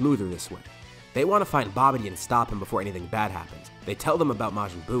lot smoother this way. They want to find Babidi and stop him before anything bad happens. They tell them about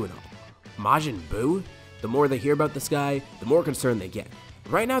Majin Buu and all. Majin Buu? The more they hear about this guy, the more concerned they get.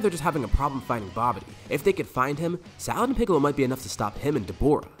 Right now they're just having a problem finding Babidi. If they could find him, Salad and Piccolo might be enough to stop him and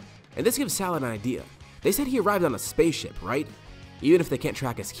Deborah. And this gives Salad an idea. They said he arrived on a spaceship, right? Even if they can't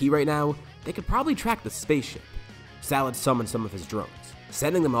track his key right now, they could probably track the spaceship. Salad summons some of his drones,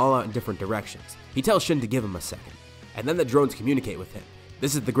 sending them all out in different directions. He tells Shin to give him a second, and then the drones communicate with him.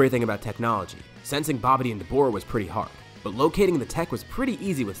 This is the great thing about technology. Sensing Babidi and Deborah was pretty hard, but locating the tech was pretty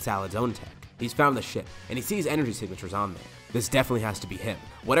easy with Salad's own tech. He's found the ship, and he sees energy signatures on there. This definitely has to be him.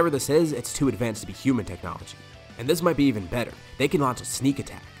 Whatever this is, it's too advanced to be human technology. And this might be even better. They can launch a sneak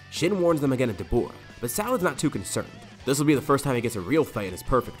attack. Shin warns them again at Deborah, but Salad's not too concerned. This will be the first time he gets a real fight in his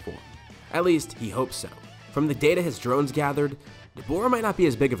perfect form. At least, he hopes so. From the data his drones gathered, Deborah might not be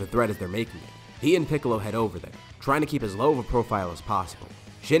as big of a threat as they're making it. He and Piccolo head over there, trying to keep as low of a profile as possible.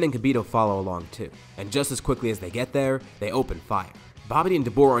 Shin and Kibito follow along too, and just as quickly as they get there, they open fire. Babidi and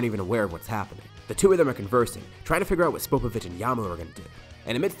Deborah aren't even aware of what's happening. The two of them are conversing, trying to figure out what Spopovich and Yamu are gonna do.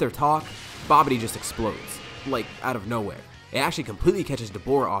 And amidst their talk, Babidi just explodes, like out of nowhere. It actually completely catches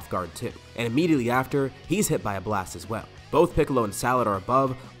Deborah off guard too, and immediately after, he's hit by a blast as well. Both Piccolo and Salad are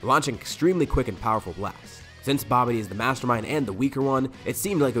above, launching extremely quick and powerful blasts. Since Babidi is the mastermind and the weaker one, it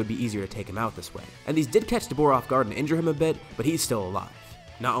seemed like it would be easier to take him out this way. And these did catch Deborah off guard and injure him a bit, but he's still alive.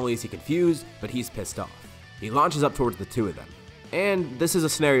 Not only is he confused, but he's pissed off. He launches up towards the two of them. And this is a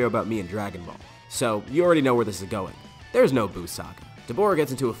scenario about me and Dragon Ball, so you already know where this is going. There's no Buu Saga. Tabora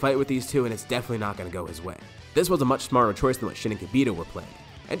gets into a fight with these two and it's definitely not going to go his way. This was a much smarter choice than what Shin and Kibito were planning.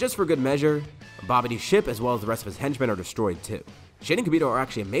 And just for good measure, Babidi's ship as well as the rest of his henchmen are destroyed too. Shin and Kibito are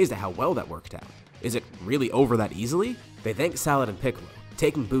actually amazed at how well that worked out. Is it really over that easily? They thank Salad and Piccolo,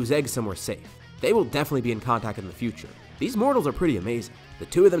 taking Boo's egg somewhere safe. They will definitely be in contact in the future. These mortals are pretty amazing. The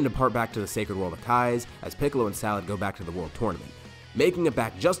two of them depart back to the sacred world of Kai's as Piccolo and Salad go back to the world tournament, making it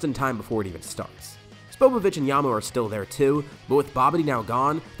back just in time before it even starts. Spopovich and Yamo are still there too, but with Babidi now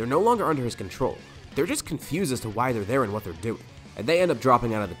gone, they're no longer under his control. They're just confused as to why they're there and what they're doing, and they end up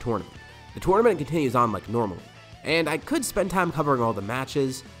dropping out of the tournament. The tournament continues on like normal, and I could spend time covering all the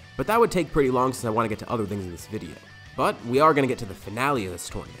matches, but that would take pretty long since I want to get to other things in this video. But we are going to get to the finale of this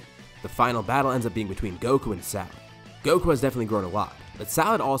tournament. The final battle ends up being between Goku and Salad. Goku has definitely grown a lot, but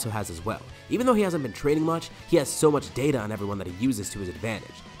Salad also has as well. Even though he hasn't been training much, he has so much data on everyone that he uses to his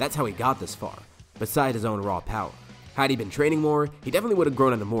advantage. That's how he got this far, besides his own raw power. Had he been training more, he definitely would have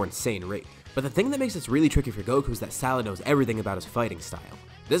grown at a more insane rate. But the thing that makes this really tricky for Goku is that Salad knows everything about his fighting style.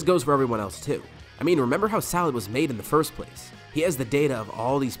 This goes for everyone else too. I mean, remember how Salad was made in the first place? He has the data of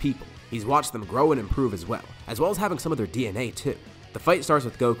all these people. He's watched them grow and improve as well as having some of their DNA too. The fight starts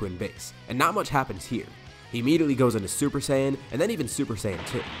with Goku in base, and not much happens here. He immediately goes into Super Saiyan, and then even Super Saiyan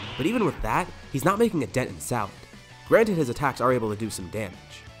 2. But even with that, he's not making a dent in Salad. Granted, his attacks are able to do some damage,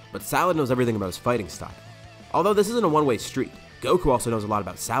 but Salad knows everything about his fighting style. Although this isn't a one-way street, Goku also knows a lot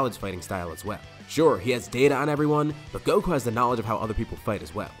about Salad's fighting style as well. Sure, he has data on everyone, but Goku has the knowledge of how other people fight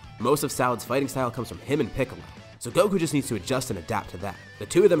as well. Most of Salad's fighting style comes from him and Piccolo, so Goku just needs to adjust and adapt to that. The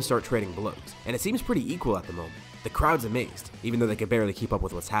two of them start trading blows, and it seems pretty equal at the moment. The crowd's amazed, even though they can barely keep up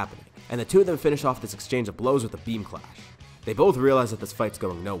with what's happening, and the two of them finish off this exchange of blows with a beam clash. They both realize that this fight's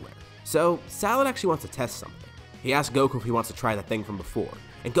going nowhere, so Salad actually wants to test something. He asks Goku if he wants to try that thing from before,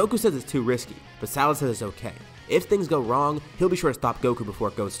 and Goku says it's too risky, but Salad says it's okay. If things go wrong, he'll be sure to stop Goku before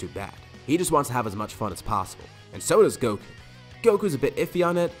it goes too bad. He just wants to have as much fun as possible, and so does Goku. Goku's a bit iffy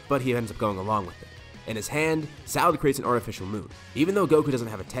on it, but he ends up going along with it. In his hand, Salad creates an artificial moon. Even though Goku doesn't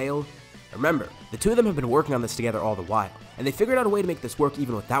have a tail, remember, the two of them have been working on this together all the while, and they figured out a way to make this work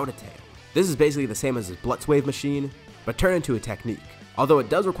even without a tail. This is basically the same as his Blutz Wave machine, but turned into a technique. Although it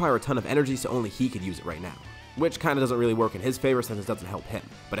does require a ton of energy, so only he could use it right now. Which kinda doesn't really work in his favor since it doesn't help him,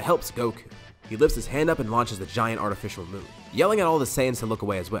 but it helps Goku. He lifts his hand up and launches the giant artificial moon, yelling at all the Saiyans to look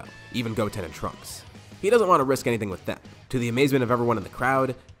away as well, even Goten and Trunks. He doesn't want to risk anything with them. To the amazement of everyone in the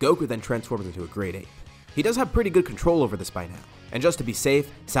crowd, Goku then transforms into a great ape. He does have pretty good control over this by now, and just to be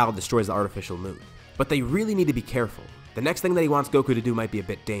safe, Salad destroys the artificial moon. But they really need to be careful. The next thing that he wants Goku to do might be a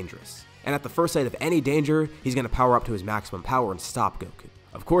bit dangerous. And at the first sight of any danger, he's going to power up to his maximum power and stop Goku.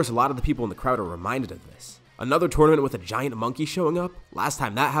 Of course, a lot of the people in the crowd are reminded of this. Another tournament with a giant monkey showing up? Last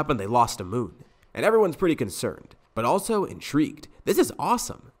time that happened, they lost a moon. And everyone's pretty concerned, but also intrigued. This is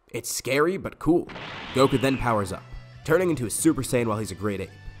awesome. It's scary, but cool. Goku then powers up, turning into a Super Saiyan while he's a great ape.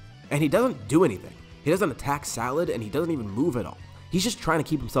 And he doesn't do anything. He doesn't attack Salad, and he doesn't even move at all. He's just trying to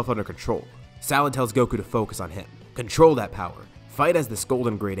keep himself under control. Salad tells Goku to focus on him, control that power, fight as this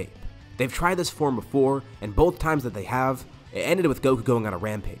golden great ape. They've tried this form before, and both times that they have, it ended with Goku going on a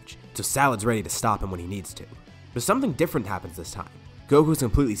rampage, so Salad's ready to stop him when he needs to. But something different happens this time. Goku's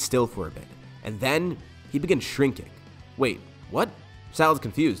completely still for a bit, and then he begins shrinking. Wait, what? Salad's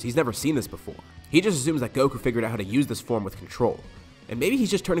confused, he's never seen this before. He just assumes that Goku figured out how to use this form with control, and maybe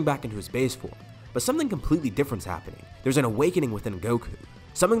he's just turning back into his base form. But something completely different's happening. There's an awakening within Goku,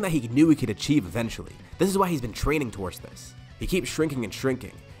 something that he knew he could achieve eventually. This is why he's been training towards this. He keeps shrinking and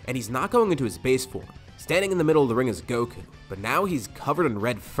shrinking, and he's not going into his base form. Standing in the middle of the ring is Goku, but now he's covered in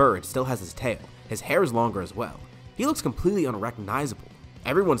red fur and still has his tail. His hair is longer as well. He looks completely unrecognizable.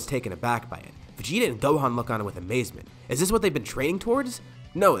 Everyone's taken aback by it. Vegeta and Gohan look on it with amazement. Is this what they've been training towards?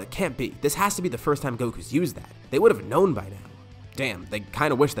 No, it can't be. This has to be the first time Goku's used that. They would have known by now. Damn, they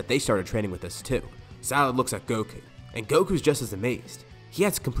kinda wish that they started training with this too. Salad looks at Goku, and Goku's just as amazed. He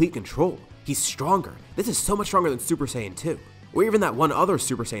has complete control. He's stronger. This is so much stronger than Super Saiyan 2, or even that one other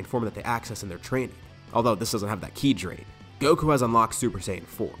Super Saiyan form that they access in their training. Although this doesn't have that ki drain. Goku has unlocked Super Saiyan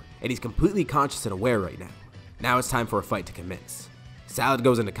 4, and he's completely conscious and aware right now. Now it's time for a fight to commence. Salad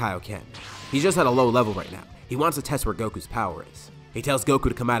goes into Kaioken. He's just at a low level right now. He wants to test where Goku's power is. He tells Goku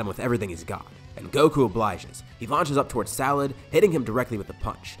to come at him with everything he's got, and Goku obliges. He launches up towards Salad, hitting him directly with a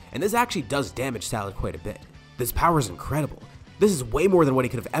punch, and this actually does damage Salad quite a bit. This power is incredible. This is way more than what he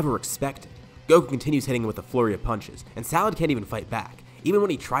could have ever expected. Goku continues hitting him with a flurry of punches, and Salad can't even fight back. Even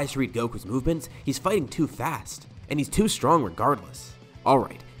when he tries to read Goku's movements, he's fighting too fast, and he's too strong regardless.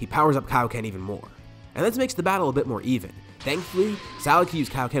 Alright, he powers up Kaioken even more, and this makes the battle a bit more even. Thankfully, Salad can use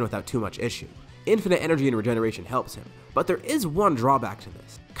Kaioken without too much issue. Infinite energy and regeneration helps him, but there is one drawback to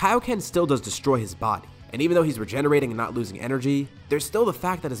this. Kaioken still does destroy his body, and even though he's regenerating and not losing energy, there's still the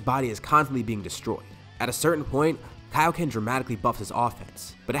fact that his body is constantly being destroyed. At a certain point, Kaioken dramatically buffs his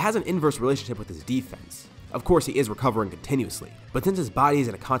offense, but it has an inverse relationship with his defense. Of course, he is recovering continuously, but since his body is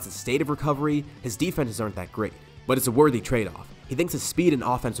in a constant state of recovery, his defenses aren't that great. But it's a worthy trade-off. He thinks his speed and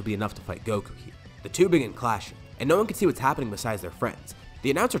offense will be enough to fight Goku here. The two begin clashing, and no one can see what's happening besides their friends.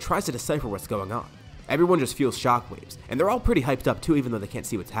 The announcer tries to decipher what's going on. Everyone just feels shockwaves, and they're all pretty hyped up too even though they can't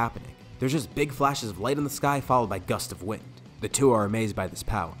see what's happening. There's just big flashes of light in the sky followed by gusts of wind. The two are amazed by this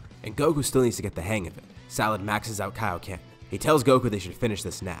power, and Goku still needs to get the hang of it. Salad maxes out Kaioken. He tells Goku they should finish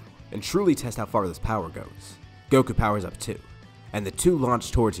this now, and truly test how far this power goes. Goku powers up too, and the two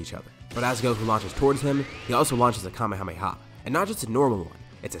launch towards each other. But as Goku launches towards him, he also launches a Kamehameha, and not just a normal one,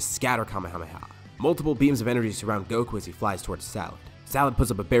 it's a scatter Kamehameha. Multiple beams of energy surround Goku as he flies towards Salad. Salad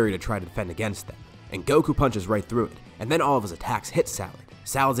puts up a barrier to try to defend against them, and Goku punches right through it, and then all of his attacks hit Salad.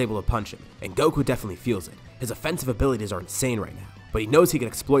 Salad's able to punch him, and Goku definitely feels it. His offensive abilities are insane right now, but he knows he can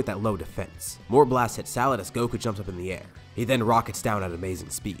exploit that low defense. More blasts hit Salad as Goku jumps up in the air. He then rockets down at amazing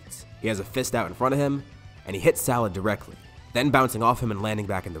speeds. He has a fist out in front of him, and he hits Salad directly, then bouncing off him and landing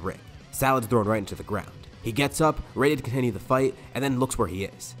back in the ring. Salad's thrown right into the ground. He gets up, ready to continue the fight, and then looks where he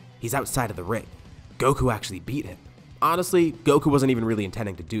is. He's outside of the ring. Goku actually beat him. Honestly, Goku wasn't even really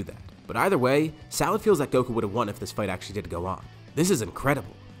intending to do that. But either way, Salad feels that Goku would have won if this fight actually did go on. This is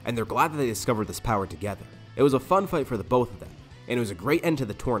incredible, and they're glad that they discovered this power together. It was a fun fight for the both of them, and it was a great end to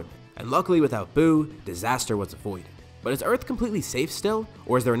the tournament. And luckily without Boo, disaster was avoided. But is Earth completely safe still,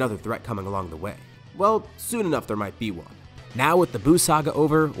 or is there another threat coming along the way? Well, soon enough there might be one. Now with the Boo saga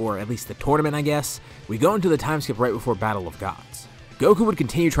over, or at least the tournament I guess, we go into the time skip right before Battle of Gods. Goku would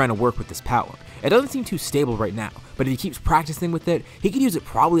continue trying to work with this power. It doesn't seem too stable right now, but if he keeps practicing with it, he could use it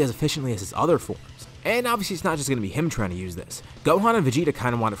probably as efficiently as his other forms. And obviously it's not just going to be him trying to use this. Gohan and Vegeta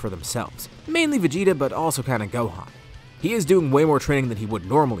kind of want it for themselves. Mainly Vegeta, but also kind of Gohan. He is doing way more training than he would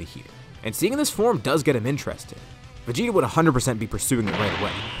normally here, and seeing in this form does get him interested. Vegeta would 100% be pursuing it right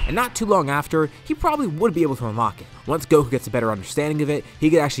away, and not too long after, he probably would be able to unlock it. Once Goku gets a better understanding of it, he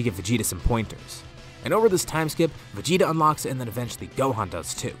could actually give Vegeta some pointers. And over this time skip, Vegeta unlocks it and then eventually Gohan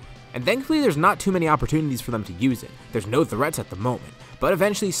does too. And thankfully there's not too many opportunities for them to use it. There's no threats at the moment, but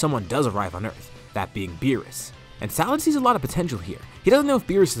eventually someone does arrive on Earth, that being Beerus. And Salad sees a lot of potential here. He doesn't know if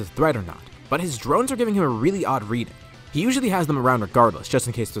Beerus is a threat or not, but his drones are giving him a really odd reading. He usually has them around regardless, just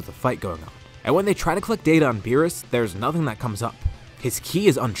in case there's a fight going on. And when they try to collect data on Beerus, there's nothing that comes up. His ki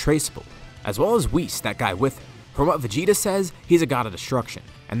is untraceable, as well as Whis, that guy with him. From what Vegeta says, he's a god of destruction,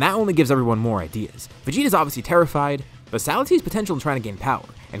 and that only gives everyone more ideas. Vegeta's obviously terrified, but Salad sees potential in trying to gain power,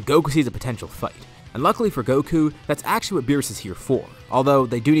 and Goku sees a potential fight. And luckily for Goku, that's actually what Beerus is here for, although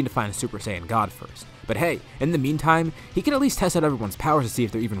they do need to find a Super Saiyan God first. But hey, in the meantime, he can at least test out everyone's powers to see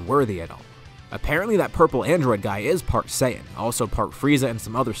if they're even worthy at all. Apparently that purple android guy is part Saiyan, also part Frieza and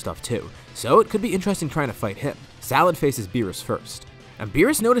some other stuff too, so it could be interesting trying to fight him. Salad faces Beerus first, and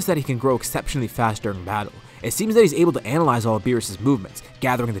Beerus noticed that he can grow exceptionally fast during battle. It seems that he's able to analyze all of Beerus' movements,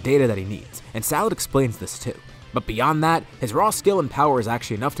 gathering the data that he needs, and Salad explains this too. But beyond that, his raw skill and power is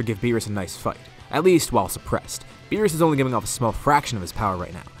actually enough to give Beerus a nice fight, at least while suppressed. Beerus is only giving off a small fraction of his power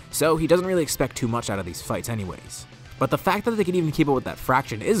right now, so he doesn't really expect too much out of these fights anyways. But the fact that they can even keep up with that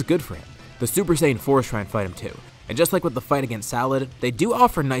fraction is good for him. The Super Saiyan 4s try and fight him too, and just like with the fight against Salad, they do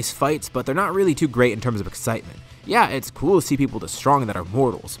offer nice fights, but they're not really too great in terms of excitement. Yeah, it's cool to see people this strong that are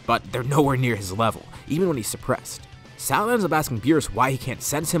mortals, but they're nowhere near his level, even when he's suppressed. Salad ends up asking Beerus why he can't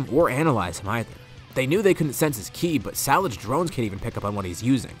sense him or analyze him either. They knew they couldn't sense his ki, but Salad's drones can't even pick up on what he's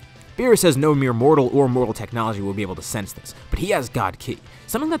using. Beerus says no mere mortal or mortal technology will be able to sense this, but he has God Ki,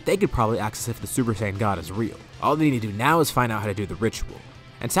 something that they could probably access if the Super Saiyan God is real. All they need to do now is find out how to do the ritual.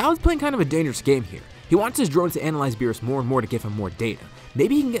 And Salad's playing kind of a dangerous game here. He wants his drones to analyze Beerus more and more to give him more data.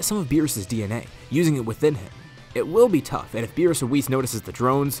 Maybe he can get some of Beerus' DNA, using it within him. It will be tough, and if Beerus or Whis notices the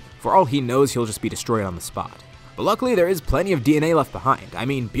drones, for all he knows he'll just be destroyed on the spot. But luckily there is plenty of DNA left behind. I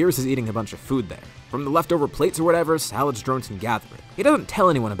mean, Beerus is eating a bunch of food there. From the leftover plates or whatever, Salad's drones can gather it. He doesn't tell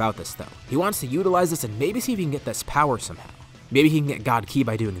anyone about this though. He wants to utilize this and maybe see if he can get this power somehow. Maybe he can get God Ki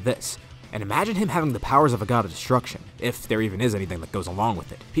by doing this. And imagine him having the powers of a god of destruction, if there even is anything that goes along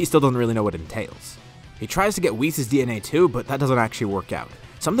with it. He still doesn't really know what it entails. He tries to get Whis' DNA too, but that doesn't actually work out.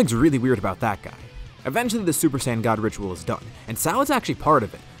 Something's really weird about that guy. Eventually the Super Saiyan God ritual is done, and Salad's actually part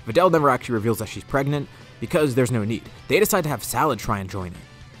of it. Videl never actually reveals that she's pregnant, because there's no need. They decide to have Salad try and join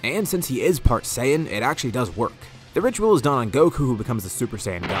in. And since he is part Saiyan, it actually does work. The ritual is done on Goku, who becomes the Super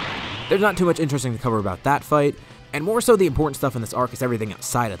Saiyan God. There's not too much interesting to cover about that fight, and more so the important stuff in this arc is everything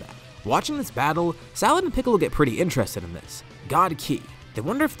outside of that. Watching this battle, Salad and Piccolo get pretty interested in this. God Key. They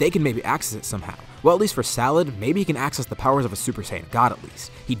wonder if they can maybe access it somehow. Well, at least for Salad, maybe he can access the powers of a Super Saiyan God at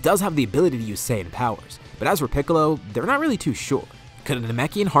least. He does have the ability to use Saiyan powers, but as for Piccolo, they're not really too sure. Could a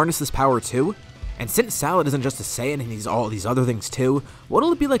Namekian harness this power too? And since Salad isn't just a Saiyan and he's all these other things too,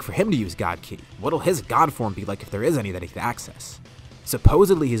 what'll it be like for him to use God Key? What'll his God form be like if there is any that he can access?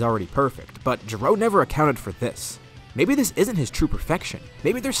 Supposedly he's already perfect, but Gero never accounted for this. Maybe this isn't his true perfection.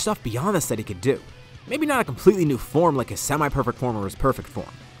 Maybe there's stuff beyond this that he could do. Maybe not a completely new form like his semi-perfect form or his perfect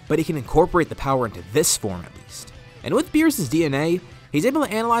form, but he can incorporate the power into this form at least. And with Beerus' DNA, he's able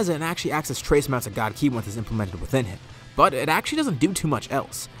to analyze it and actually access trace amounts of God Ki once it's implemented within him, but it actually doesn't do too much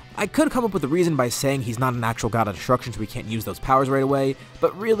else. I could come up with a reason by saying he's not an actual god of destruction so he can't use those powers right away,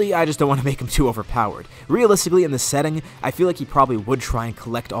 but really I just don't want to make him too overpowered. Realistically, in this setting, I feel like he probably would try and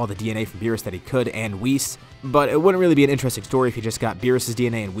collect all the DNA from Beerus that he could and Whis, but it wouldn't really be an interesting story if he just got Beerus'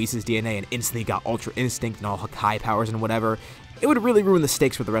 DNA and Whis' DNA and instantly got Ultra Instinct and all Hakai powers and whatever. It would really ruin the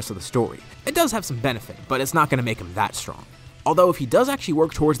stakes for the rest of the story. It does have some benefit, but it's not going to make him that strong. Although if he does actually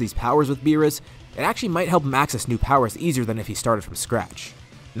work towards these powers with Beerus, it actually might help him access new powers easier than if he started from scratch.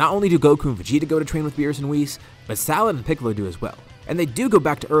 Not only do Goku and Vegeta go to train with Beerus and Whis, but Salad and Piccolo do as well. And they do go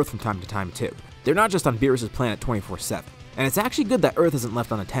back to Earth from time to time too. They're not just on Beerus' planet 24/7. And it's actually good that Earth isn't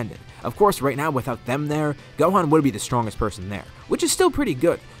left unattended. Of course, right now, without them there, Gohan would be the strongest person there, which is still pretty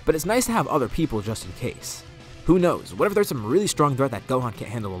good, but it's nice to have other people just in case. Who knows, what if there's some really strong threat that Gohan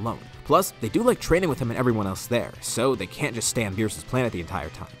can't handle alone? Plus, they do like training with him and everyone else there, so they can't just stay on Beerus' planet the entire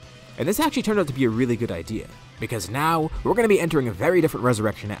time. And this actually turned out to be a really good idea, because now we're going to be entering a very different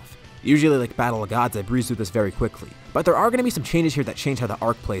Resurrection F. Usually like Battle of Gods, I breeze through this very quickly, but there are going to be some changes here that change how the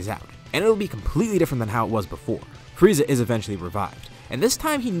arc plays out, and it'll be completely different than how it was before. Frieza is eventually revived, and this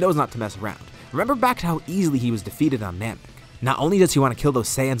time he knows not to mess around. Remember back to how easily he was defeated on Namek. Not only does he want to kill those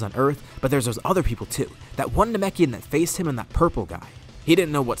Saiyans on Earth, but there's those other people too, that one Namekian that faced him and that purple guy. He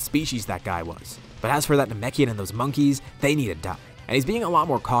didn't know what species that guy was, but as for that Namekian and those monkeys, they need to die, and he's being a lot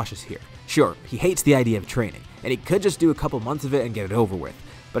more cautious here. Sure, he hates the idea of training, and he could just do a couple months of it and get it over with,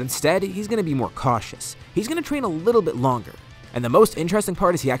 but instead, he's going to be more cautious. He's going to train a little bit longer. And the most interesting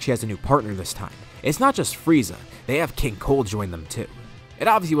part is he actually has a new partner this time. It's not just Frieza, they have King Cold join them too. It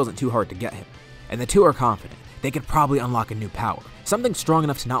obviously wasn't too hard to get him, and the two are confident. They could probably unlock a new power, something strong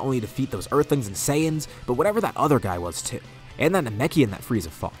enough to not only defeat those Earthlings and Saiyans, but whatever that other guy was too, and that Namekian that Frieza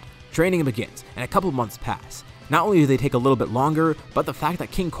fought. Training begins, and a couple months pass. Not only do they take a little bit longer, but the fact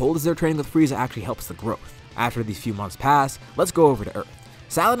that King Cold is there training with Frieza actually helps the growth. After these few months pass, let's go over to Earth.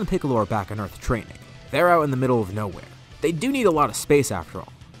 Salad and Piccolo are back on Earth training. They're out in the middle of nowhere. They do need a lot of space after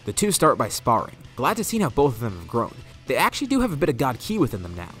all. The two start by sparring. Glad to see how both of them have grown. They actually do have a bit of God Ki within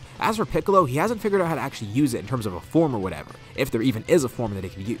them now. As for Piccolo, he hasn't figured out how to actually use it in terms of a form or whatever, if there even is a form that he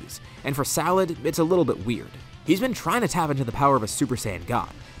can use. And for Salad, it's a little bit weird. He's been trying to tap into the power of a Super Saiyan God,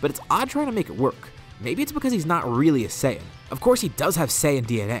 but it's odd trying to make it work. Maybe it's because he's not really a Saiyan. Of course he does have Saiyan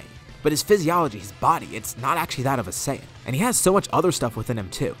DNA, but his physiology, his body, it's not actually that of a Saiyan. And he has so much other stuff within him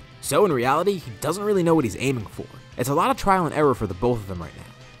too. So in reality, he doesn't really know what he's aiming for. It's a lot of trial and error for the both of them right now.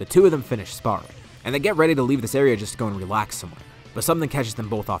 The two of them finish sparring, and they get ready to leave this area just to go and relax somewhere. But something catches them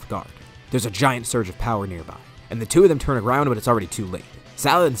both off guard. There's a giant surge of power nearby, and the two of them turn around, but it's already too late.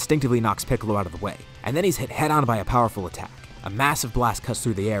 Salad instinctively knocks Piccolo out of the way, and then he's hit head-on by a powerful attack. A massive blast cuts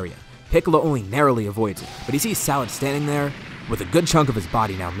through the area. Piccolo only narrowly avoids it, but he sees Salad standing there with a good chunk of his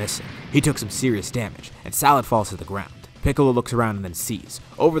body now missing. He took some serious damage, and Salad falls to the ground. Piccolo looks around and then sees,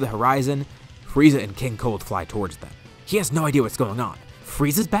 over the horizon, Frieza and King Cold fly towards them. He has no idea what's going on.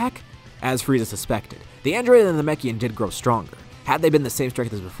 Frieza's back? As Frieza suspected, the android and the Namekian did grow stronger. Had they been the same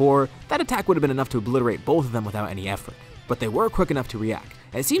strength as before, that attack would have been enough to obliterate both of them without any effort. But they were quick enough to react,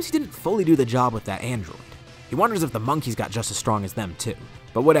 and it seems he didn't fully do the job with that android. He wonders if the monkeys got just as strong as them too.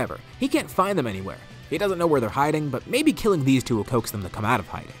 But whatever, he can't find them anywhere. He doesn't know where they're hiding, but maybe killing these two will coax them to come out of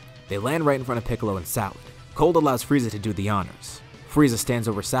hiding. They land right in front of Piccolo and Salad. Cold allows Frieza to do the honors. Frieza stands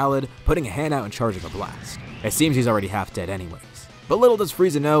over Salad, putting a hand out and charging a blast. It seems he's already half dead anyways. But little does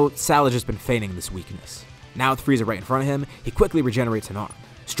Frieza know, Salad's just been feigning this weakness. Now with Frieza right in front of him, he quickly regenerates an arm,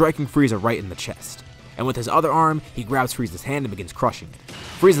 striking Frieza right in the chest. And with his other arm, he grabs Frieza's hand and begins crushing it.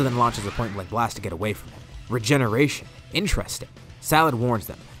 Frieza then launches a point-blank blast to get away from him. Regeneration. Interesting. Salad warns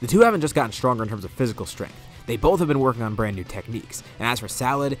them. The two haven't just gotten stronger in terms of physical strength. They both have been working on brand new techniques, and as for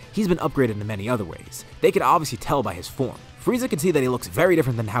Salad, he's been upgraded in many other ways. They could obviously tell by his form. Frieza can see that he looks very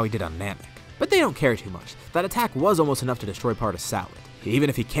different than how he did on Namek. But they don't care too much. That attack was almost enough to destroy part of Salad. Even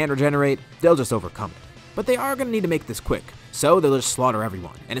if he can't regenerate, they'll just overcome it. But they are going to need to make this quick, so they'll just slaughter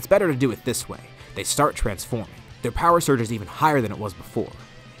everyone, and it's better to do it this way. They start transforming. Their power surge is even higher than it was before.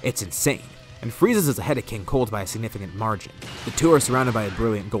 It's insane, and Frieza's is ahead of King Cold by a significant margin. The two are surrounded by a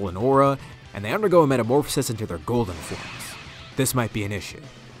brilliant golden aura, and they undergo a metamorphosis into their golden forms. This might be an issue.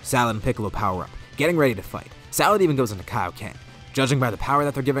 Salad and Piccolo power up, getting ready to fight. Salad even goes into Kaioken. Judging by the power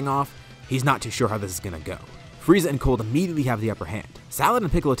that they're giving off, he's not too sure how this is gonna go. Frieza and Cold immediately have the upper hand. Salad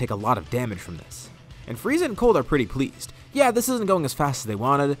and Piccolo take a lot of damage from this. And Frieza and Cold are pretty pleased. Yeah, this isn't going as fast as they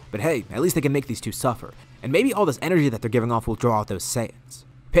wanted, but hey, at least they can make these two suffer. And maybe all this energy that they're giving off will draw out those Saiyans.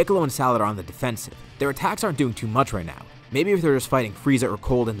 Piccolo and Salad are on the defensive. Their attacks aren't doing too much right now. Maybe if they're just fighting Frieza or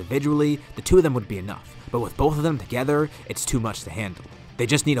Cold individually, the two of them would be enough. But with both of them together, it's too much to handle. They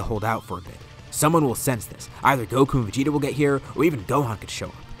just need to hold out for a bit. Someone will sense this. Either Goku and Vegeta will get here, or even Gohan could show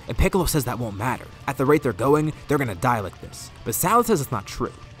up. And Piccolo says that won't matter. At the rate they're going, they're gonna die like this. But Salad says it's not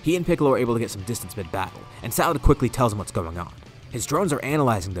true. He and Piccolo are able to get some distance mid-battle, and Salad quickly tells him what's going on. His drones are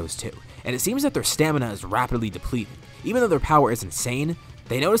analyzing those two, and it seems that their stamina is rapidly depleting. Even though their power is insane,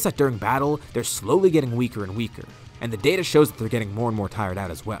 they notice that during battle, they're slowly getting weaker and weaker, and the data shows that they're getting more and more tired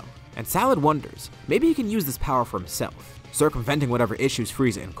out as well. And Salad wonders, maybe he can use this power for himself, circumventing whatever issues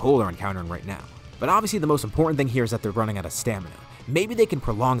Frieza and Cold are encountering right now. But obviously the most important thing here is that they're running out of stamina. Maybe they can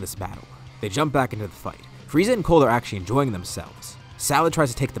prolong this battle. They jump back into the fight. Frieza and Cold are actually enjoying themselves. Salad tries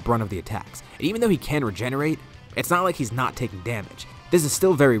to take the brunt of the attacks, and even though he can regenerate, it's not like he's not taking damage. This is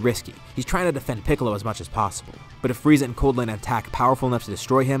still very risky. He's trying to defend Piccolo as much as possible. But if Frieza and Cold land an attack powerful enough to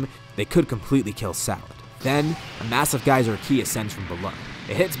destroy him, they could completely kill Salad. Then, a massive geyser of ki ascends from below.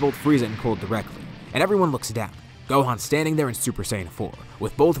 It hits both Frieza and Cold directly, and everyone looks down. Gohan standing there in Super Saiyan 4,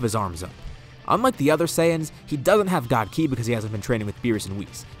 with both of his arms up. Unlike the other Saiyans, he doesn't have God Ki because he hasn't been training with Beerus and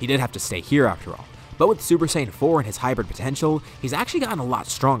Whis. He did have to stay here after all. But with Super Saiyan 4 and his hybrid potential, he's actually gotten a lot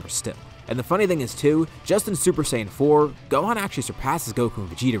stronger still. And the funny thing is too, just in Super Saiyan 4, Gohan actually surpasses Goku and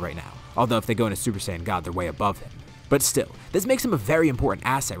Vegeta right now, although if they go into Super Saiyan God, they're way above him. But still, this makes him a very important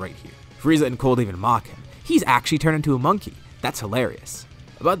asset right here. Frieza and Cold even mock him. He's actually turned into a monkey. That's hilarious.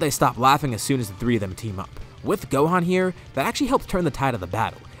 But they stop laughing as soon as the three of them team up. With Gohan here, that actually helps turn the tide of the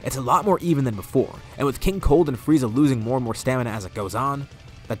battle. It's a lot more even than before, and with King Cold and Frieza losing more and more stamina as it goes on,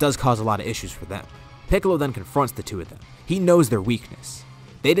 that does cause a lot of issues for them. Piccolo then confronts the two of them. He knows their weakness.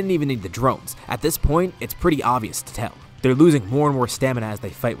 They didn't even need the drones. At this point, it's pretty obvious to tell. They're losing more and more stamina as they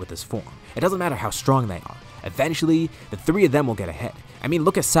fight with this form. It doesn't matter how strong they are. Eventually, the three of them will get ahead. I mean,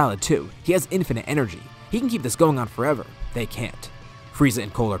 look at Salad too. He has infinite energy. He can keep this going on forever. They can't. Frieza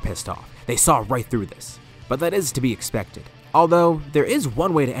and Cold are pissed off. They saw right through this. But that is to be expected. Although, there is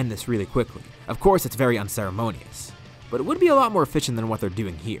one way to end this really quickly. Of course, it's very unceremonious. But it would be a lot more efficient than what they're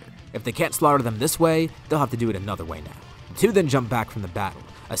doing here. If they can't slaughter them this way, they'll have to do it another way now. The two then jump back from the battle,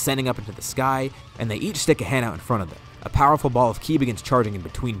 ascending up into the sky, and they each stick a hand out in front of them. A powerful ball of ki begins charging in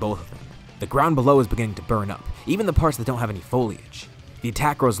between both of them. The ground below is beginning to burn up, even the parts that don't have any foliage. The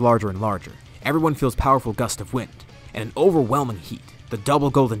attack grows larger and larger. Everyone feels powerful gusts of wind, and an overwhelming heat. The double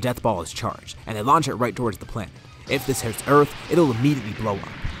golden death ball is charged, and they launch it right towards the planet. If this hits Earth, it'll immediately blow up.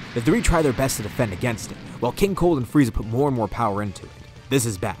 The three try their best to defend against it, while King Cold and Frieza put more and more power into it. This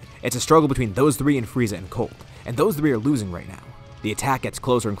is bad. It's a struggle between those three and Frieza and Cold, and those three are losing right now. The attack gets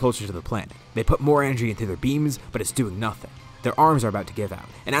closer and closer to the planet. They put more energy into their beams, but it's doing nothing. Their arms are about to give out,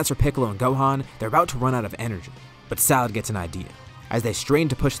 and as for Piccolo and Gohan, they're about to run out of energy. But Salad gets an idea. As they strain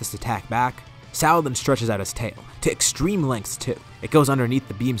to push this attack back, Salad then stretches out his tail, to extreme lengths too. It goes underneath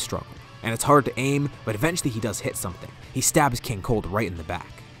the beam struggle, and it's hard to aim, but eventually he does hit something. He stabs King Cold right in the back.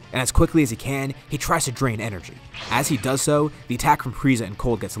 And as quickly as he can, he tries to drain energy. As he does so, the attack from Frieza and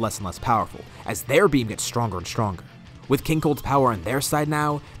Cold gets less and less powerful, as their beam gets stronger and stronger. With King Cold's power on their side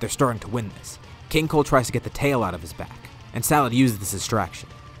now, they're starting to win this. King Cold tries to get the tail out of his back, and Salad uses this distraction.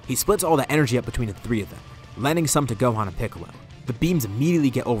 He splits all the energy up between the three of them, lending some to Gohan and Piccolo. The beams immediately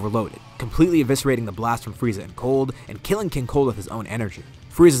get overloaded, completely eviscerating the blast from Frieza and Cold, and killing King Cold with his own energy.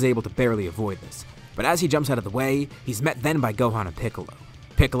 Frieza's able to barely avoid this, but as he jumps out of the way, he's met then by Gohan and Piccolo.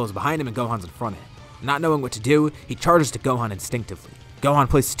 Piccolo's behind him and Gohan's in front of him. Not knowing what to do, he charges to Gohan instinctively. Gohan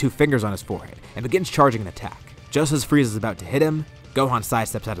places 2 fingers on his forehead and begins charging an attack. Just as Frieza is about to hit him, Gohan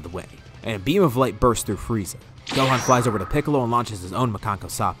sidesteps out of the way, and a beam of light bursts through Frieza. Gohan flies over to Piccolo and launches his own Makanko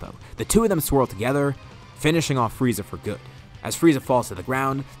Sapo. The two of them swirl together, finishing off Frieza for good. As Frieza falls to the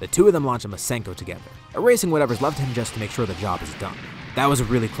ground, the two of them launch a Masenko together, erasing whatever's left of him just to make sure the job is done. That was a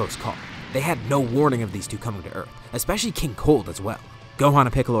really close call. They had no warning of these two coming to Earth, especially King Cold as well. Gohan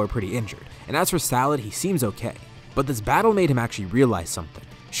and Piccolo are pretty injured, and as for Salad, he seems okay. But this battle made him actually realize something.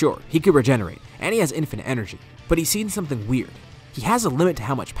 Sure, he could regenerate, and he has infinite energy, but he's seen something weird. He has a limit to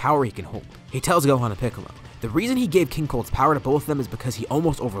how much power he can hold. He tells Gohan and Piccolo, the reason he gave King Cold's power to both of them is because he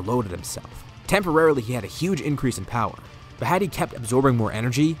almost overloaded himself. Temporarily, he had a huge increase in power, but had he kept absorbing more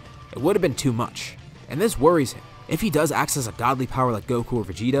energy, it would have been too much. And this worries him. If he does access a godly power like Goku or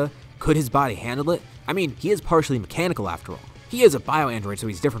Vegeta, could his body handle it? I mean, he is partially mechanical after all. He is a bio-android, so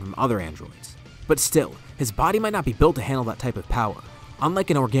he's different from other androids. But still, his body might not be built to handle that type of power.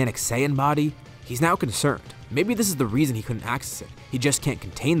 Unlike an organic Saiyan body, he's now concerned. Maybe this is the reason he couldn't access it. He just can't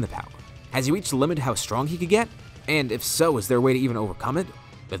contain the power. Has he reached the limit to how strong he could get? And if so, is there a way to even overcome it?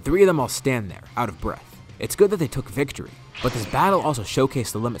 The three of them all stand there, out of breath. It's good that they took victory, but this battle also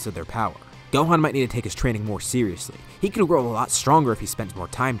showcased the limits of their power. Gohan might need to take his training more seriously. He could grow a lot stronger if he spent more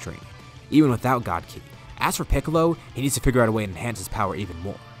time training, even without God Ki. As for Piccolo, he needs to figure out a way to enhance his power even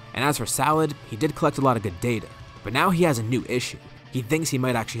more. And as for Salad, he did collect a lot of good data, but now he has a new issue. He thinks he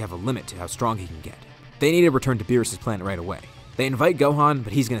might actually have a limit to how strong he can get. They need to return to Beerus' planet right away. They invite Gohan,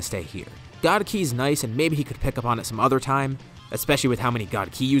 but he's gonna stay here. God Ki's nice, and maybe he could pick up on it some other time, especially with how many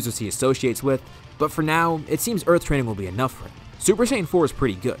God Ki users he associates with, but for now, it seems Earth training will be enough for him. Super Saiyan 4 is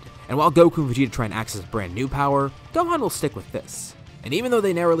pretty good, and while Goku and Vegeta try and access brand new power, Gohan will stick with this. And even though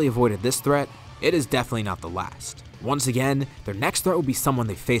they narrowly avoided this threat, it is definitely not the last. Once again, their next threat will be someone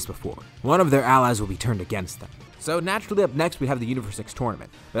they've faced before. One of their allies will be turned against them. So naturally up next we have the Universe 6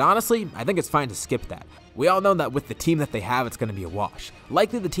 tournament, but honestly, I think it's fine to skip that. We all know that with the team that they have, it's going to be a wash.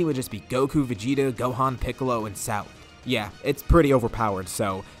 Likely the team would just be Goku, Vegeta, Gohan, Piccolo, and Salad. Yeah, it's pretty overpowered,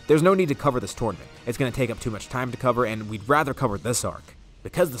 so there's no need to cover this tournament. It's going to take up too much time to cover, and we'd rather cover this arc,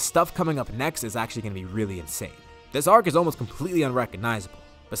 because the stuff coming up next is actually going to be really insane. This arc is almost completely unrecognizable.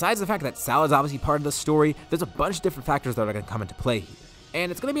 Besides the fact that Salad's obviously part of the story, there's a bunch of different factors that are going to come into play here.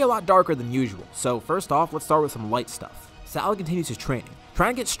 And it's going to be a lot darker than usual, so first off, let's start with some light stuff. Salad continues his training,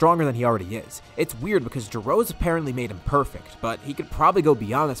 trying to get stronger than he already is. It's weird because Jiro's apparently made him perfect, but he could probably go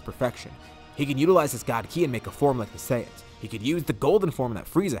beyond this perfection. He can utilize his God Ki and make a form like the Saiyans. He could use the golden form that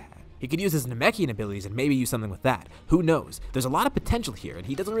Frieza had. He could use his Namekian abilities and maybe use something with that. Who knows? There's a lot of potential here, and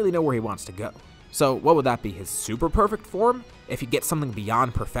he doesn't really know where he wants to go. So what would that be, his super perfect form? If he gets something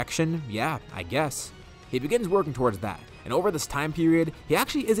beyond perfection, yeah, I guess. He begins working towards that, and over this time period, he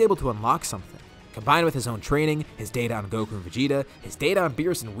actually is able to unlock something. Combined with his own training, his data on Goku and Vegeta, his data on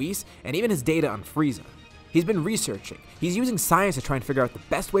Beerus and Whis, and even his data on Frieza. He's been researching. He's using science to try and figure out the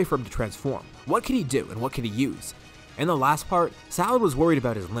best way for him to transform. What could he do and what could he use? In the last part, Salad was worried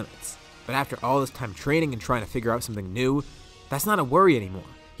about his limits. But after all this time training and trying to figure out something new, that's not a worry anymore.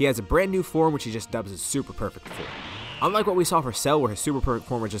 He has a brand new form which he just dubs his super perfect form. Unlike what we saw for Cell where his super perfect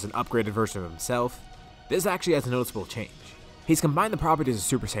form was just an upgraded version of himself, this actually has a noticeable change. He's combined the properties of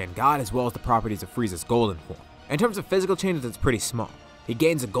Super Saiyan God as well as the properties of Frieza's golden form. In terms of physical changes, it's pretty small. He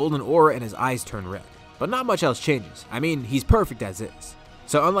gains a golden aura and his eyes turn red. But not much else changes. I mean, he's perfect as is.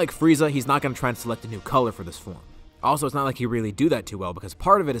 So unlike Frieza, he's not going to try and select a new color for this form. Also, it's not like he really do that too well because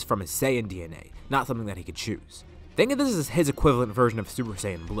part of it is from his Saiyan DNA, not something that he could choose. Think of this as his equivalent version of Super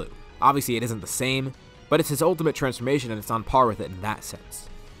Saiyan Blue. Obviously it isn't the same, but it's his ultimate transformation and it's on par with it in that sense.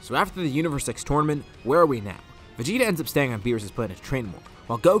 So after the Universe 6 tournament, where are we now? Vegeta ends up staying on Beerus' planet to train more,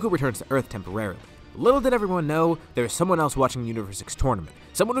 while Goku returns to Earth temporarily. Little did everyone know, there was someone else watching the Universe 6 tournament,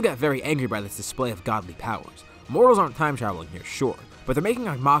 someone who got very angry by this display of godly powers. Mortals aren't time traveling here, sure, but they're making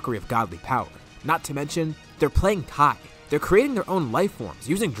a mockery of godly power. Not to mention, they're playing Kai. They're creating their own life forms,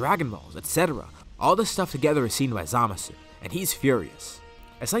 using Dragon Balls, etc. All this stuff together is seen by Zamasu, and he's furious.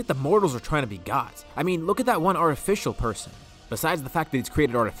 It's like the mortals are trying to be gods. I mean, look at that one artificial person. Besides the fact that he's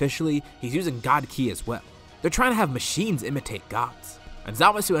created artificially, he's using God Ki as well. They're trying to have machines imitate gods. And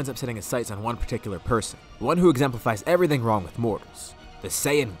Zamasu ends up setting his sights on one particular person, one who exemplifies everything wrong with mortals, the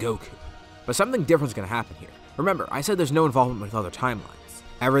Saiyan Goku. But something different is going to happen here. Remember, I said there's no involvement with other timelines.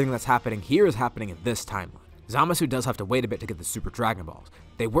 Everything that's happening here is happening in this timeline. Zamasu does have to wait a bit to get the Super Dragon Balls.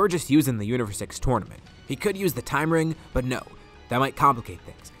 They were just used in the Universe 6 tournament. He could use the time ring, but no, that might complicate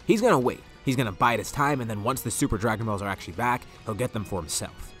things. He's going to wait. He's going to bide his time, and then once the Super Dragon Balls are actually back, he'll get them for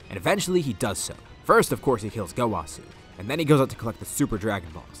himself. And eventually he does so. First, of course, he kills Gowasu, and then he goes out to collect the Super Dragon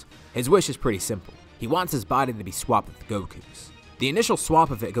Balls. His wish is pretty simple. He wants his body to be swapped with Goku's. The initial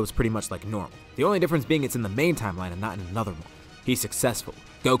swap of it goes pretty much like normal, the only difference being it's in the main timeline and not in another one. He's successful.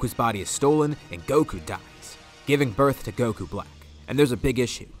 Goku's body is stolen, and Goku dies, giving birth to Goku Black. And there's a big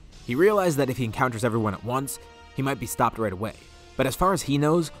issue. He realized that if he encounters everyone at once, he might be stopped right away. But as far as he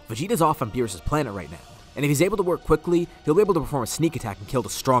knows, Vegeta's off on Beerus' planet right now, and if he's able to work quickly, he'll be able to perform a sneak attack and kill the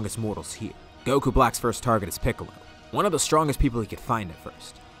strongest mortals here. Goku Black's first target is Piccolo, one of the strongest people he could find at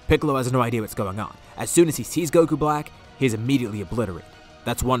first. Piccolo has no idea what's going on. As soon as he sees Goku Black, he is immediately obliterated.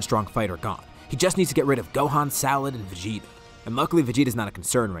 That's one strong fighter gone. He just needs to get rid of Gohan, Salad, and Vegeta. And luckily Vegeta's not a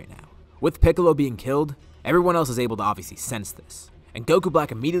concern right now. With Piccolo being killed, everyone else is able to obviously sense this. And Goku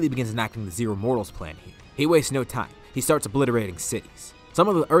Black immediately begins enacting the Zero Mortals plan here. He wastes no time. he starts obliterating cities. Some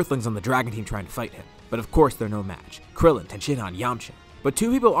of the Earthlings on the Dragon team try and fight him, but of course they're no match. Krillin, Tenshinhan, and Yamcha. But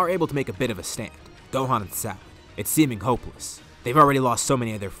two people are able to make a bit of a stand, Gohan and Salad. It's seeming hopeless. They've already lost so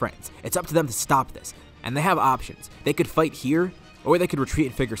many of their friends. It's up to them to stop this, and they have options. They could fight here, or they could retreat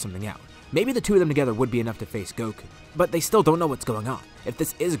and figure something out. Maybe the two of them together would be enough to face Goku, but they still don't know what's going on, if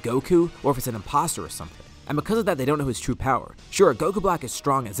this is Goku or if it's an imposter or something. And because of that, they don't know his true power. Sure, Goku Black is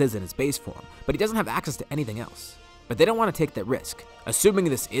strong as is in his base form, but he doesn't have access to anything else. But they don't want to take that risk. Assuming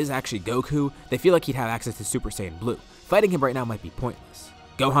this is actually Goku, they feel like he'd have access to Super Saiyan Blue. Fighting him right now might be pointless.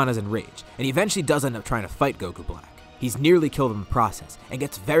 Gohan is enraged, and he eventually does end up trying to fight Goku Black. He's nearly killed him in the process, and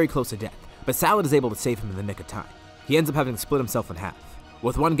gets very close to death, but Salad is able to save him in the nick of time. He ends up having to split himself in half,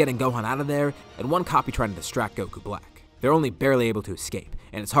 with one getting Gohan out of there, and one copy trying to distract Goku Black. They're only barely able to escape,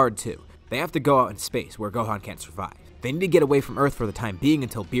 and it's hard too. They have to go out in space where Gohan can't survive. They need to get away from Earth for the time being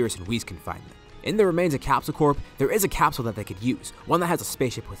until Beerus and Whis can find them. In the remains of Capsule Corp, there is a capsule that they could use, one that has a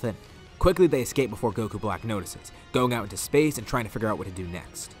spaceship within it. Quickly they escape before Goku Black notices, going out into space and trying to figure out what to do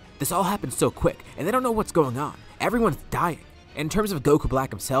next. This all happens so quick, and they don't know what's going on. Everyone's dying. In terms of Goku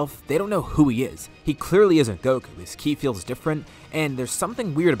Black himself, they don't know who he is. He clearly isn't Goku, his ki feels different, and there's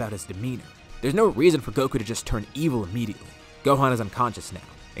something weird about his demeanor. There's no reason for Goku to just turn evil immediately. Gohan is unconscious now,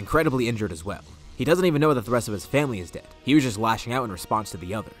 incredibly injured as well. He doesn't even know that the rest of his family is dead. He was just lashing out in response to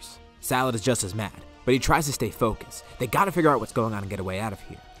the others. Salad is just as mad, but he tries to stay focused. They gotta figure out what's going on and get a way out of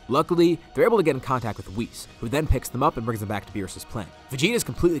here. Luckily, they're able to get in contact with Whis, who then picks them up and brings them back to Beerus' planet. Vegeta is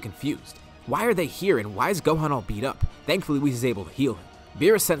completely confused. Why are they here and why is Gohan all beat up? Thankfully, Whis is able to heal him.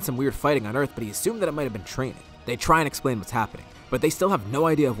 Beerus sent some weird fighting on Earth, but he assumed that it might have been training. They try and explain what's happening, but they still have no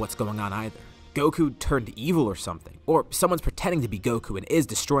idea of what's going on either. Goku turned evil or something, or someone's pretending to be Goku and is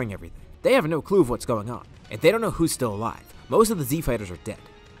destroying everything. They have no clue of what's going on, and they don't know who's still alive. Most of the Z fighters are dead.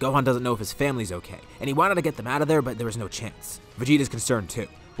 Gohan doesn't know if his family's okay, and he wanted to get them out of there, but there was no chance. Vegeta's concerned too.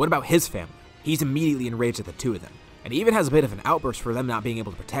 What about his family? He's immediately enraged at the two of them, and he even has a bit of an outburst for them not being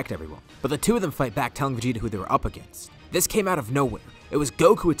able to protect everyone. But the two of them fight back, telling Vegeta who they were up against. This came out of nowhere. It was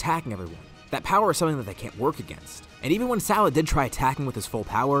Goku attacking everyone. That power is something that they can't work against. And even when Salad did try attacking with his full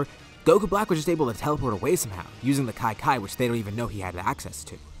power, Goku Black was just able to teleport away somehow, using the Kai Kai, which they don't even know he had access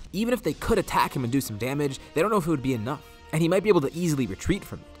to. Even if they could attack him and do some damage, they don't know if it would be enough, and he might be able to easily retreat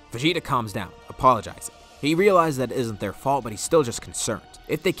from it. Vegeta calms down, apologizing. He realizes that it isn't their fault, but he's still just concerned.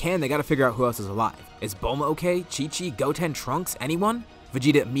 If they can, they gotta figure out who else is alive. Is Bulma okay? Chi-Chi? Goten? Trunks? Anyone?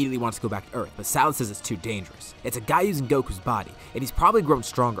 Vegeta immediately wants to go back to Earth, but Salad says it's too dangerous. It's a guy using Goku's body, and he's probably grown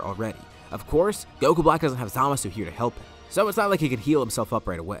stronger already. Of course, Goku Black doesn't have Zamasu here to help him, so it's not like he could heal himself up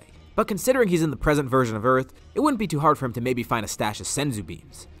right away. But considering he's in the present version of Earth, it wouldn't be too hard for him to maybe find a stash of Senzu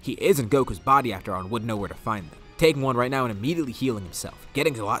beams. He is in Goku's body after all and would know where to find them. Taking one right now and immediately healing himself,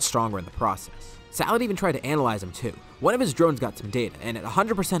 getting a lot stronger in the process. Salad even tried to analyze him too. One of his drones got some data, and it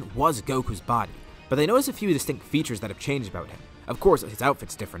 100% was Goku's body. But they noticed a few distinct features that have changed about him. Of course, his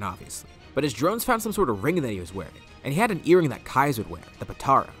outfit's different obviously. But his drones found some sort of ring that he was wearing, and he had an earring that Kais would wear, the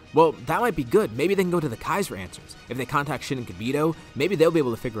Patara. Well, that might be good. Maybe they can go to the Kais for answers. If they contact Shin and Kibito, maybe they'll be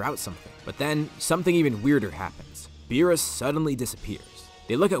able to figure out something. But then, something even weirder happens. Beerus suddenly disappears.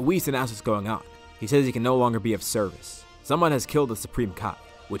 They look at Whis and ask what's going on. He says he can no longer be of service. Someone has killed the Supreme Kai,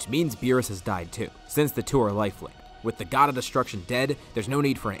 which means Beerus has died too, since the two are lifelink. With the God of Destruction dead, there's no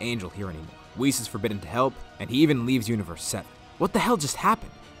need for an angel here anymore. Whis is forbidden to help, and he even leaves Universe 7. What the hell just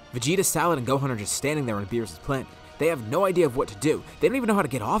happened? Vegeta, Salad, and Gohan are just standing there on Beerus' planet. They have no idea of what to do. They don't even know how to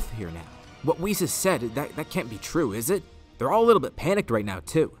get off here now. What Whis has said, that can't be true, is it? They're all a little bit panicked right now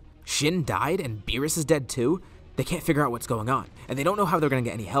too. Shin died and Beerus is dead too? They can't figure out what's going on, and they don't know how they're gonna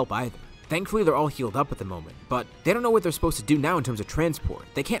get any help either. Thankfully, they're all healed up at the moment, but they don't know what they're supposed to do now in terms of transport.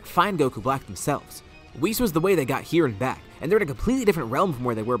 They can't find Goku Black themselves. Whis was the way they got here and back, and they're in a completely different realm from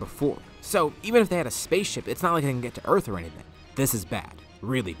where they were before. So even if they had a spaceship, it's not like they can get to Earth or anything. This is bad.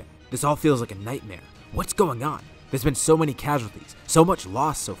 Really bad. This all feels like a nightmare. What's going on? There's been so many casualties, so much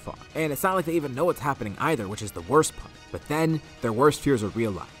loss so far, and it's not like they even know what's happening either, which is the worst part. But then, their worst fears are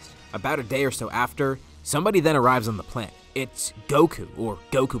realized. About a day or so after, somebody then arrives on the planet. It's Goku, or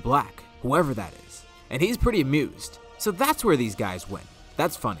Goku Black, whoever that is. And he's pretty amused. So that's where these guys went.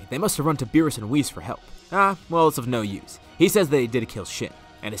 That's funny, they must have run to Beerus and Whis for help. Well, it's of no use. He says that he did kill Shin,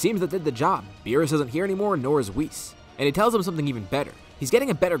 and it seems that did the job. Beerus isn't here anymore, nor is Whis. And he tells him something even better. He's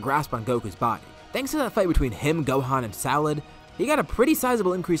getting a better grasp on Goku's body. Thanks to that fight between him, Gohan, and Salad, he got a pretty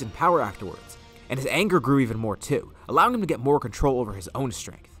sizable increase in power afterwards. And his anger grew even more too, allowing him to get more control over his own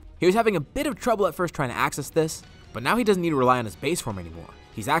strength. He was having a bit of trouble at first trying to access this, but now he doesn't need to rely on his base form anymore.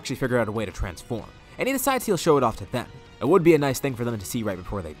 He's actually figured out a way to transform, and he decides he'll show it off to them. It would be a nice thing for them to see right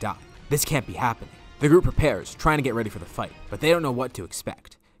before they die. This can't be happening. The group prepares, trying to get ready for the fight, but they don't know what to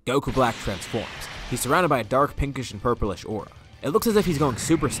expect. Goku Black transforms. He's surrounded by a dark pinkish and purplish aura. It looks as if he's going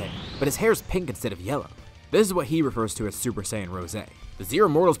Super Saiyan, but his hair is pink instead of yellow. This is what he refers to as Super Saiyan Rose. The Zero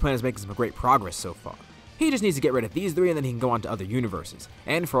Mortals plan is making some great progress so far. He just needs to get rid of these three and then he can go on to other universes.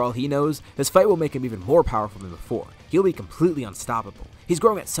 And for all he knows, this fight will make him even more powerful than before. He'll be completely unstoppable. He's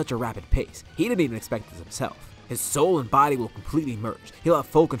growing at such a rapid pace. He didn't even expect this himself. His soul and body will completely merge. He'll have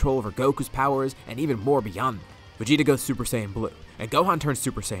full control over Goku's powers and even more beyond that. Vegeta goes Super Saiyan Blue, and Gohan turns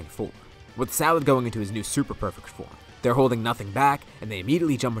Super Saiyan 4. With Salad going into his new Super Perfect form, they're holding nothing back, and they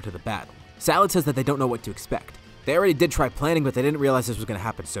immediately jump into the battle. Salad says that they don't know what to expect. They already did try planning, but they didn't realize this was going to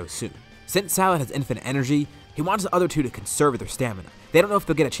happen so soon. Since Salad has infinite energy, he wants the other two to conserve their stamina. They don't know if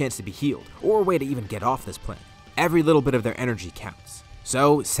they'll get a chance to be healed, or a way to even get off this planet. Every little bit of their energy counts.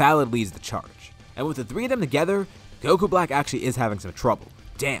 So, Salad leads the charge. And with the three of them together, Goku Black actually is having some trouble.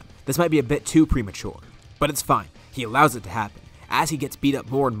 Damn, this might be a bit too premature. But it's fine, he allows it to happen. As he gets beat up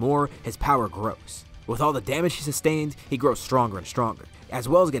more and more, his power grows. With all the damage he sustains, he grows stronger and stronger, as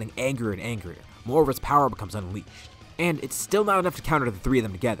well as getting angrier and angrier. More of his power becomes unleashed. And it's still not enough to counter the three of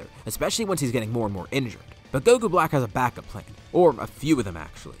them together, especially once he's getting more and more injured. But Goku Black has a backup plan, or a few of them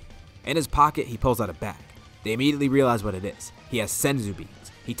actually. In his pocket, he pulls out a bag. They immediately realize what it is. He has Senzu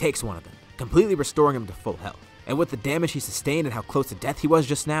beans. He takes one of them, completely restoring him to full health. And with the damage he sustained and how close to death he was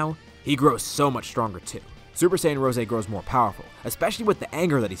just now, he grows so much stronger too. Super Saiyan Rose grows more powerful, especially with the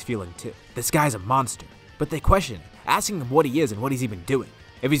anger that he's feeling too. This guy's a monster. But they question him, asking him what he is and what he's even doing.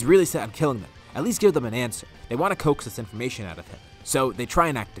 If he's really set on killing them, at least give them an answer. They want to coax this information out of him. So they try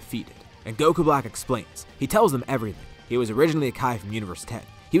and act defeated. And Goku Black explains. He tells them everything. He was originally a Kai from Universe 10.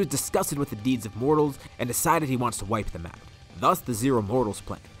 He was disgusted with the deeds of mortals and decided he wants to wipe them out. Thus the Zero Mortals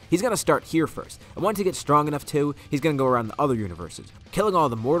plan. He's going to start here first, and once he gets strong enough to, he's going to go around the other universes, killing all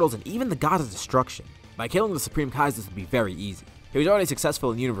the mortals and even the gods of destruction. By killing the Supreme Kais, this would be very easy. He was already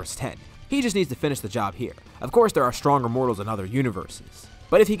successful in Universe 10. He just needs to finish the job here. Of course, there are stronger mortals in other universes.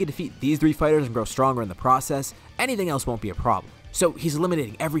 But if he can defeat these three fighters and grow stronger in the process, anything else won't be a problem. So he's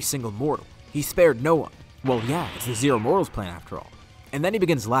eliminating every single mortal. He spared no one. Well, yeah, it's the Zero Mortals plan after all. And then he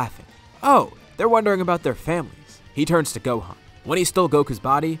begins laughing. Oh, they're wondering about their families. He turns to Gohan. When he stole Goku's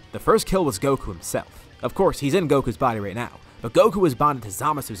body, the first kill was Goku himself. Of course, he's in Goku's body right now, but Goku was bonded to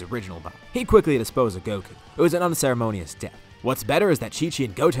Zamasu's original body. He quickly disposed of Goku. It was an unceremonious death. What's better is that Chi-Chi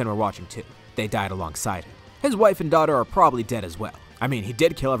and Goten were watching too. They died alongside him. His wife and daughter are probably dead as well. I mean, he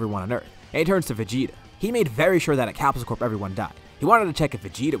did kill everyone on Earth, and he turns to Vegeta. He made very sure that at Capsule Corp everyone died. He wanted to check if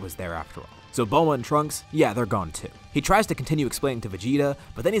Vegeta was there after all. So Bulma and Trunks, yeah, they're gone too. He tries to continue explaining to Vegeta,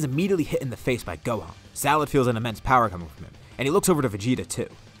 but then he's immediately hit in the face by Gohan. Salad feels an immense power coming from him, and he looks over to Vegeta too.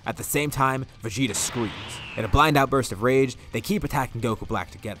 At the same time, Vegeta screams. In a blind outburst of rage, they keep attacking Goku Black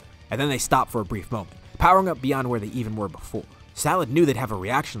together, and then they stop for a brief moment, powering up beyond where they even were before. Salad knew they'd have a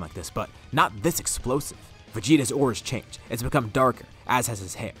reaction like this, but not this explosive. Vegeta's aura's changed. It's become darker, as has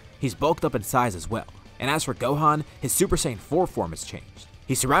his hair. He's bulked up in size as well. And as for Gohan, his Super Saiyan 4 form has changed.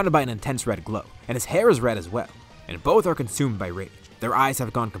 He's surrounded by an intense red glow, and his hair is red as well. And both are consumed by rage. Their eyes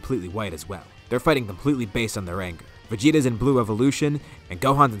have gone completely white as well. They're fighting completely based on their anger. Vegeta's in Blue Evolution, and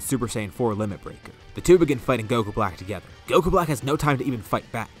Gohan's in Super Saiyan 4 Limit Breaker. The two begin fighting Goku Black together. Goku Black has no time to even fight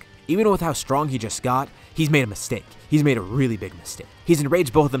back. Even with how strong he just got, he's made a mistake. He's made a really big mistake. He's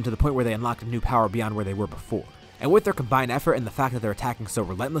enraged both of them to the point where they unlocked a new power beyond where they were before. And with their combined effort and the fact that they're attacking so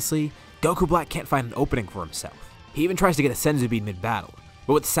relentlessly, Goku Black can't find an opening for himself. He even tries to get a Senzu bean mid-battle.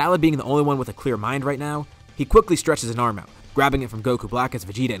 But with Salad being the only one with a clear mind right now, he quickly stretches an arm out, grabbing it from Goku Black as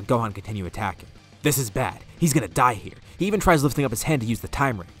Vegeta and Gohan continue attacking. This is bad. He's gonna die here. He even tries lifting up his hand to use the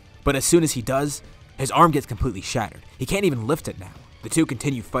time ring. But as soon as he does, his arm gets completely shattered. He can't even lift it now. The two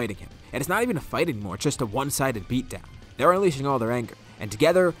continue fighting him. And it's not even a fight anymore, it's just a one-sided beatdown. They're unleashing all their anger, and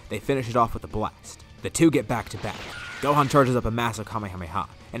together, they finish it off with a blast. The two get back to back. Gohan charges up a massive Kamehameha,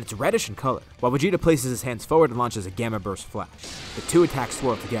 and it's reddish in color, while Vegeta places his hands forward and launches a Gamma Burst Flash. The two attacks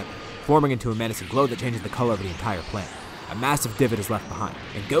swirl together, forming into a menacing glow that changes the color of the entire planet. A massive divot is left behind,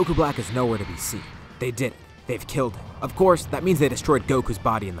 and Goku Black is nowhere to be seen. They did it. They've killed him. Of course, that means they destroyed Goku's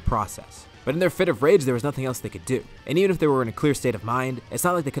body in the process. But in their fit of rage, there was nothing else they could do. And even if they were in a clear state of mind, it's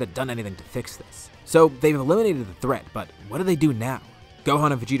not like they could have done anything to fix this. So they've eliminated the threat, but what do they do now?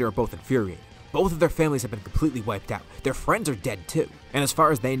 Gohan and Vegeta are both infuriated. Both of their families have been completely wiped out. Their friends are dead too. And as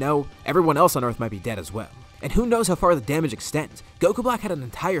far as they know, everyone else on Earth might be dead as well. And who knows how far the damage extends? Goku Black had an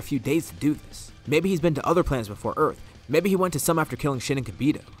entire few days to do this. Maybe he's been to other planets before Earth. Maybe he went to some after killing Shin and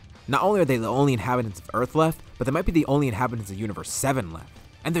Kibito. Not only are they the only inhabitants of Earth left, but they might be the only inhabitants of Universe 7 left.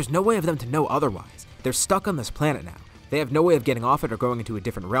 And there's no way of them to know otherwise. They're stuck on this planet now. They have no way of getting off it or going into a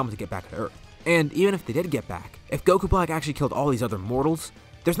different realm to get back to Earth. And even if they did get back, if Goku Black actually killed all these other mortals,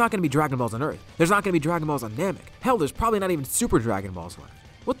 there's not going to be Dragon Balls on Earth. There's not going to be Dragon Balls on Namek. Hell, there's probably not even Super Dragon Balls left.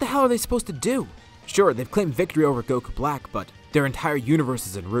 What the hell are they supposed to do? Sure, they've claimed victory over Goku Black, but their entire universe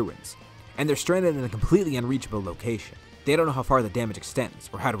is in ruins, and they're stranded in a completely unreachable location. They don't know how far the damage extends,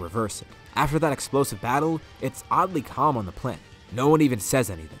 or how to reverse it. After that explosive battle, it's oddly calm on the planet. No one even says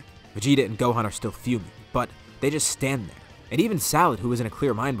anything. Vegeta and Gohan are still fuming, but they just stand there. And even Salad, who was in a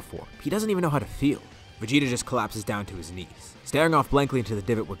clear mind before, he doesn't even know how to feel. Vegeta just collapses down to his knees, staring off blankly into the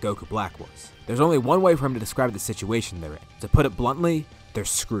divot where Goku Black was. There's only one way for him to describe the situation they're in. To put it bluntly, they're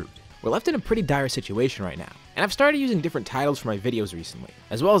screwed. We're left in a pretty dire situation right now, and I've started using different titles for my videos recently,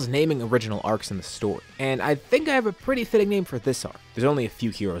 as well as naming original arcs in the story, and I think I have a pretty fitting name for this arc. There's only a few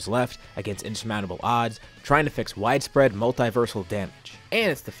heroes left, against insurmountable odds, trying to fix widespread multiversal damage,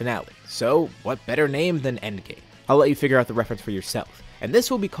 and it's the finale, so what better name than Endgame? I'll let you figure out the reference for yourself, and this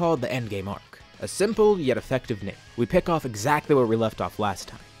will be called the Endgame arc. A simple yet effective name. We pick off exactly where we left off last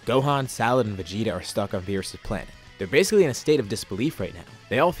time. Gohan, Salad, and Vegeta are stuck on Beerus' planet. They're basically in a state of disbelief right now.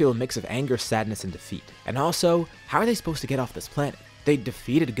 They all feel a mix of anger, sadness, and defeat. And also, how are they supposed to get off this planet? They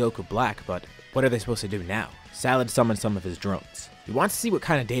defeated Goku Black, but what are they supposed to do now? Salad summoned some of his drones. He wants to see what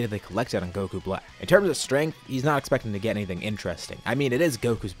kind of data they collected on Goku Black. In terms of strength, he's not expecting to get anything interesting. I mean, it is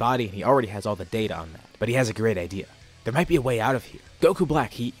Goku's body, and he already has all the data on that. But he has a great idea. There might be a way out of here. Goku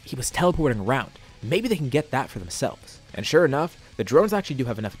Black, he was teleporting around. Maybe they can get that for themselves. And sure enough, the drones actually do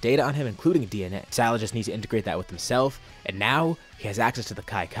have enough data on him, including DNA. Salad just needs to integrate that with himself, and now he has access to the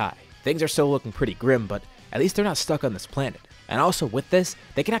Kai Kai. Things are still looking pretty grim, but at least they're not stuck on this planet. And also with this,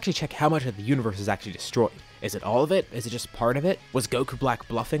 they can actually check how much of the universe is actually destroyed. Is it all of it? Is it just part of it? Was Goku Black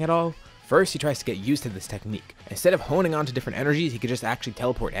bluffing at all? First, he tries to get used to this technique. Instead of honing on to different energies, he could just actually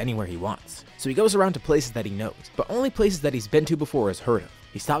teleport anywhere he wants. So he goes around to places that he knows, but only places that he's been to before or has heard of.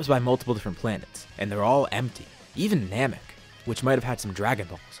 He stops by multiple different planets, and they're all empty. Even Namek, which might have had some Dragon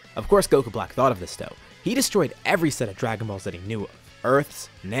Balls. Of course Goku Black thought of this though. He destroyed every set of Dragon Balls that he knew of. Earth's,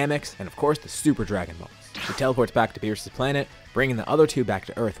 Namek's, and of course the Super Dragon Balls. He teleports back to Beerus' planet, bringing the other two back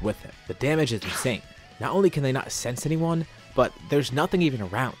to Earth with him. The damage is insane. Not only can they not sense anyone, but there's nothing even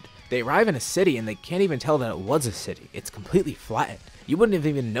around. They arrive in a city and they can't even tell that it was a city. It's completely flattened. You wouldn't have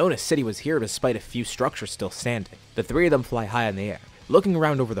even known a city was here despite a few structures still standing. The three of them fly high in the air, looking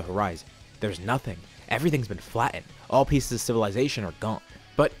around over the horizon. There's nothing. Everything's been flattened. All pieces of civilization are gone.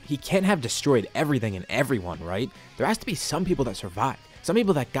 But he can't have destroyed everything and everyone, right? There has to be some people that survived. Some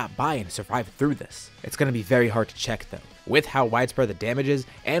people that got by and survived through this. It's going to be very hard to check though. With how widespread the damage is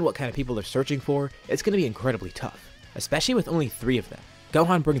and what kind of people they're searching for, it's going to be incredibly tough. Especially with only 3 of them.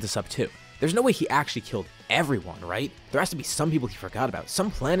 Gohan brings this up too. There's no way he actually killed everyone, right? There has to be some people he forgot about,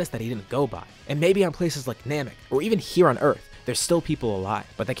 some planets that he didn't go by. And maybe on places like Namek, or even here on Earth, there's still people alive,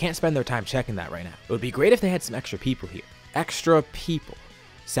 but they can't spend their time checking that right now. It would be great if they had some extra people here. Extra people.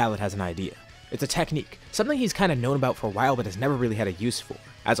 Salad has an idea. It's a technique, something he's kind of known about for a while but has never really had a use for.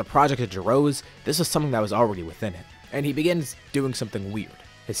 As a project of Jiro's, this was something that was already within him. And he begins doing something weird.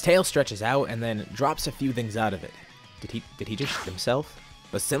 His tail stretches out and then drops a few things out of it. Did he just shit himself?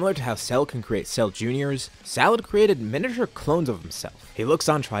 But similar to how Cell can create Cell Juniors, Salad created miniature clones of himself. He looks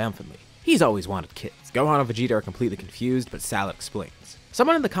on triumphantly. He's always wanted kids. Gohan and Vegeta are completely confused, but Salad explains.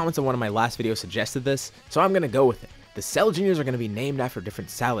 Someone in the comments on one of my last videos suggested this, so I'm gonna go with it. The Cell Juniors are gonna be named after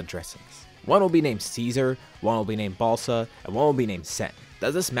different salad dressings. One will be named Caesar, one will be named Balsa, and one will be named Sen.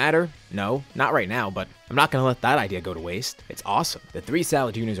 Does this matter? No, not right now, but I'm not gonna let that idea go to waste. It's awesome. The 3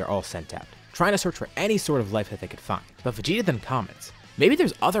 Salad Juniors are all sent out, trying to search for any sort of life that they could find. But Vegeta then comments, maybe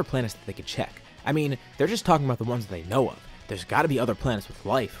there's other planets that they could check. I mean, they're just talking about the ones they know of. There's gotta be other planets with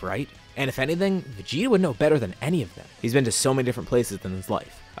life, right? And if anything, Vegeta would know better than any of them. He's been to so many different places in his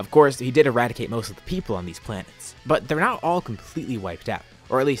life. Of course, he did eradicate most of the people on these planets, but they're not all completely wiped out.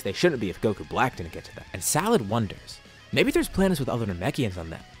 Or at least they shouldn't be if Goku Black didn't get to them. And Salad wonders, maybe there's planets with other Namekians on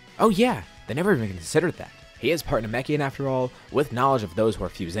them. Oh yeah, they never even considered that. He is part Namekian after all, with knowledge of those who are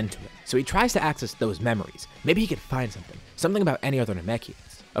fused into it. So he tries to access those memories. Maybe he could find something about any other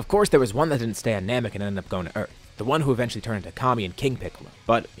Namekians. Of course, there was one that didn't stay on Namek and ended up going to Earth. The one who eventually turned into Kami and King Piccolo.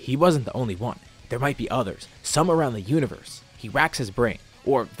 But he wasn't the only one. There might be others, some around the universe. He racks his brain,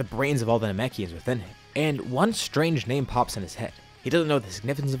 or the brains of all the Namekians within him. And one strange name pops in his head. He doesn't know the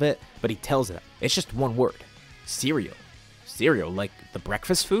significance of it, but he tells it. It's just one word. Cereal. Cereal, like the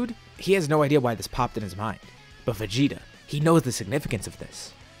breakfast food? He has no idea why this popped in his mind. But Vegeta, he knows the significance of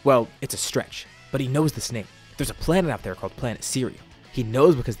this. Well, it's a stretch, but he knows this name. There's a planet out there called Planet Cereal. He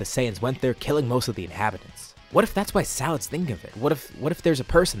knows because the Saiyans went there, killing most of the inhabitants. What if that's why Salad's thinking of it? What if there's a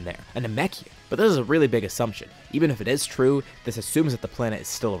person there, a Namekian? But this is a really big assumption. Even if it is true, this assumes that the planet is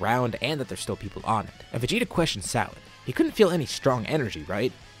still around and that there's still people on it. And Vegeta questions Salad. He couldn't feel any strong energy,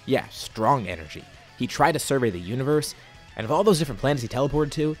 right? Yeah, strong energy. He tried to survey the universe, and of all those different planets he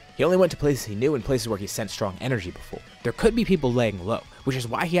teleported to, he only went to places he knew and places where he sensed strong energy before. There could be people laying low, which is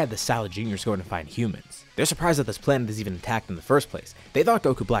why he had the Salad Juniors go to find humans. They're surprised that this planet is even intact in the first place. They thought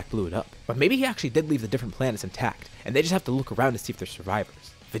Goku Black blew it up. But maybe he actually did leave the different planets intact, and they just have to look around to see if they're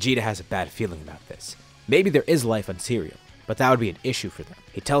survivors. Vegeta has a bad feeling about this. Maybe there is life on Cereal, but that would be an issue for them.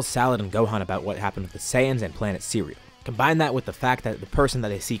 He tells Salad and Gohan about what happened with the Saiyans and planet Cereal. Combine that with the fact that the person that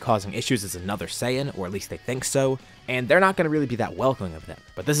they see causing issues is another Saiyan, or at least they think so, and they're not going to really be that welcoming of them.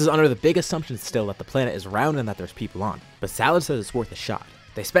 But this is under the big assumption still that the planet is round and that there's people on. But Salad says it's worth a shot.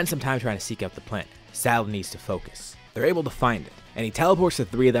 They spend some time trying to seek out the planet. Salad needs to focus. They're able to find it, and he teleports the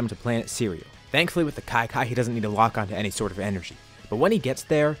three of them to planet Cereal. Thankfully with the Kai Kai he doesn't need to lock onto any sort of energy. But when he gets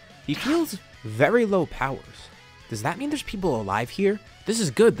there, he feels very low powers. Does that mean there's people alive here? This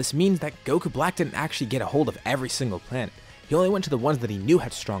is good. This means that Goku Black didn't actually get a hold of every single planet. He only went to the ones that he knew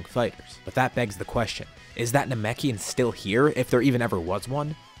had strong fighters. But that begs the question, is that Namekian still here, if there even ever was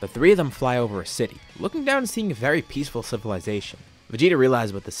one? The three of them fly over a city, looking down and seeing a very peaceful civilization. Vegeta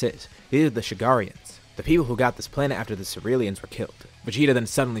realizes what this is. These are the Shigarians, the people who got this planet after the Cerealians were killed. Vegeta then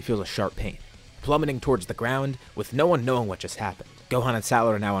suddenly feels a sharp pain, plummeting towards the ground, with no one knowing what just happened. Gohan and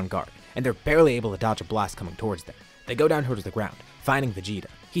Salad are now on guard, and they're barely able to dodge a blast coming towards them. They go down towards the ground, finding Vegeta.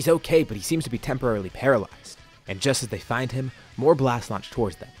 He's okay, but he seems to be temporarily paralyzed. And just as they find him, more blasts launch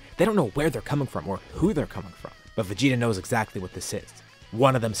towards them. They don't know where they're coming from or who they're coming from, but Vegeta knows exactly what this is.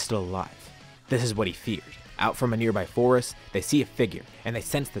 One of them's still alive. This is what he feared. Out from a nearby forest, they see a figure, and they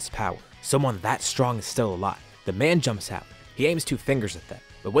sense this power. Someone that strong is still alive. The man jumps out. He aims 2 fingers at them,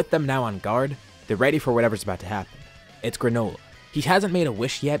 but with them now on guard, they're ready for whatever's about to happen. It's Granola. He hasn't made a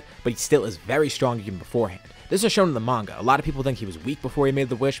wish yet, but he still is very strong even beforehand. This is shown in the manga. A lot of people think he was weak before he made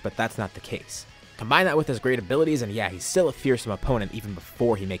the wish, but that's not the case. Combine that with his great abilities, and yeah, he's still a fearsome opponent even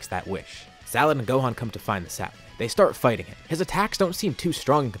before he makes that wish. Salad and Gohan come to find this out. They start fighting him. His attacks don't seem too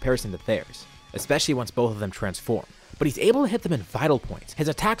strong in comparison to theirs, especially once both of them transform. But he's able to hit them in vital points. His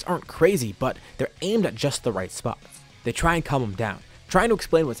attacks aren't crazy, but they're aimed at just the right spots. They try and calm him down, trying to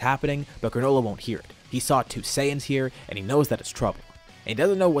explain what's happening, but Granola won't hear it. He saw 2 Saiyans here, and he knows that it's trouble. And he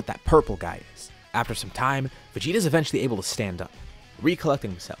doesn't know what that purple guy is. After some time, Vegeta's eventually able to stand up,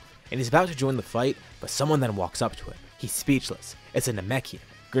 recollecting himself, and he's about to join the fight, but someone then walks up to him. He's speechless. It's a Namekian.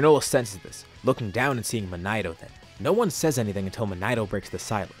 Granola senses this, looking down and seeing Monaido then. No one says anything until Monaido breaks the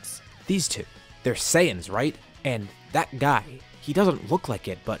silence. These two, they're Saiyans, right? And that guy, he doesn't look like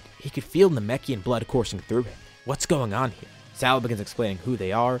it, but he could feel Namekian blood coursing through him. What's going on here? Salad begins explaining who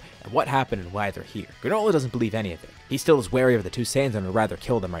they are and what happened and why they're here. Granola doesn't believe any of it. He still is wary of the 2 Saiyans and would rather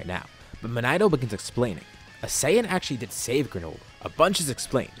kill them right now. But Monaido begins explaining. A Saiyan actually did save Granola. A bunch is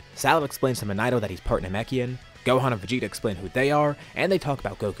explained. Salad explains to Monaido that he's part Namekian, Gohan and Vegeta explain who they are, and they talk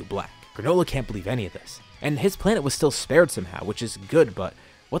about Goku Black. Granola can't believe any of this. And his planet was still spared somehow, which is good, but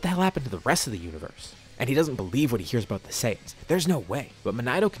what the hell happened to the rest of the universe? And he doesn't believe what he hears about the Saiyans. There's no way. But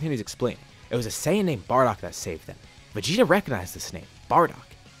Monaido continues explaining. It was a Saiyan named Bardock that saved them. Vegeta recognized this name,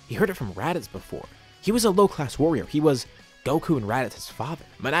 Bardock. He heard it from Raditz before. He was a low-class warrior. He was Goku and Raditz's father.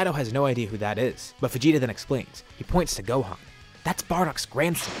 Monaido has no idea who that is, but Vegeta then explains. He points to Gohan. That's Bardock's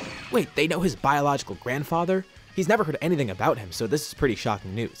grandson. Wait, they know his biological grandfather? He's never heard anything about him, so this is pretty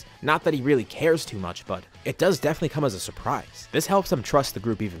shocking news. Not that he really cares too much, but it does definitely come as a surprise. This helps them trust the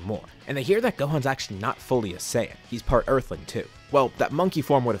group even more. And they hear that Gohan's actually not fully a Saiyan. He's part Earthling too. Well, that monkey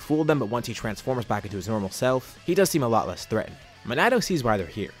form would have fooled them, but once he transforms back into his normal self, he does seem a lot less threatening. Monaido sees why they're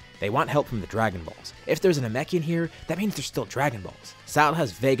here. They want help from the Dragon Balls. If there's a Namekian here, that means there's still Dragon Balls. Salad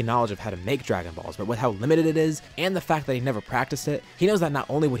has vague knowledge of how to make Dragon Balls, but with how limited it is, and the fact that he never practiced it, he knows that not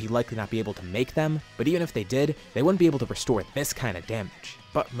only would he likely not be able to make them, but even if they did, they wouldn't be able to restore this kind of damage.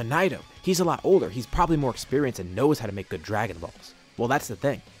 But Monaido, he's a lot older, he's probably more experienced and knows how to make good Dragon Balls. Well, that's the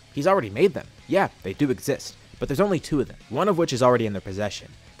thing. He's already made them. Yeah, they do exist, but there's only 2 of them, one of which is already in their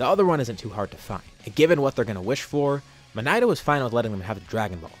possession. The other one isn't too hard to find. And given what they're going to wish for, Monaido is fine with letting them have the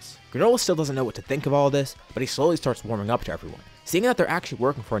Dragon Balls. Granola still doesn't know what to think of all this, but he slowly starts warming up to everyone, seeing that they're actually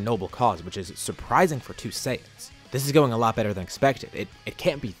working for a noble cause, which is surprising for 2 Saiyans. This is going a lot better than expected. It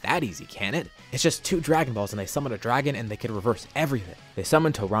can't be that easy, can it? It's just 2 Dragon Balls and they summon a dragon and they can reverse everything. They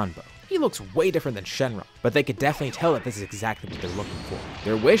summon Toranbo. He looks way different than Shenron, but they could definitely tell that this is exactly what they're looking for.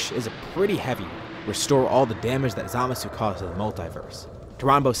 Their wish is a pretty heavy one. Restore all the damage that Zamasu caused to the multiverse.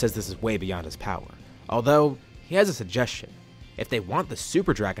 Toranbo says this is way beyond his power, although he has a suggestion. If they want the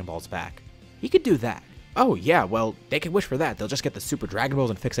Super Dragon Balls back, he could do that. Oh yeah, well, they can wish for that. They'll just get the Super Dragon Balls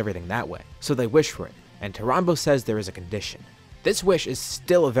and fix everything that way. So they wish for it, and Taranbo says there is a condition. This wish is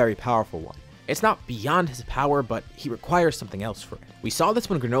still a very powerful one. It's not beyond his power, but he requires something else for it. We saw this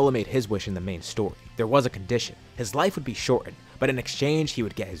when Granola made his wish in the main story. There was a condition. His life would be shortened, but in exchange, he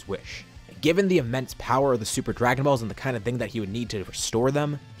would get his wish. Given the immense power of the Super Dragon Balls and the kind of thing that he would need to restore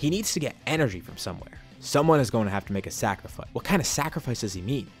them, he needs to get energy from somewhere. Someone is going to have to make a sacrifice. What kind of sacrifice does he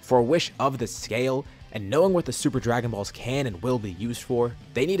mean? For a wish of this scale, and knowing what the Super Dragon Balls can and will be used for,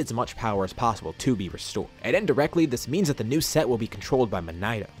 they need as much power as possible to be restored. And indirectly, this means that the new set will be controlled by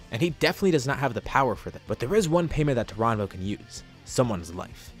Monito, and he definitely does not have the power for that. But there is one payment that Taranbo can use: someone's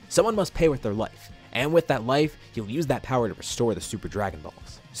life. Someone must pay with their life, and with that life, he'll use that power to restore the Super Dragon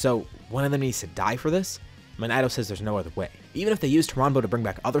Balls. So, one of them needs to die for this? Monito says there's no other way. Even if they use Taranbo to bring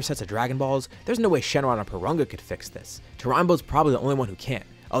back other sets of Dragon Balls, there's no way Shenron or Porunga could fix this. Taranbo's probably the only one who can,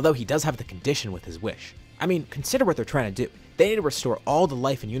 although he does have the condition with his wish. I mean, consider what they're trying to do. They need to restore all the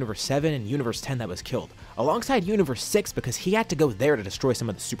life in Universe 7 and Universe 10 that was killed, alongside Universe 6 because he had to go there to destroy some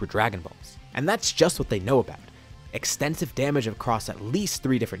of the Super Dragon Balls. And that's just what they know about. Extensive damage across at least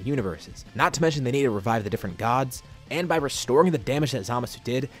 3 different universes, not to mention they need to revive the different gods, and by restoring the damage that Zamasu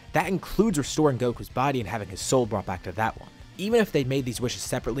did, that includes restoring Goku's body and having his soul brought back to that one. Even if they made these wishes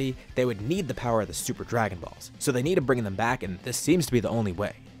separately, they would need the power of the Super Dragon Balls, so they need to bring them back, and this seems to be the only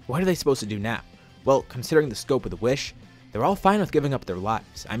way. What are they supposed to do now? Well, considering the scope of the wish, they're all fine with giving up their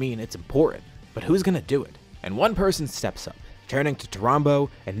lives. I mean, it's important, but who's gonna do it? And one person steps up, turning to Taranbo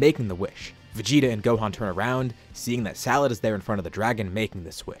and making the wish. Vegeta and Gohan turn around, seeing that Salad is there in front of the dragon making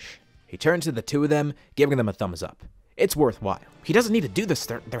this wish. He turns to the two of them, giving them a thumbs up. It's worthwhile. He doesn't need to do this,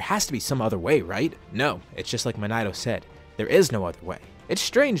 there has to be some other way, right? No, it's just like Monito said, there is no other way. It's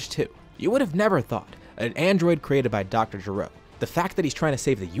strange too. You would have never thought an android created by Dr. Gero. The fact that he's trying to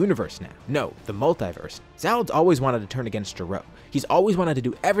save the universe now. No, the multiverse. Salad's always wanted to turn against Gero. He's always wanted to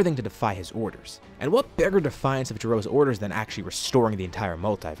do everything to defy his orders. And what bigger defiance of Gero's orders than actually restoring the entire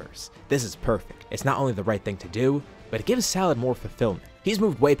multiverse? This is perfect. It's not only the right thing to do, but it gives Salad more fulfillment. He's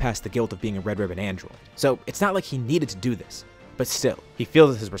moved way past the guilt of being a Red Ribbon android, so it's not like he needed to do this. But still, he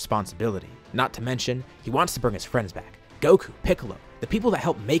feels it's his responsibility. Not to mention, he wants to bring his friends back. Goku, Piccolo, the people that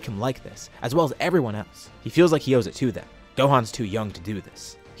helped make him like this, as well as everyone else. He feels like he owes it to them. Gohan's too young to do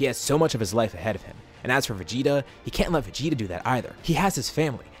this. He has so much of his life ahead of him. And as for Vegeta, he can't let Vegeta do that either. He has his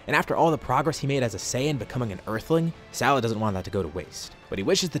family, and after all the progress he made as a Saiyan becoming an Earthling, Salad doesn't want that to go to waste. But he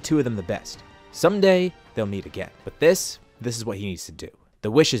wishes the two of them the best. Someday, they'll meet again. But this is what he needs to do.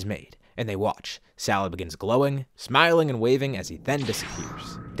 The wish is made, and they watch. Salad begins glowing, smiling and waving as he then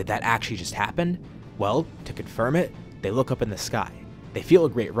disappears. Did that actually just happen? Well, to confirm it, they look up in the sky. They feel a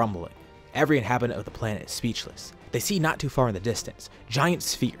great rumbling. Every inhabitant of the planet is speechless. They see not too far in the distance, giant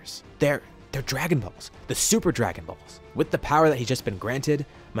spheres. They're Dragon Balls, the Super Dragon Balls. With the power that he's just been granted,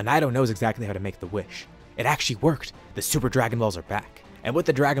 Monito knows exactly how to make the wish. It actually worked. The Super Dragon Balls are back. And with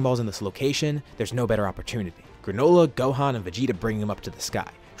the Dragon Balls in this location, there's no better opportunity. Granola, Gohan, and Vegeta bring him up to the sky,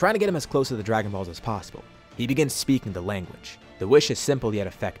 trying to get him as close to the Dragon Balls as possible. He begins speaking the language. The wish is simple yet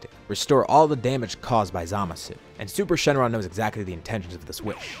effective. Restore all the damage caused by Zamasu. And Super Shenron knows exactly the intentions of this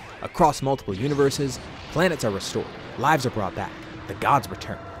wish. Across multiple universes, planets are restored, lives are brought back, the gods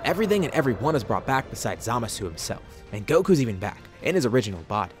return. Everything and everyone is brought back besides Zamasu himself. And Goku's even back, in his original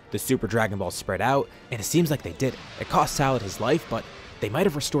body. The Super Dragon Balls spread out, and it seems like they did it. It cost Salad his life, but they might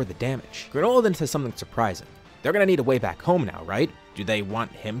have restored the damage. Granola then says something surprising. They're gonna need a way back home now, right? Do they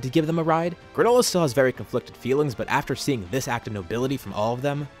want him to give them a ride? Granola still has very conflicted feelings, but after seeing this act of nobility from all of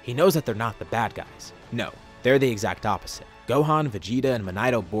them, he knows that they're not the bad guys. No, they're the exact opposite. Gohan, Vegeta, and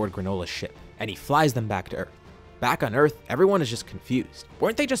Monito board Granola's ship, and he flies them back to Earth. Back on Earth, everyone is just confused.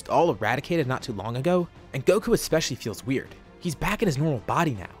 Weren't they just all eradicated not too long ago? And Goku especially feels weird. He's back in his normal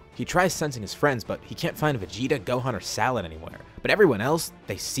body now. He tries sensing his friends, but he can't find Vegeta, Gohan, or Salad anywhere. But everyone else,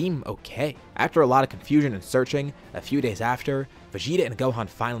 they seem okay. After a lot of confusion and searching, a few days after, Vegeta and Gohan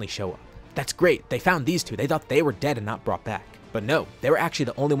finally show up. That's great, they found these two. They thought they were dead and not brought back. But no, they were actually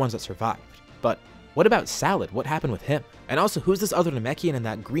the only ones that survived. But what about Salad? What happened with him? And also, who's this other Namekian and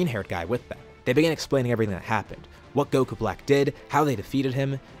that green-haired guy with them? They begin explaining everything that happened, what Goku Black did, how they defeated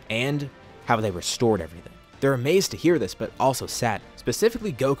him, and how they restored everything. They're amazed to hear this, but also sad.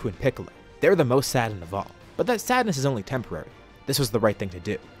 Specifically Goku and Piccolo. They're the most saddened of all. But that sadness is only temporary. This was the right thing to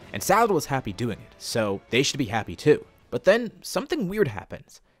do. And Salad was happy doing it, so they should be happy too. But then, something weird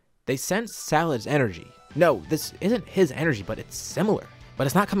happens. They sense Salad's energy. No, this isn't his energy, but it's similar. But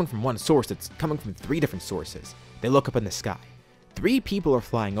it's not coming from one source, it's coming from 3 different sources. They look up in the sky. 3 people are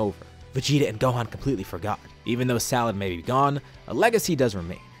flying over. Vegeta and Gohan completely forgot. Even though Salad may be gone, a legacy does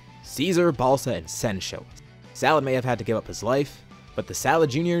remain. Caesar, Balsa, and Sen show us. Salad may have had to give up his life, but the Salad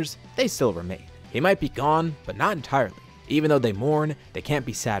Juniors, they still remain. He might be gone, but not entirely. Even though they mourn, they can't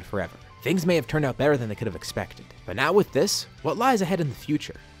be sad forever. Things may have turned out better than they could have expected. But now with this, what lies ahead in the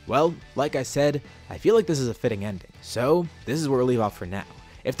future? Well, like I said, I feel like this is a fitting ending. So, this is where we'll leave off for now.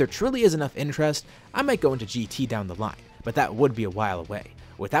 If there truly is enough interest, I might go into GT down the line, but that would be a while away.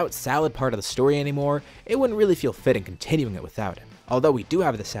 Without Salad part of the story anymore, it wouldn't really feel fitting continuing it without him. Although we do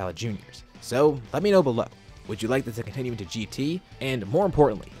have the Salad Juniors. So, let me know below. Would you like this to continue into GT? And more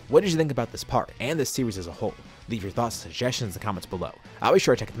importantly, what did you think about this part and this series as a whole? Leave your thoughts and suggestions in the comments below. I'll be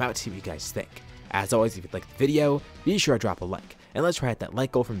sure to check them out to see what you guys think. As always, if you liked the video, be sure to drop a like. And let's try at that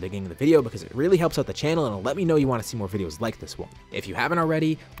like goal from the beginning of the video because it really helps out the channel and it'll let me know you want to see more videos like this one. If you haven't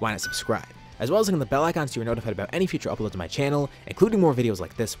already, why not subscribe? As well as clicking the bell icon so you're notified about any future uploads to my channel, including more videos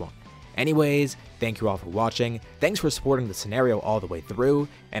like this one. Anyways, thank you all for watching, thanks for supporting the scenario all the way through,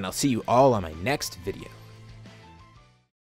 and I'll see you all on my next video.